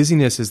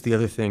 Busyness is the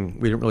other thing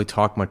we didn't really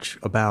talk much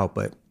about,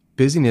 but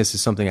busyness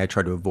is something I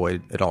try to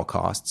avoid at all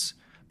costs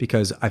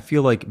because I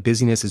feel like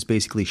busyness is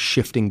basically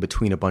shifting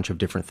between a bunch of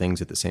different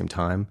things at the same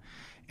time.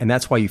 And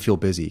that's why you feel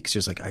busy, because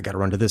you're like, I got to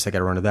run to this, I got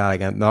to run to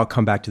that, I'll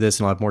come back to this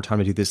and I'll have more time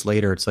to do this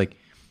later. It's like,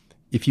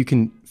 if you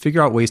can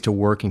figure out ways to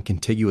work in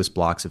contiguous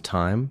blocks of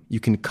time, you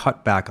can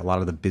cut back a lot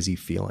of the busy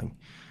feeling.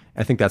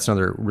 I think that's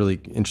another really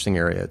interesting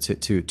area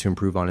to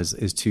improve on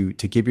is to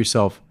give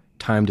yourself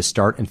time to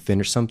start and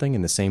finish something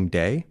in the same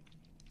day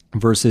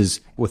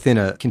versus within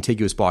a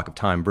contiguous block of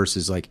time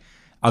versus like,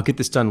 I'll get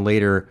this done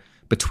later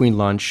between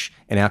lunch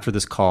and after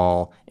this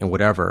call and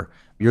whatever.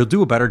 You'll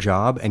do a better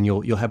job and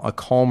you'll have a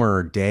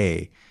calmer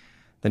day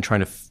than trying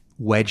to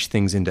wedge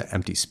things into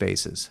empty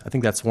spaces. I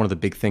think that's one of the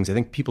big things. I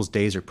think people's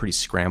days are pretty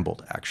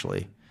scrambled,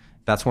 actually.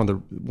 That's one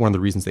of the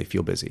reasons they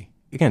feel busy.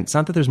 Again, it's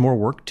not that there's more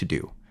work to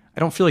do.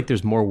 I don't feel like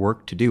there's more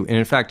work to do. And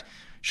in fact,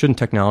 shouldn't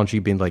technology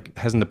be like,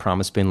 hasn't the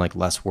promise been like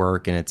less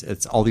work and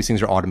it's all these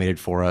things are automated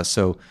for us?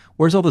 So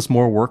where's all this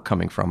more work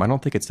coming from? I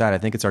don't think it's that. I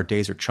think it's our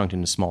days are chunked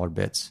into smaller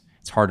bits.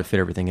 It's hard to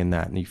fit everything in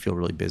that and you feel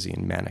really busy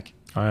and manic.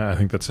 I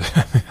think that's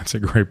a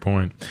great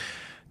point.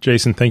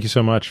 Jason, thank you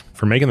so much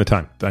for making the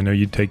time. I know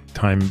you take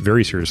time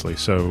very seriously,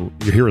 so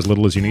you're here as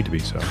little as you need to be.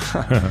 So,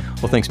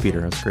 well, thanks,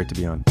 Peter. It's great to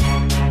be on.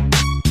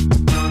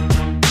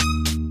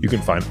 You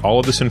can find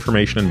all of this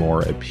information and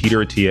more at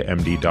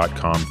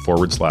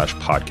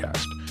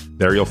peterattiamd.com/podcast.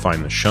 There you'll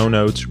find the show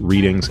notes,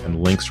 readings,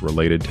 and links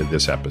related to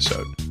this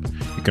episode.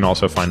 You can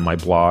also find my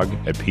blog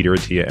at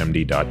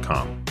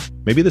peterattiamd.com.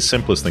 Maybe the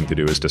simplest thing to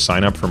do is to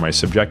sign up for my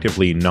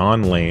subjectively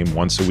non-lame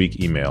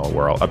once-a-week email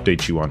where I'll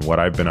update you on what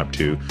I've been up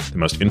to, the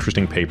most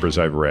interesting papers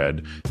I've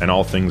read, and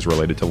all things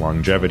related to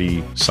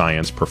longevity,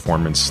 science,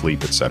 performance,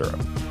 sleep, etc.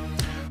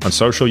 On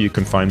social, you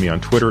can find me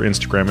on Twitter,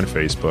 Instagram, and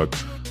Facebook,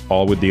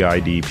 all with the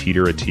ID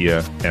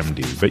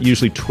PeterAttiaMD, but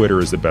usually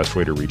Twitter is the best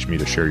way to reach me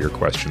to share your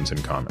questions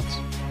and comments.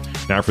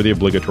 Now for the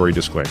obligatory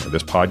disclaimer.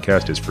 This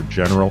podcast is for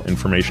general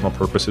informational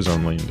purposes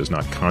only and does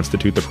not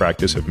constitute the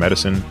practice of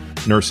medicine,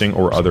 nursing,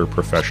 or other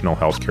professional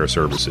healthcare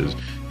services,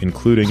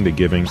 including the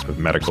giving of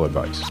medical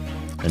advice.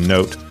 And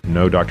note,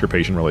 no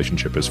doctor-patient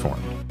relationship is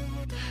formed.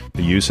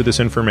 The use of this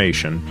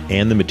information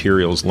and the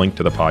materials linked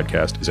to the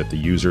podcast is at the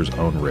user's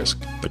own risk.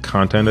 The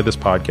content of this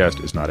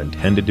podcast is not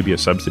intended to be a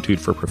substitute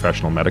for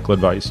professional medical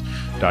advice,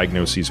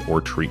 diagnoses, or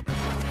treatment.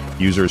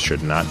 Users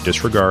should not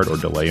disregard or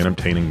delay in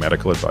obtaining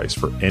medical advice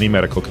for any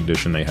medical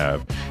condition they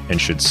have and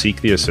should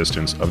seek the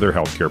assistance of their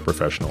healthcare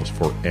professionals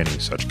for any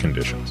such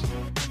conditions.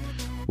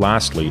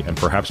 Lastly, and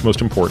perhaps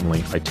most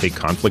importantly, I take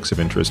conflicts of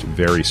interest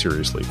very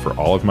seriously. For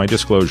all of my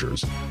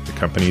disclosures, the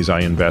companies I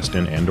invest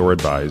in and or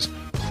advise,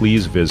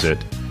 please visit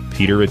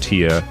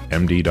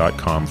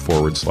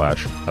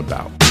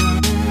peterattiamd.com/about.